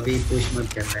है अभी पुश मत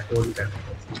करना है होल्ड करना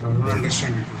है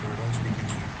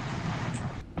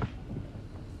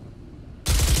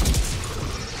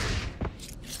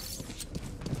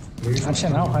अच्छा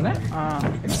ना है ना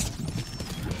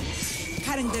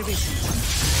Cutting their vision.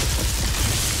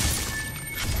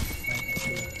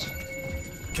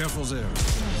 careful there.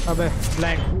 अबे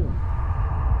ब्लाइंड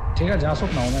ठीक है जा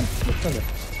सकता हूं मैं रुक जा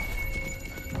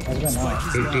आज ना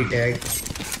 80 टैग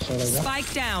चलेगा Spike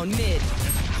down mid.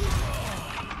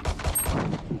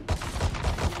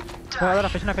 দাদা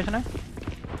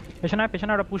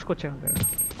পেছনে ওটা পুশ করছে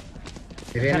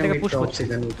রেনা থেকে মিড পুশ টপ করছে से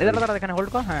गन দাদা এখানে হোল্ড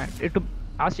কর হ্যাঁ একটু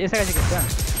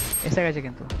এসে গেছে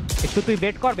কিন্তু একটু তুই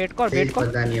বেট কর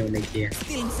पता नहीं होने की है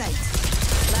Still in sight.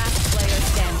 Last player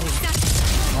standing.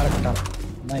 मारता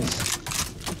नाइस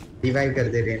रिवाइव कर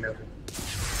दे रेना को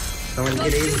समझ के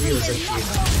रेस भी हो सकती है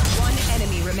One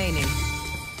enemy remaining.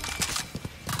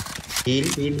 Heal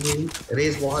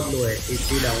race बहुत लो है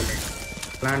 80 डाउन है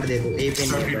प्लांट देखो ए पे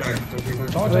नहीं है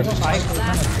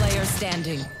Last player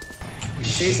standing.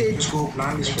 से इसको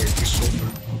प्लांट इसको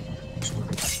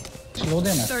स्लो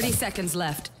देना 30 seconds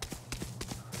left.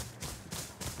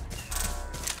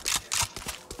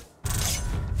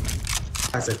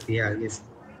 आ सकती है आगे से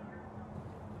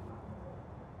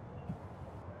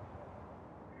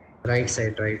right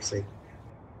side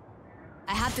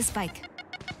I have the spike.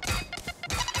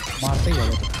 मारते ही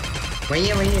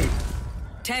है वही है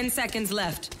 10 seconds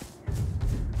left.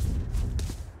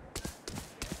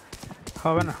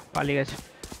 হবে না পালিয়ে গেছে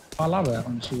পালাবে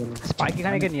এখন শিওর স্পাইক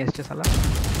এখানে কে নিয়ে এসেছে শালা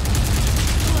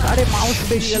আরে মাউস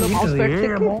বেরিয়ে গেল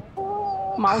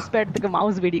মাউস প্যাড থেকে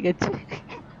মাউস বেরিয়ে গেছে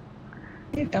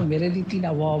এটা মেরে দিতি না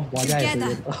বজায়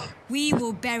Together, we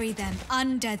will bury them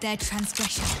under their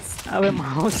transgressions. আবে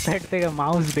মাউস প্যাড থেকে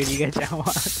মাউস বেরিয়ে গেছে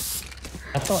আমার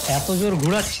এত জোর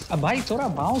ঘোরাচ্ছি ভাই তোরা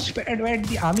মাউস প্যাড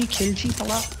দিয়ে আমি খেলছি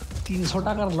তোরা 300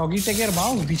 টাকার লগিটেকের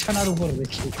মাউস বিছানার উপর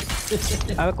রেখে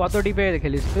আবে কত ডিপে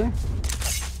খেলিস তুই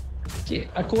কি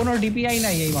কোনো ডিপিআই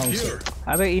নাই এই মাউসে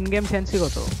আবে ইন গেম সেন্সি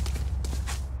কত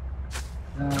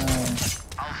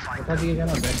এটা দিয়ে কেন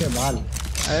ব্যাটে বাল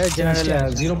আরে জেনারেল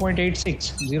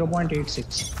 0.86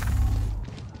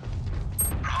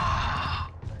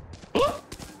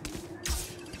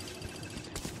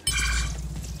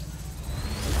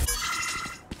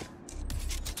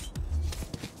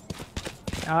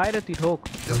 আরে তুই ঠোক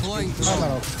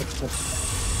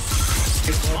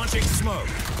Launching smoke.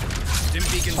 Stim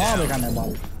beacon সব down. এখানে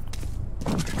বাল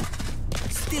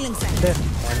Still in sight.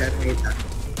 ऑर्डर नहीं था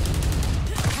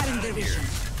Cutting their vision.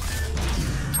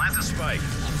 Plant a spike.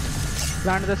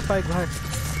 Plant the spike ভাই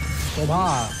শোভা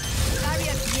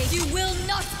Barrier created. You will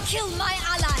not kill my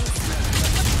allies.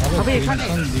 আবে এখানে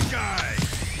Guy.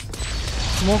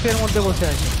 স্মোকের মধ্যে বসে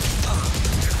আছে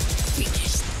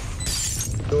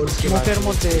डोर्स के স্মোকের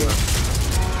মধ্যে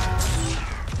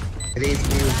रेस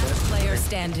भी ऊपर Player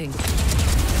standing.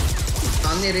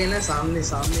 सामने रहना सामने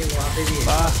वहां पे भी है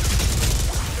বাহ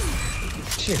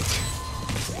শিট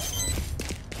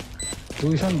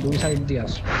দুই সাইড দিয়ে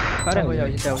আস আরে হয়ে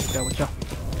যাও যাও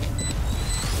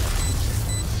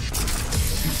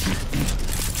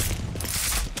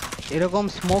এরকম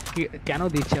স্মোক কেন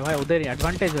দিচ্ছে ভাই ওদের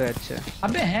অ্যাডভান্টেজ হয়ে যাচ্ছে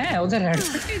আবে হ্যাঁ ওদের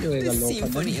অ্যাডভান্টেজ হয়ে গেল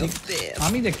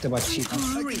আমি দেখতে পাচ্ছি না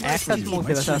একটা স্মোক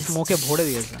দেবে স্যার স্মোকে ভরে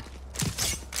দিয়েছে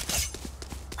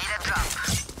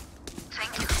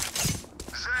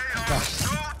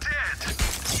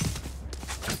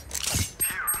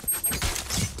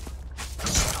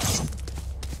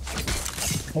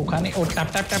ওখানে ও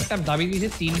ট্যাপ দাবি দিয়েছে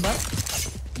 3 বার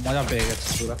মজা পেয়ে গেছে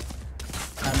পুরো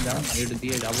আমি জানো নেট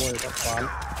দিয়ে যাবো এটা পাল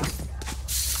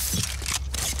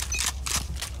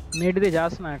নেট দিয়ে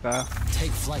যাস না একা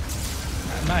টেক ফ্লাইট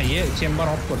না ये চেম্বার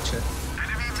অফ করছে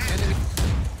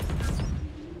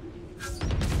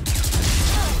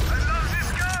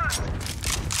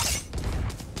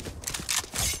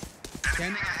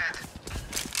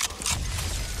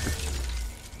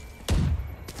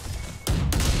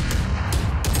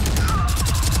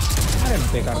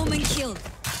Omen killed.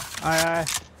 আয়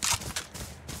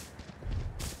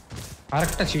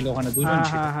আরেকটা ছিল ওখানে দুজন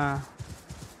ছিল হ্যাঁ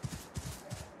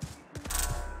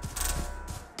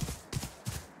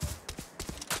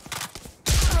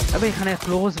আবে এখানে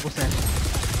ক্লোজ বসে আছে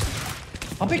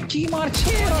আবে কি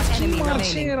মারছে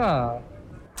এরা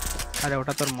আরে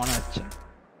ওটা তোর মনে হচ্ছে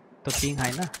তো পিং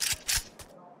হাই না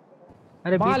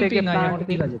अरे बाल बीटे के पिंग है प्लांट और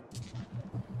दिखा जाए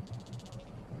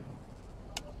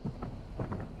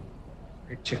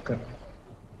चेक कर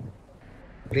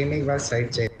प्रेम एक बार side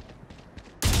check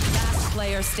Last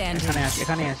player standing.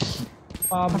 এখানে আছে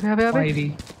अबे अबे अबे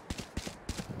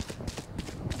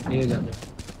ये जा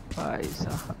भाई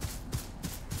साहब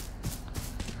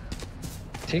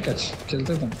ठीक है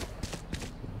चलते तुम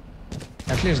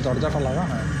एटलीस्ट दरजाটা লাগা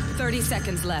না 30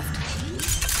 seconds left.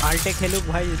 আল্টে খেলুক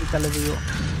ভাই যদি চলে দিও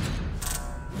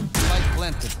Spike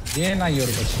planted. ये ना योर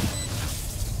बच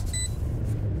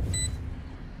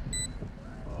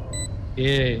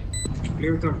ये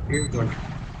प्लेयर तो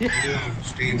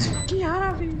स्टेज কি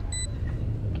হারাবি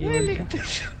কি লিখতে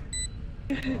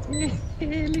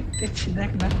ये লিখতেছি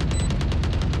দেখ না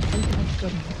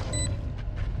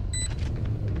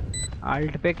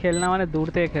আল্ট पे खेलना মানে দূর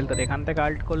থেকে খেলতে এখান থেকে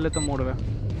আল্ট করলে তো মরবে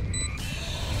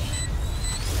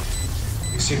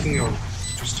checking out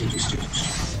just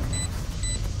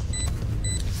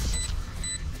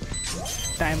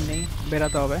টাইম নেই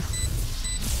বেরাতে হবে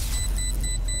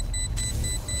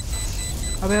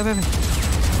अबे अबे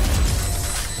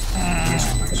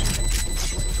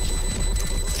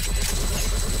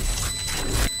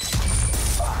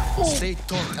Stay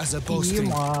taut as a bowstring.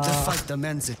 The fight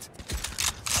demands it.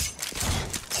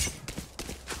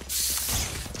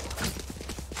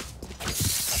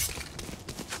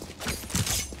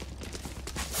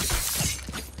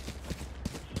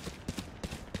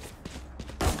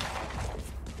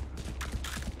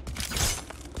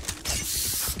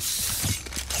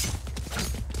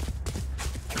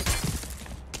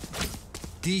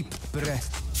 Deep breath.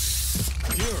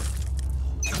 Here.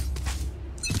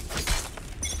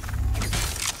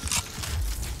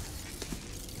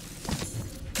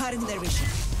 Cutting their vision.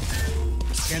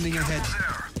 Scanning ahead.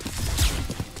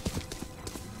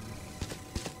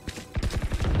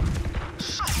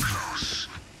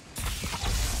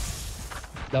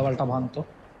 ডাবলটা ভাঙ তো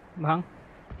ভাঙ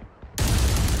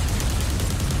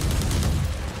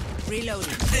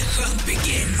Reloading.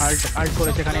 আল্ট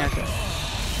করেছে এখানে আছে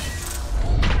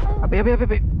अबे अबे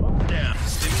अबे Down.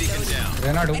 Stim beacon down.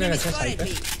 রেনা ঢুকে গেছে সাইডে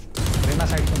রেনা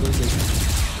সাইড থেকে ঢুকে গেছে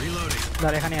Reloading.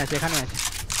 দাঁড়া এখানে আছে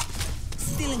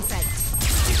Still in sight.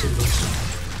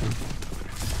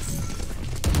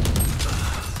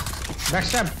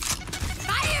 ব্যাকস্ট্যাপ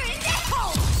Fire in the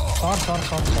hole!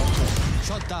 Shot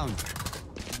Shot down.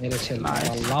 मेरे ছেলে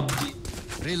লাভ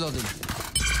Reloading.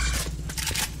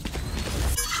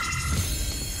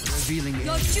 Revealing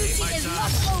Your duty is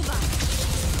not over.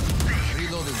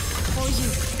 Reloading. For you.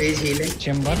 Page heal है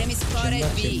चेंबर Enemy spotted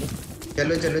B.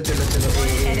 चलो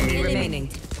Enemy remaining.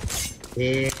 ए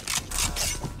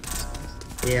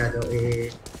आ जाओ ए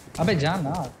अबे जा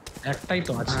ना একটাই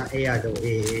তো আছে हां ए आ जाओ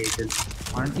ए जल्दी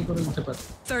आंटी করে দিতে পার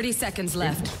 30 seconds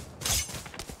left.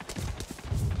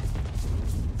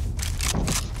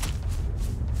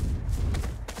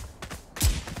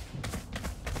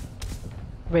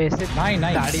 वैसे नहीं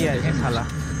दाढ़ी है साला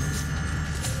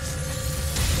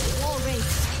Wall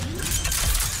raised.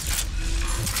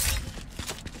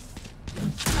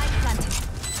 Light planted.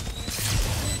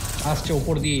 আসছে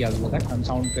উপর দিয়ে আসবে দেখ আমি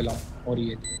সাউন্ড পেলাম और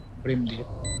ये ব্রিম দিয়ে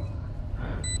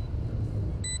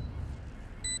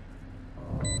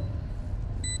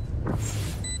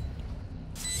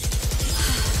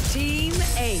Team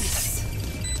Ace.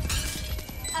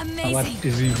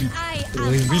 Amazing. I am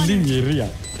revealing area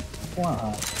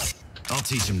I'll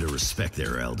teach them to respect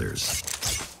their elders.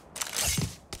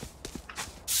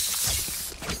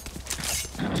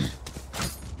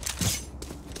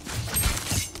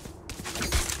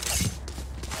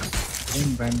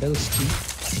 Vandals की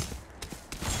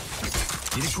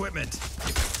Need equipment.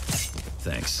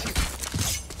 Thanks.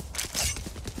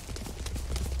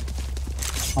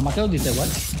 আমাকেও দিতে বল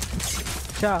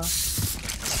আচ্ছা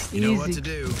You know what to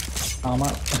do.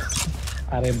 আমার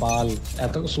আরে বাল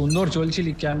এত সুন্দর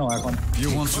চলছিলি কেন এখন You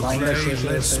want to Rounder play? শেষে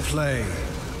Let's এসে- play.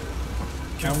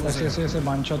 রাউন্ডটা শেষে এসে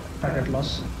বাঞ্চত প্যাকেট লস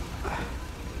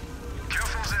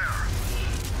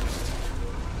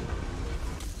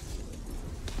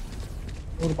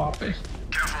ওর বাপে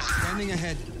Scanning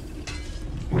ahead.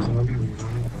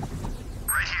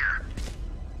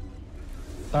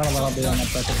 তাড়াতাড়ি বেরানো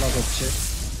প্যাকেট লস হচ্ছে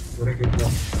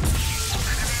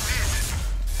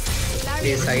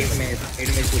ये साइड में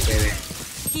छुपे हुए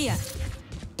Here.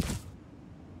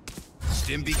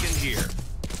 Stim beacon here.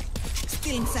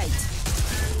 Still in sight.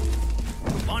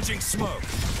 Launching smoke.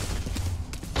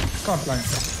 Scott plant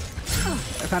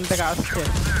এখান থেকে আসছে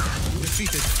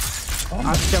Defeated.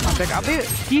 আসছে ওখান থেকে আবে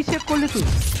কি চেক করলি তুই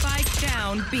Spike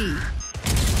down B.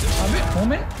 আবে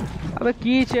ওমেন আবে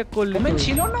কি চেক করলি ওমেন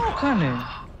ছিল না ওখানে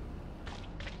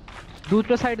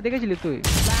দুটো সাইড দেখেছিলি তুই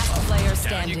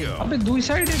আবে দুই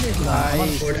সাইডে দেখলাম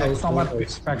আমার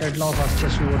প্যাকেট লস আসছে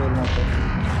শুয়োরের মতো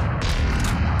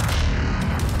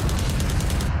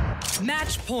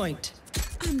Match point.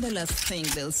 I'm the last thing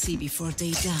they'll see before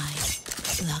they die.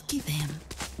 Lucky them.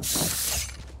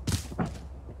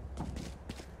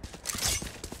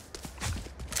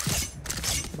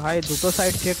 ভাই দুটো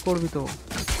সাইড চেক করবি তো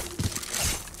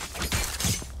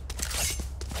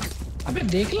আবে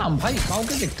দেখলাম ভাই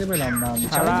কাউকে দেখতে পেলাম না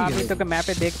আমি তোকে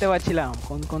ম্যাপে দেখতে পাচ্ছিলাম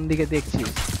কোন কোন দিকে দেখছি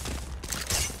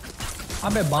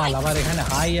আবে বাল আবার এখানে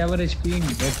high average ping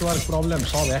network problem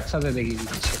সব একসাথে দেখিয়ে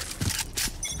দিচ্ছে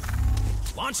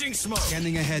Launching smoke.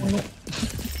 Scanning ahead.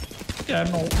 Yeah,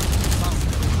 no.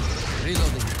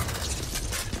 Reloading.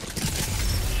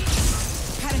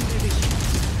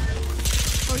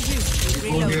 For you.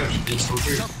 Reload.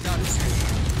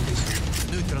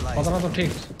 Neutralize. কথা তো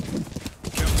ঠিক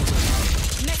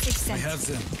Message I sent. have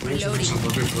them. Reloading.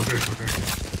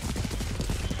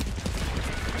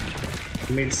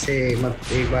 Mid से मत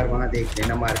एक बार वहां देख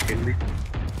लेना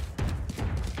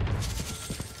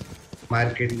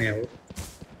मार्केट में हो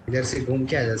इधर से घूम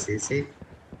के आ जा से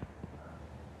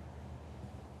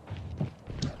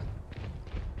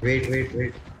वेट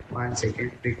 1 सेकंड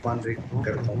ट्रिक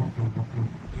करता हूं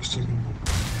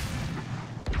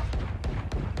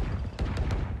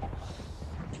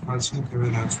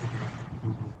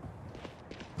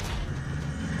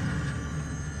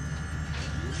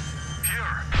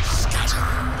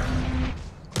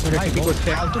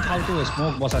फालतू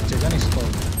स्मोक बसाচ্ছে জানিস তো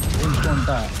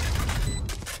কোনটা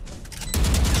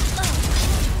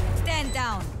Stand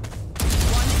down.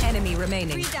 One enemy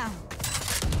remaining. 3 down.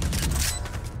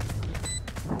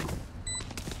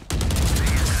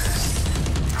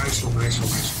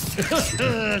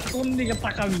 কোন দিকে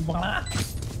তাকাবি বাড়া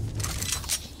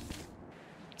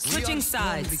Switching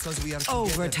sides. Because we are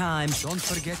Overtime. Don't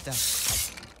forget that.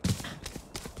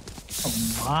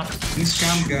 This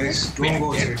camp guys don't go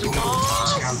here don't go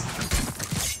this camp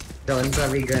कौन सा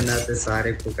भी गन आते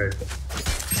सारे पकड़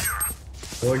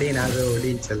दो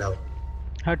ओडिन चलाओ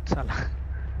हट साला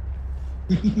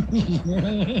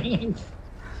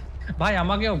ভাই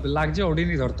আমাকে লাগছে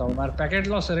ওডিনই ধরতাম আর প্যাকেট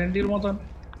লস সেরেন্ডির মতন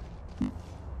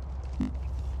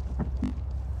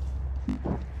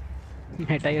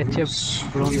এটাই হচ্ছে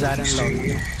ব্রোঞ্জ আয়রন লক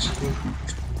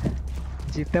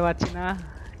জিততে পারছি না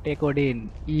take Odin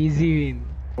easy win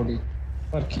Odin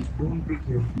আর কি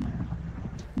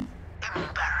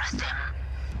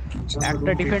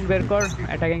একটা ডিফেন্ড বের কর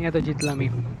অ্যাটাকিং এ তো জিতলামই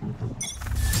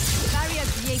Barrier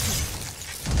created.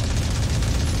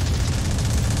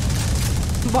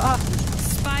 বাহ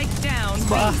Spike down.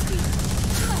 বাহ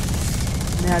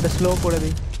নেট স্লো করে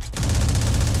দিই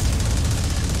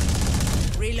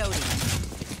Reloading.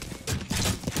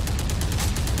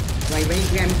 भाई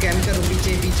कैम करो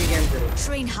पीछे कैम करो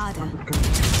Train harder.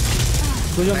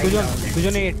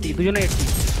 দুজনে 80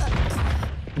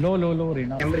 लो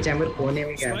रीना चैम्बर कोने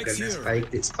में कैम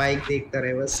करना स्पाइक देखता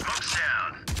रहे बस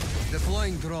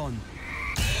Deploying drone.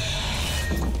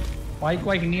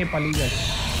 স্পাইক নিয়ে পালিয়ে যাচ্ছে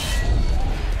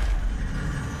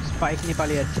স্পাইক নিয়ে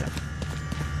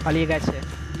পালিয়ে গেছে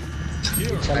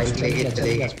स्पाइक लेके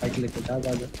चलेगा स्पाइक लेके जा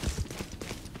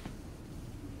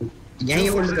यहीं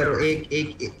होल्ड करो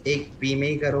एक बी में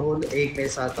ही करो होल्ड एक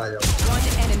मेरे साथ आ जाओ One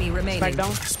enemy remaining.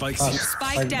 Spike down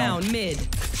Spike down mid.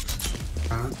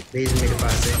 हां बेस मेरे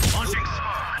पास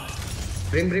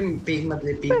है रिम पीक मत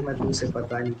ले उसे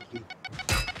पता नहीं की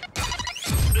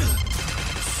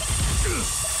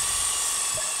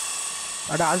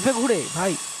আরে আসবে ঘুরে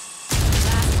ভাই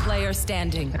Last player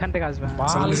standing. এখান থেকে আসবে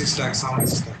सामने से स्टैक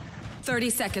 30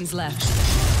 seconds left.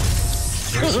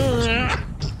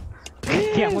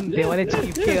 কেমন দেওয়ালে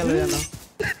চিপকে গেল জানো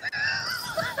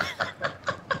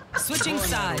Switching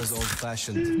sides. Old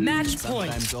fashioned. Match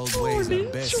point. Sometimes old ways are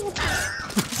best.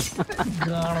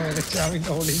 গান মেরে আমি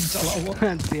তো ওডিন চালাবো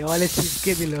দেওয়ালে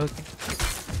চিপকে দিল ওকে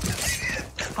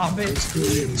আবে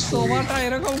সোমাটা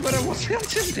এরকম করে বসে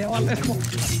আছে দেওয়ালের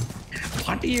মধ্যে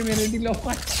ফাটিয়ে মেরে দিল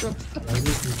পাঁচশো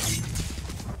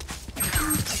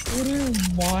ওরে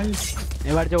ভাই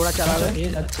এবার যে ওরা চালাবে এ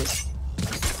যাচ্ছে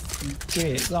কে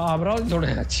আমরাও দৌড়ে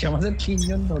যাচ্ছি আমাদের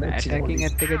তিনজন দৌড়াচ্ছি অ্যাটাকিং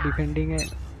এর থেকে ডিফেন্ডিং এ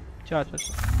চ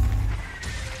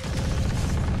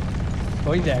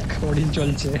ওই দেখ ওডিন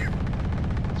চলছে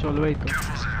চলবেই তো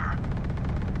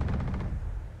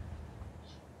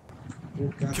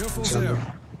Careful there.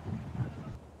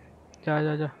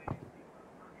 যা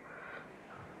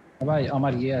ভাই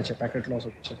আমার ইয়ে আছে প্যাকেট লস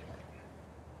হচ্ছে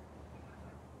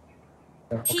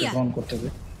ওকে ড্রন করতে দে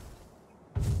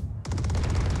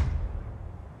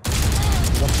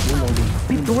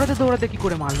দৌড়াতে দৌড়াতে কি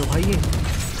করে মারলো ভাই ये?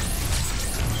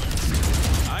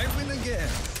 I win again.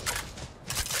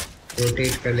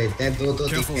 रोटेट कर लेते हैं, दो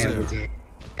दिखते हैं मुझे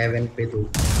 7 पे 2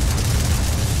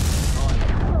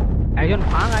 একজন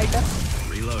ভাঙ আইটা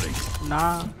Reloading. না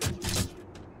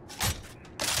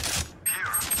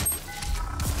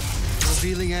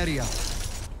Revealing area.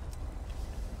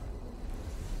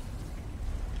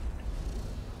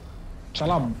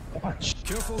 चला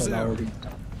चला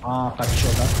हाँ कच्चो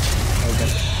का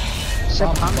सब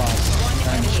भांग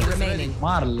remaining.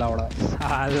 मार लावड़ा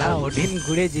साला ओडिन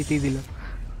घुड़े जीती दिलो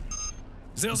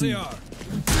There they are.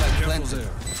 Careful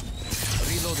there.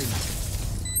 Reloading.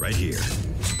 Right here.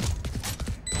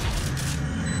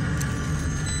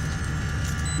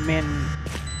 men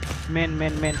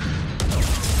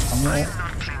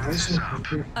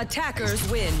Attackers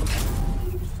win.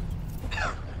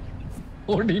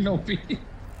 Odin OP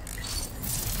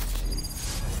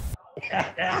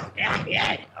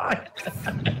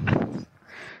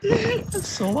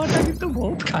सोवाटा की तो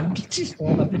बहुत खानकी चीज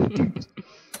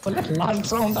बोले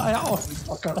लास्ट राउंड आया और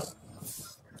पकड़ा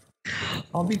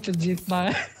अभी तो जीतना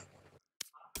है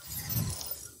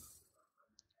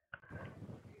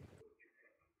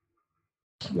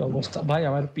কি অবস্থা ভাই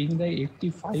আমার পিং দেয়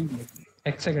 85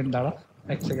 এক সেকেন্ড দাঁড়া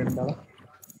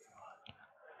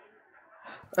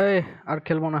এই আর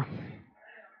খেলবো না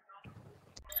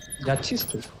যাচ্ছিস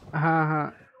তুই হ্যাঁ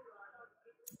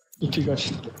ঠিক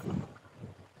আছে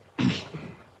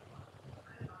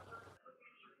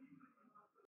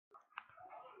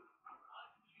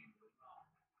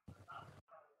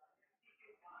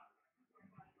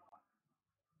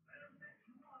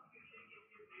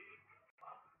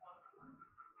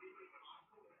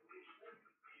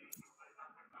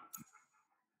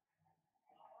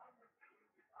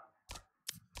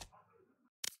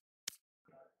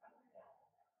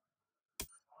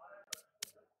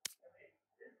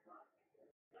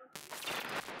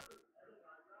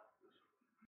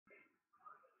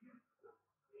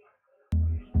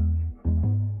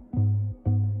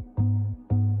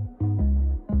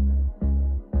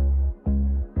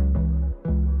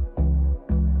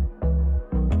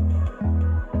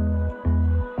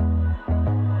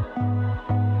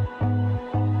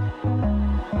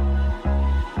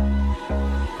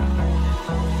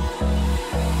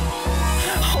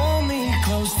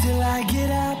Till I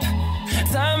get up,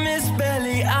 time is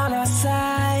barely on our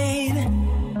side.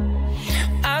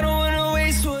 I don't wanna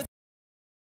waste what.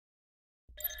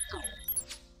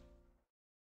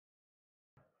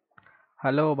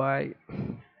 Hello भाई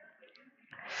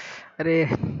अरे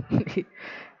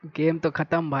गेम तो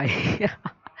खत्म भाई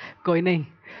कोई नहीं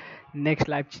नेक्स्ट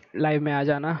लाइव में आ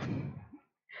जाना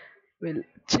will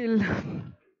chill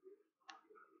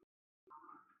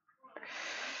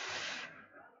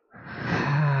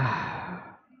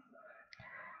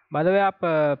by the way आप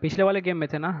पिछले वाले गेम में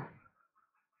थे ना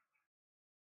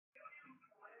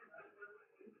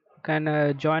can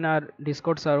join our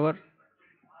Discord server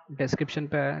description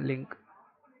पे है link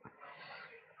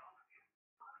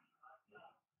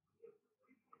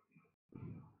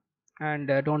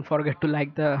and don't forget to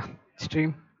like the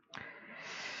stream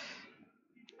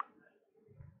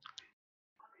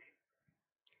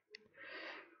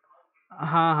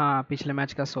हाँ पिछले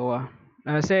मैच का 100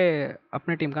 वैसे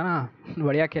अपने टीम का ना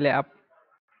बढ़िया खेले आप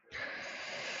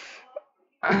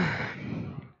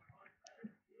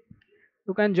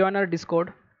you can join our Discord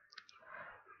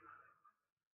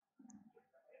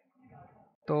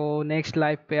तो नेक्स्ट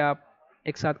लाइव पे आप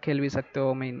एक साथ खेल भी सकते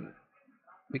हो mean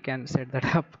we can set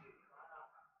that up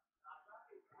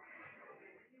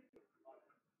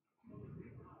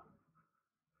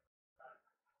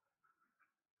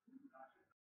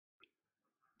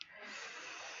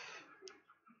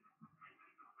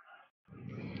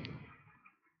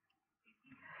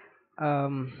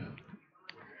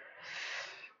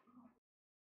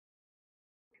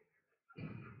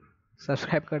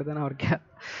subscribe कर देना और क्या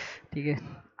ठीक है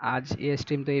आज ये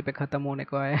स्ट्रीम तो यहीं पे ख़त्म होने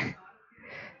को है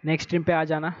नेक्स्ट स्ट्रीम पे आ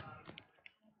जाना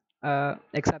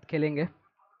एक साथ खेलेंगे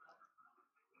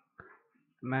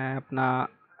मैं अपना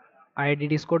आईडी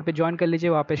डिस्कॉर्ड पे ज्वाइन कर लीजिए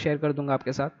वहाँ पे शेयर कर दूंगा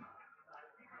आपके साथ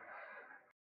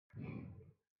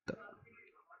तो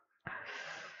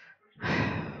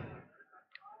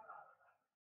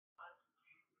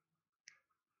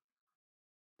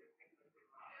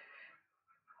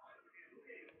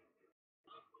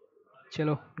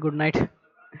चलो गुड नाइट